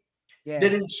building. Yeah.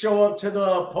 Didn't show up to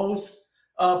the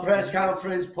post-fight press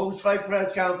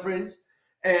conference.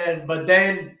 But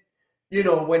then, you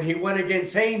know, when he went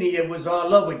against Haney, it was all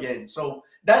love again. So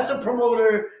that's a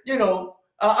promoter, you know,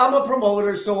 I'm a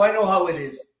promoter, so I know how it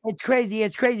is. It's crazy,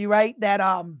 right? That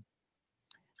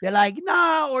they're like,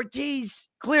 nah, Ortiz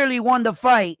clearly won the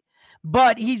fight,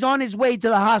 but he's on his way to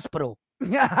the hospital. Yo,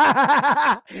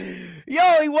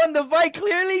 he won the fight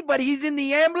clearly, but he's in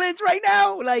the ambulance right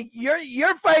now. Like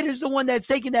your fighter's the one that's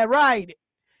taking that ride.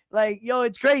 Like, yo,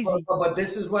 it's crazy. But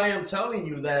this is why I'm telling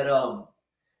you that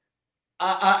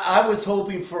I was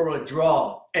hoping for a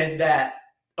draw and that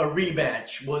a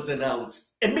rematch was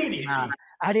announced immediately.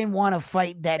 I didn't want to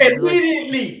fight that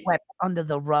immediately. Swept under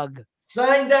the rug.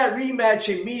 Sign that rematch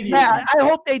immediately. Yeah, I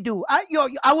hope they do. I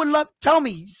would love. Tell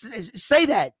me, say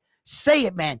that. Say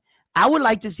it, man. I would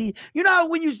like to see. You know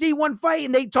when you see one fight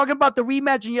and they talking about the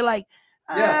rematch and you're like,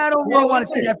 I don't really want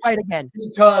to see that fight again.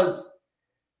 Because,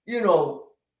 you know,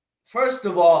 first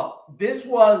of all, this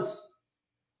was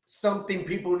something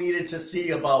people needed to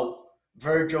see about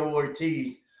Vergil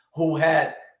Ortiz, who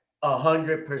had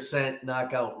 100%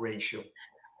 knockout ratio.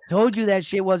 Told you that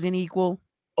shit wasn't equal.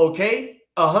 Okay,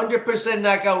 100%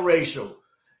 knockout ratio.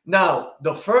 Now,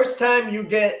 the first time you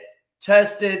get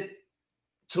tested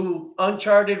to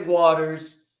uncharted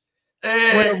waters,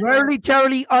 with a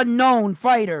relatively unknown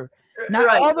fighter. Not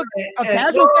right. all a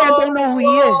casual fan don't know who he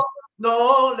is.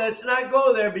 No, let's not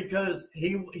go there because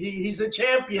he's a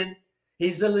champion.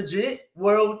 He's a legit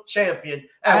world champion.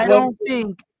 I don't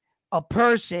think a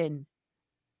person,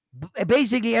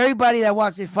 basically everybody that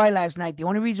watched this fight last night, the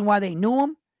only reason why they knew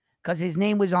him, because his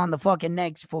name was on the fucking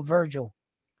necks for Vergil.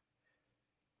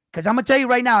 Because I'm going to tell you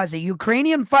right now, as a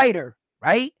Ukrainian fighter,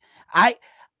 right,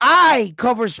 I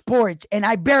cover sports and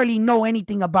I barely know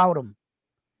anything about him.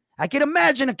 I can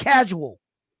imagine a casual.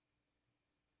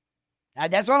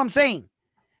 That's all I'm saying.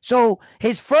 So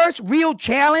his first real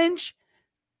challenge.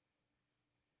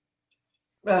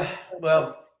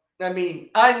 Well, I mean,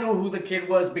 I knew who the kid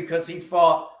was because he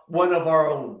fought one of our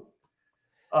own.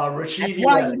 Rashidi. That's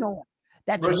why you know him.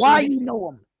 That's why you know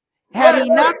him. Had he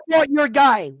not fought your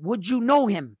guy, would you know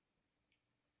him?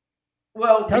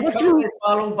 Well, because I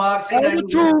follow boxing. Tell the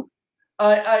truth.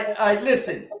 I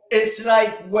listen. It's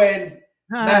like when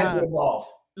Madrimov,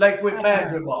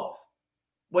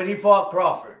 when he fought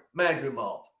Crawford,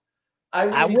 Madrimov.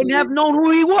 I wouldn't have known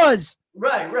who he was.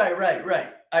 Right.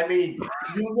 I mean,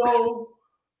 you know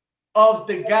of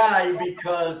the guy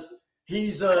because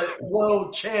he's a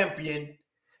world champion.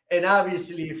 And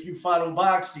obviously, if you follow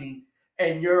boxing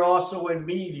and you're also in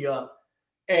media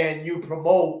and you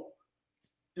promote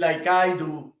like I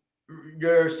do,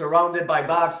 you're surrounded by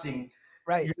boxing.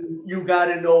 Right. You got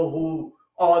to know who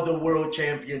all the world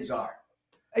champions are.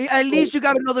 At least you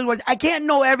got to know the words. I can't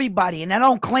know everybody, and I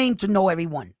don't claim to know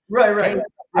everyone. Right.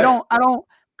 I'm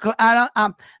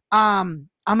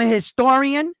a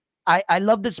historian. I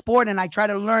love the sport, and I try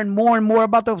to learn more and more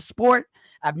about the sport.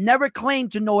 I've never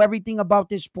claimed to know everything about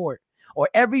this sport or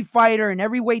every fighter in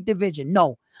every weight division.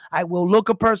 No, I will look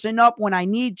a person up when I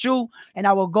need to, and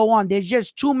I will go on. There's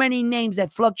just too many names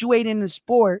that fluctuate in the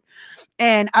sport,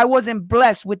 and I wasn't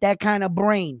blessed with that kind of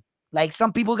brain. Like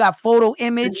some people got photo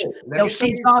image. Let me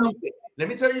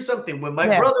tell you something. When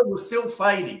my brother was still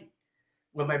fighting,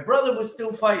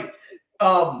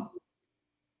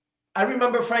 I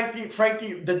remember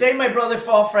Frankie, the day my brother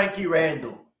fought Frankie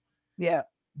Randall. Yeah.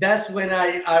 That's when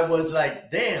I was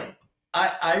like, damn,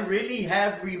 I really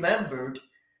have remembered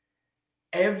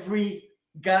every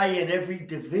guy in every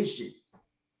division.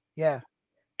 Yeah.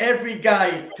 Every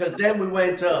guy, because then we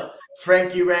went to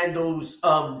Frankie Randall's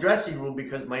dressing room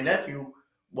because my nephew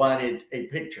wanted a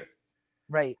picture.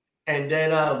 Right. And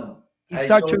then you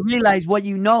start to realize what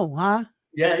you know, huh?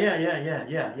 Yeah.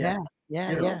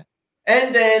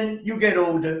 And then you get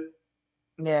older.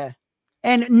 Yeah.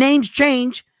 And names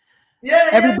change. Yeah.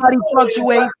 Everybody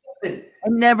fluctuates and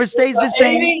never stays the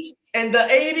same. In the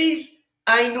 80s,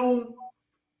 I knew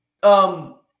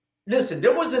listen,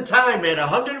 there was a time at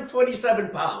 147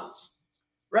 pounds,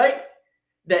 right?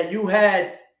 That you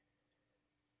had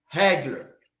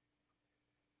Hagler,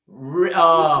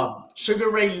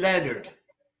 Sugar Ray Leonard,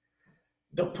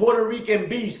 the Puerto Rican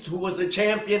Beast who was a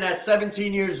champion at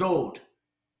 17 years old,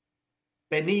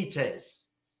 Benitez,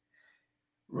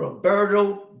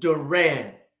 Roberto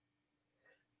Duran,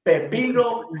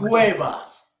 Pepino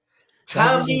Cuevas,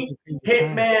 Tommy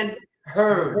Hitman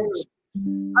Hearns.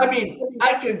 I mean,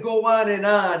 I could go on and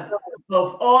on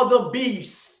of all the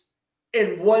beasts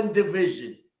in one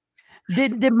division.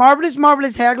 Did Marvelous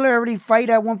Hagler already fight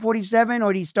at 147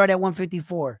 or did he start at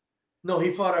 154? No,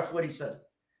 he fought at 47.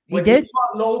 He did? He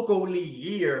fought locally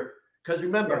here, because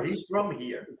remember, he's from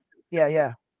here.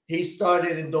 Yeah. He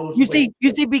started in those You see,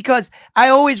 because I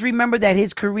always remember that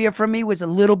his career for me was a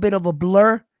little bit of a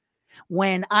blur.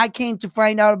 When I came to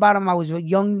find out about him, I was a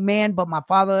young man, but my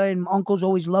father and uncles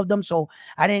always loved him, so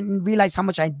I didn't realize how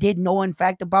much I did know, in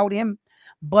fact, about him.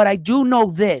 But I do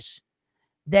know this,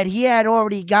 that he had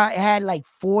already had like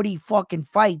 40 fucking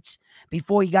fights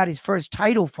before he got his first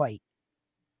title fight.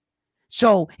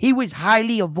 So he was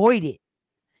highly avoided.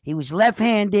 He was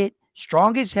left-handed,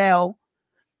 strong as hell,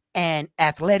 and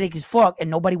athletic as fuck, and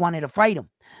nobody wanted to fight him.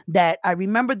 That I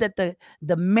remember that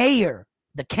the mayor,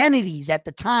 the Kennedys at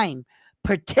the time,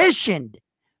 petitioned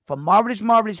for Marvelous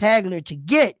Hagler to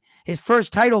get his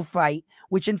first title fight,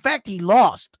 which in fact he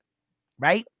lost,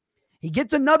 right? He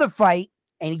gets another fight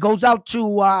and he goes out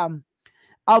to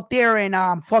out there in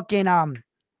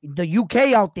the UK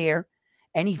out there,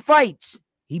 and he fights.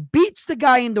 He beats the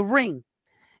guy in the ring.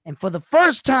 And for the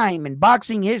first time in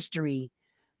boxing history,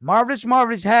 Marvelous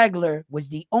Hagler was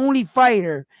the only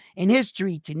fighter in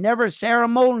history to never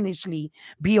ceremoniously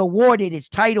be awarded his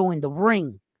title in the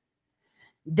ring.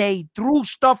 They threw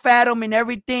stuff at him and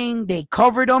everything. They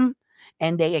covered him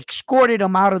and they escorted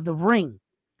him out of the ring.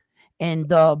 And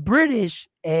the British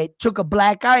took a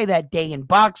black eye that day in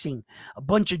boxing. A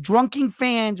bunch of drunken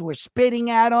fans were spitting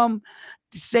at him.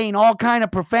 saying all kind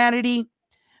of profanity,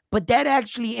 but that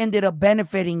actually ended up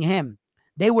benefiting him.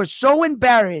 They were so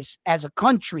embarrassed as a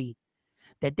country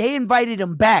that they invited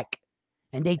him back,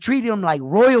 and they treated him like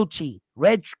royalty,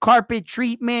 red carpet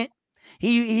treatment.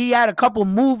 He had a couple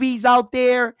movies out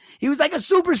there. He was like a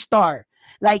superstar.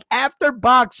 Like after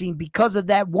boxing, because of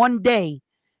that one day,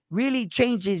 really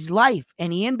changed his life,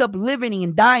 and he ended up living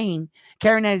and dying,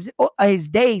 carrying his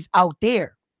days out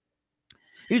there.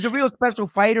 He was a real special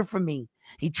fighter for me.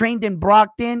 He trained in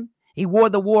Brockton. He wore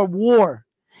the word war,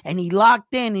 and he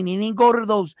locked in, and he didn't go to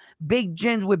those big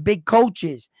gyms with big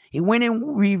coaches. He went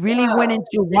in. We really went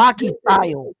into Rocky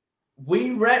style. We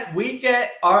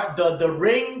get the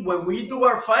ring when we do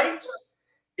our fights.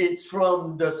 It's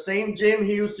from the same gym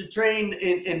he used to train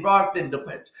in Brockton,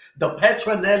 the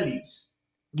Petronellis.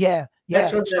 Yeah.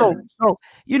 So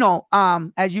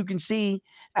as you can see,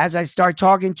 as I start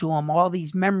talking to him, all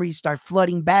these memories start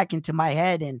flooding back into my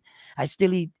head, and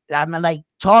I'm like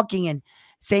talking and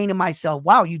saying to myself,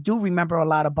 "Wow, you do remember a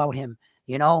lot about him,"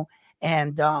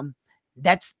 and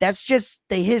that's just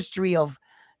the history of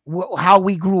how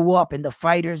we grew up and the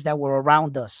fighters that were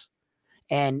around us,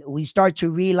 and we start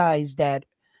to realize that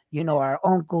our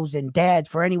uncles and dads.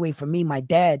 For me, my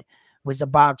dad was a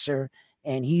boxer,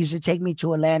 and he used to take me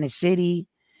to Atlantic City.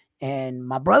 And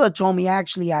my brother told me,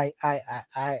 actually,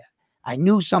 I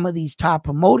knew some of these top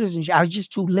promoters, and I was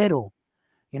just too little.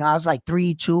 I was like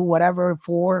 3, 2, whatever,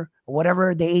 4, or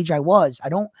whatever the age I was. I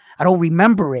don't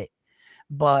remember it,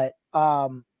 but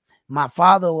my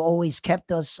father always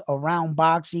kept us around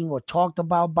boxing or talked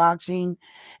about boxing,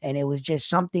 and it was just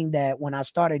something that when I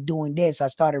started doing this, I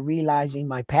started realizing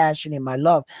my passion and my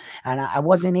love, and I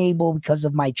wasn't able, because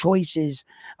of my choices,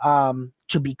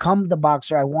 to become the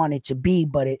boxer I wanted to be,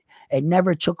 but it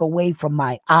never took away from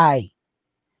my eye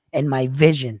and my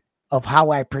vision of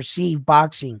how I perceive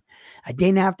boxing. I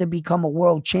didn't have to become a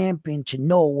world champion to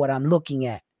know what I'm looking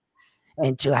at,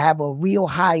 and to have a real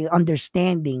high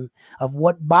understanding of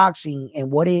what boxing and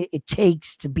what it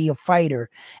takes to be a fighter,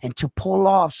 and to pull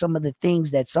off some of the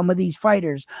things that some of these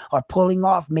fighters are pulling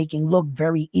off, making look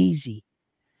very easy.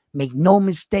 Make no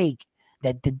mistake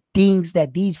that the things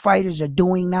that these fighters are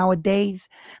doing nowadays,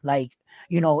 like,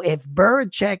 if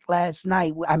Belichick last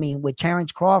night, with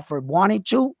Terrence Crawford, wanted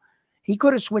to, he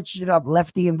could have switched it up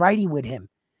lefty and righty with him.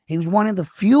 He was one of the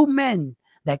few men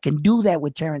that can do that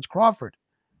with Terrence Crawford.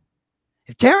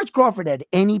 If Terrence Crawford at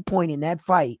any point in that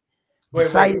fight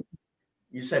decided... Wait.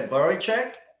 You said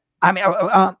Belichick?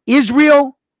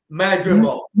 Israel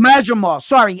Madrimov.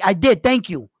 Sorry, I did. Thank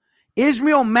you.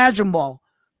 Israel Madrimov.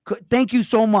 Thank you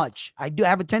so much. I do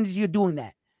have a tendency of doing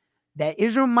that. That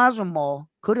Israel Madrimov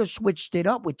could have switched it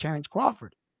up with Terrence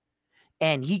Crawford.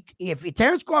 And if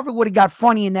Terrence Crawford would have got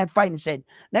funny in that fight and said,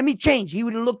 "Let me change," he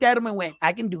would have looked at him and went,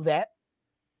 "I can do that,"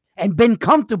 and been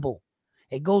comfortable.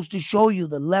 It goes to show you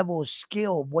the level of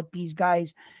skill of what these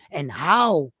guys, and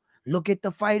how. Look at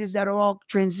the fighters that are all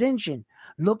transition.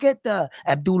 Look at the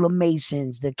Abdullah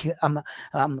Masons, the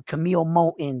Camille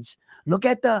Motons. Look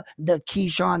at the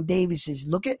Keyshawn Davises.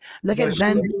 Look at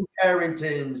Zen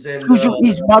Carringtons, and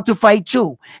he's about to fight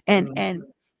too. And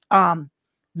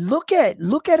look at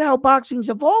how boxing's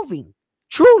evolving.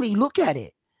 Truly look at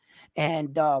it.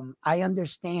 And I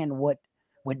understand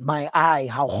with my eye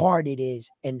how hard it is,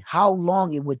 and how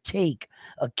long it would take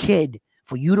a kid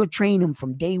for you to train him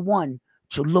from day one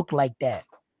to look like that.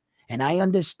 And I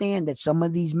understand that some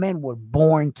of these men were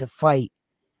born to fight.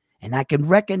 And I can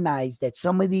recognize that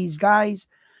some of these guys,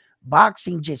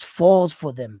 boxing just falls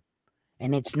for them.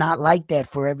 And it's not like that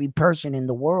for every person in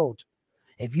the world.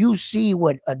 If you see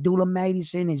what Abdullah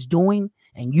Madison is doing,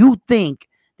 and you think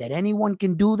that anyone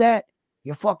can do that,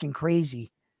 you're fucking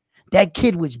crazy. That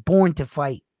kid was born to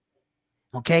fight.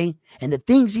 Okay? And the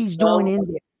things he's doing in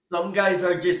there. Some guys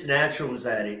are just naturals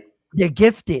at it. They're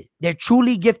gifted. They're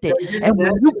truly gifted. And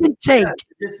when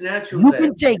you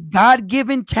can take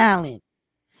God-given talent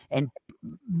and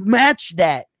match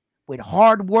that with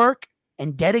hard work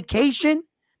and dedication,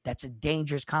 that's a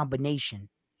dangerous combination.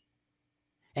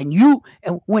 And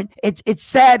when it's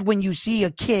sad when you see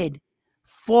a kid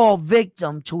fall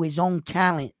victim to his own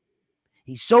talent.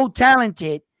 He's so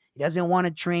talented, he doesn't want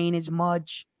to train as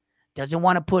much, doesn't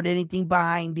want to put anything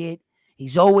behind it.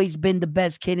 He's always been the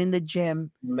best kid in the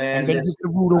gym. Man, and they get the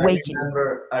rude awakening.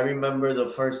 I remember the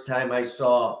first time I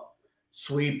saw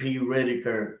Sweet Pea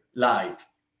Whitaker live.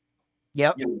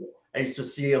 Yep. I used to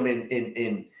see him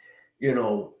in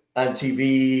on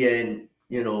TV, and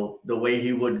the way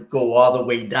he would go all the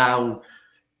way down,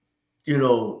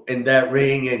 in that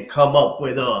ring, and come up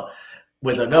with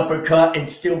an uppercut and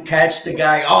still catch the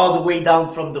guy all the way down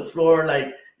from the floor,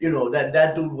 like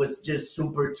that dude was just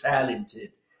super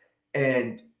talented.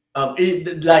 And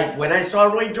like when I saw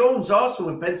Roy Jones also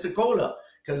in Pensacola,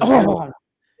 because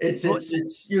it's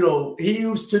he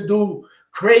used to do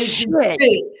crazy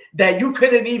shit that you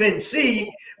couldn't even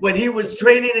see when he was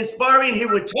training and sparring. He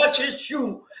would touch his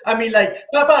shoe. I mean, like,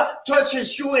 Papa touch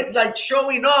his shoe, it's like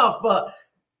showing off, but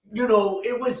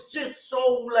it was just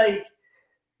so like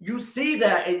you see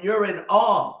that and you're in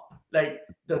awe. Like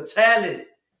the talent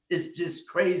is just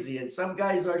crazy, and some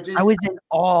guys are just. I was in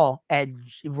awe at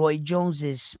Roy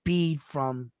Jones's speed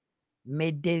from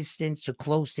mid distance to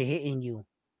close to hitting you.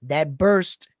 That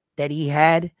burst that he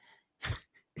had,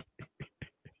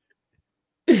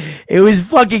 it was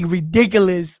fucking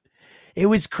ridiculous. It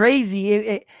was crazy.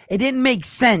 It didn't make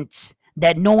sense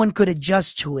that no one could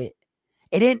adjust to it.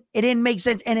 It didn't make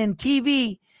sense. And in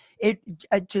TV, to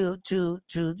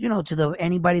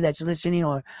anybody that's listening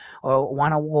or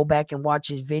want to go back and watch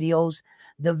his videos,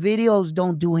 the videos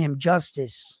don't do him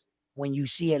justice when you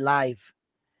see it live.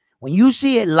 When you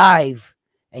see it live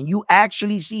and you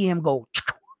actually see him go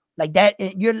like that,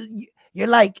 you're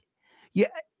like,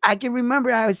 I can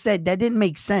remember I said that didn't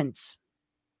make sense.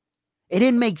 It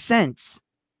didn't make sense.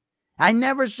 I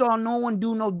never saw no one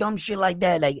do no dumb shit like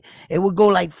that. Like it would go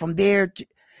like from there to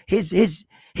his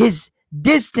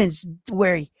distance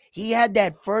where he had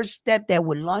that first step that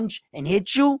would lunge and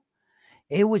hit you.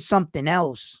 It was something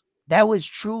else. That was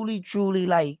truly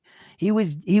like he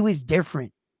was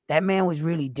different. That man was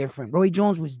really different. Roy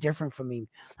Jones was different for me.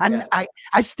 I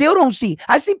still don't see.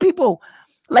 I see people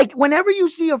like whenever you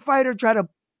see a fighter try to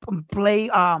play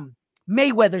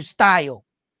Mayweather style,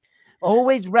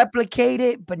 always replicate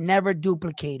it, but never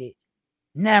duplicate it.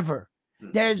 Never.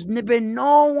 There's been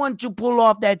no one to pull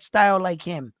off that style like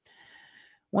him.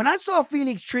 When I saw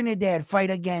Felix Trinidad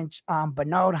fight against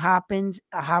Bernard Hopkins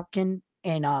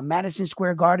in Madison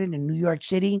Square Garden in New York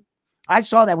City, I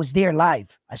saw that was there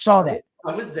live. I saw that.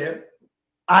 I was there.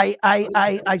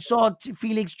 I saw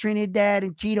Felix Trinidad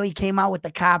and Tito. He came out with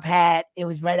the cop hat. It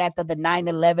was right after the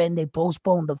 9/11. They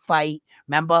postponed the fight.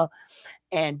 Remember?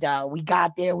 And we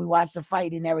got there. We watched the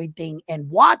fight and everything. And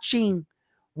watching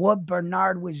what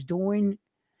Bernard was doing,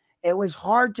 it was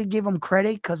hard to give him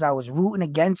credit because I was rooting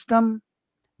against him.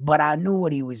 But I knew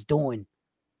what he was doing.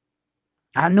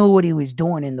 I knew what he was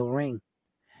doing in the ring.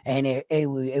 And it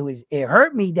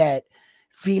hurt me that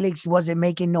Felix wasn't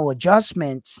making no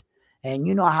adjustments. And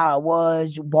you know how it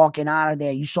was walking out of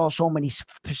there. You saw so many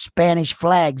Spanish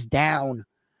flags down,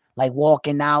 like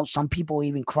walking out. Some people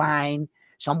even crying.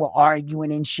 Some were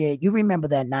arguing and shit. You remember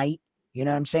that night. You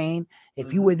know what I'm saying?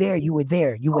 If you were there, you were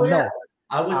there. You would know.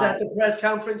 I was at the press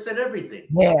conference and everything.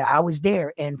 Yeah, I was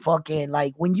there. And fucking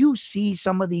like when you see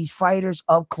some of these fighters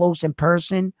up close in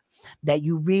person that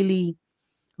you really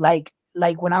like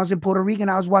when I was in Puerto Rico and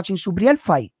I was watching Subriel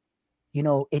fight,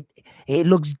 it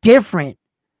looks different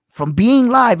from being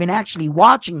live and actually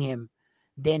watching him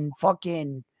than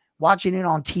fucking watching it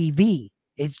on TV.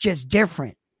 It's just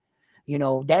different.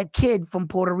 That kid from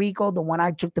Puerto Rico, the one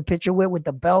I took the picture with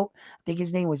the belt, I think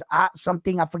his name was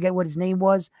something. I forget what his name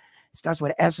was. It starts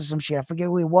with an S or some shit. I forget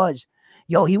who it was.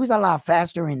 Yo, he was a lot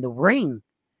faster in the ring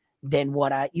than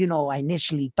what I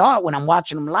initially thought when I'm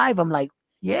watching him live. I'm like,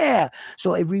 yeah.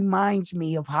 So it reminds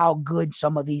me of how good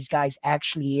some of these guys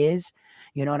actually is.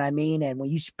 You know what I mean? And when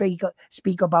you speak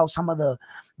about some of the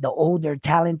older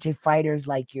talented fighters,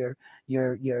 like your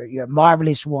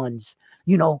marvelous ones,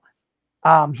 Hitman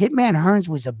Hearns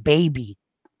was a baby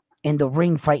in the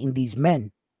ring fighting these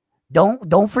men.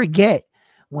 Don't forget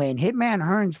when Hitman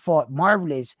Hearns fought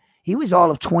Marvelous, he was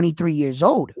all of 23 years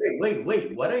old. Wait.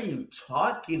 What are you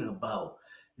talking about?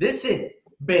 Listen,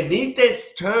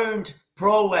 Benitez turned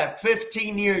pro at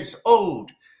 15 years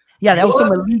old. Yeah, that was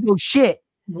some illegal shit.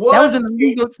 What? That was some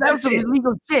illegal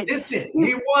shit. Listen,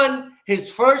 he won his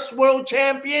first world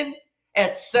champion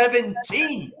at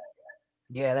 17.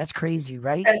 Yeah, that's crazy,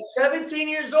 right? At 17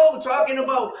 years old, talking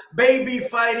about baby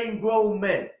fighting grown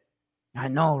men. I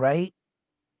know, right?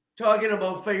 Talking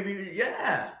about baby,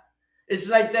 yeah. It's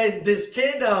like this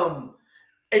kid,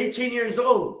 18 years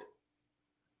old.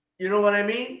 You know what I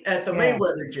mean? At the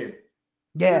Mayweather gym.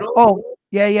 Yeah. Oh,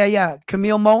 yeah.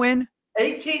 Camille Moen.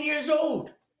 18 years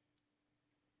old.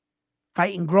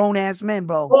 Fighting grown-ass men,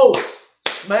 bro. Oh,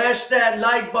 smash that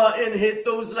like button. Hit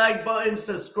those like buttons.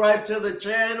 Subscribe to the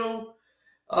channel.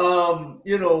 I'm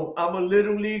a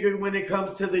little leaguer when it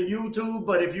comes to the YouTube,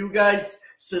 but if you guys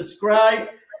subscribe,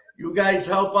 you guys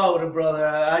help out a brother.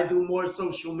 I do more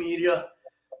social media.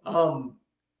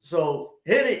 So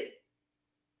hit it.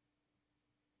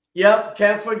 Yep,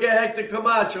 can't forget Hector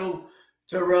Camacho.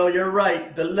 Terrell, you're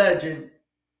right. The legend.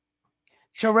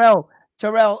 Terrell,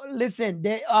 Terrell, listen,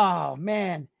 oh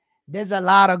man, there's a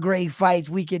lot of great fights.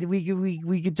 We could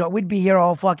talk. We'd be here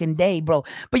all fucking day, bro.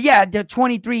 But yeah, the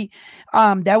 23,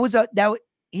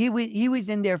 he was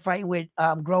in there fighting with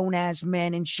grown ass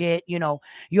men and shit. You know,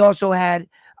 you also had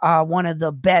one of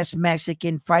the best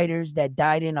Mexican fighters that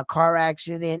died in a car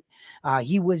accident.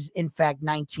 He was in fact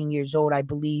 19 years old, I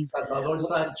believe.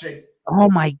 Oh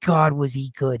my God, was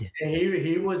he good?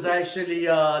 He was actually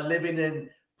living in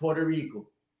Puerto Rico.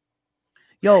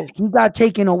 Yo, he got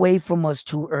taken away from us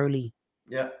too early.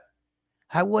 Yeah.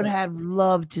 I would have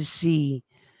loved to see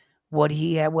what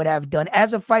he would have done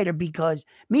as a fighter, because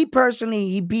me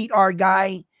personally, he beat our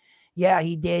guy. Yeah,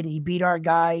 he did. He beat our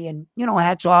guy, and you know,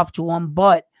 hats off to him.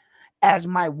 But as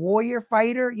my warrior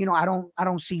fighter, you know, I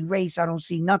don't see race. I don't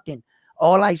see nothing.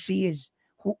 All I see is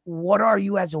what are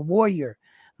you as a warrior?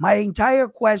 My entire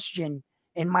question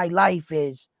in my life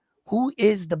is, who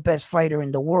is the best fighter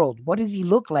in the world? What does he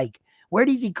look like? Where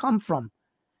does he come from?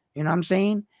 You know what I'm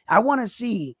saying? I want to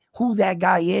see who that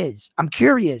guy is. I'm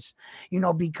curious, you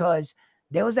know, because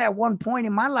there was at one point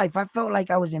in my life, I felt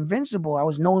like I was invincible. I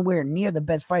was nowhere near the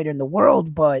best fighter in the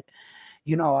world, but,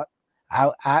 you know,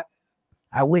 I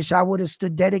wish I would have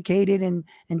stood dedicated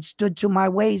and stood to my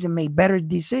ways and made better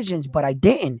decisions, but I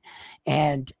didn't.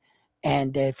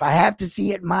 And if I have to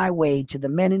see it my way, to the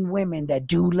men and women that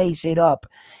do lace it up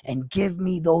and give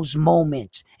me those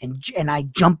moments, and I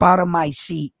jump out of my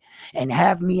seat and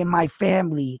have me and my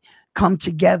family come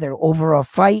together over a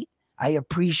fight, I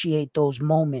appreciate those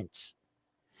moments.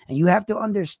 And you have to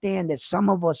understand that some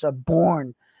of us are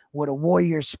born with a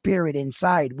warrior spirit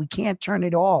inside. We can't turn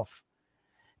it off.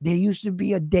 There used to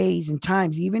be days and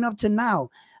times, even up to now,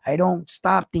 I don't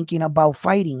stop thinking about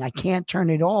fighting. I can't turn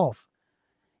it off.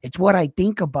 It's what I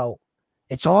think about.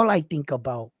 It's all I think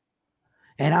about.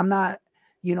 And I'm not,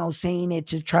 you know, saying it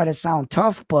to try to sound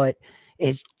tough, but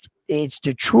it's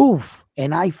the truth.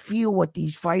 And I feel what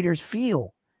these fighters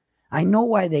feel. I know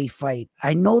why they fight.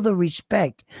 I know the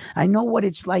respect. I know what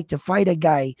it's like to fight a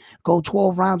guy, go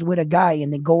 12 rounds with a guy,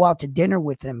 and then go out to dinner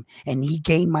with him, and he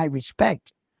gained my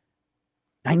respect.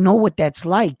 I know what that's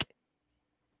like.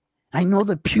 I know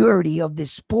the purity of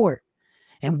this sport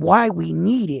and why we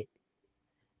need it.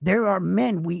 There are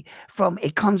men,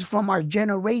 it comes from our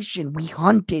generation. We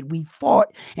hunted, we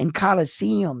fought in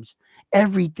coliseums,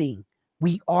 everything.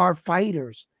 We are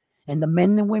fighters. And the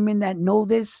men and women that know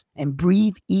this and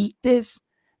breathe, eat this,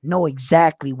 know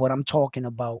exactly what I'm talking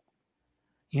about.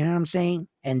 You know what I'm saying?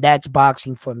 And that's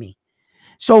boxing for me.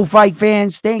 So, fight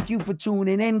fans, thank you for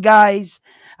tuning in, guys.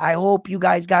 I hope you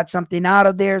guys got something out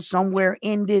of there. Somewhere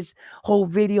in this whole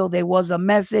video, there was a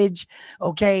message,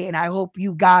 okay? And I hope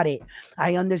you got it.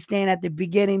 I understand at the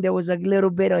beginning there was a little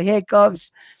bit of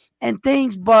hiccups and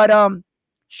things, but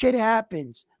shit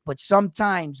happens. But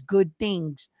sometimes good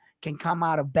things can come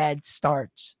out of bad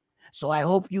starts. So I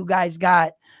hope you guys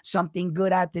got something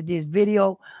good after this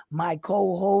video. My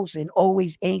co-host and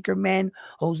always anchorman,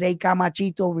 Jose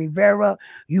Camachito Rivera.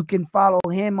 You can follow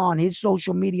him on his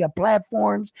social media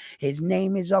platforms. His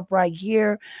name is up right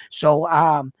here. So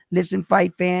listen,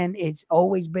 fight fan, it's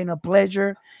always been a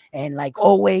pleasure. And like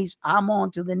always, I'm on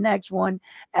to the next one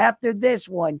after this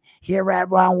one here at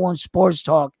Round One Sports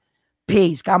Talk.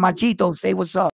 Peace. Camachito, say what's up.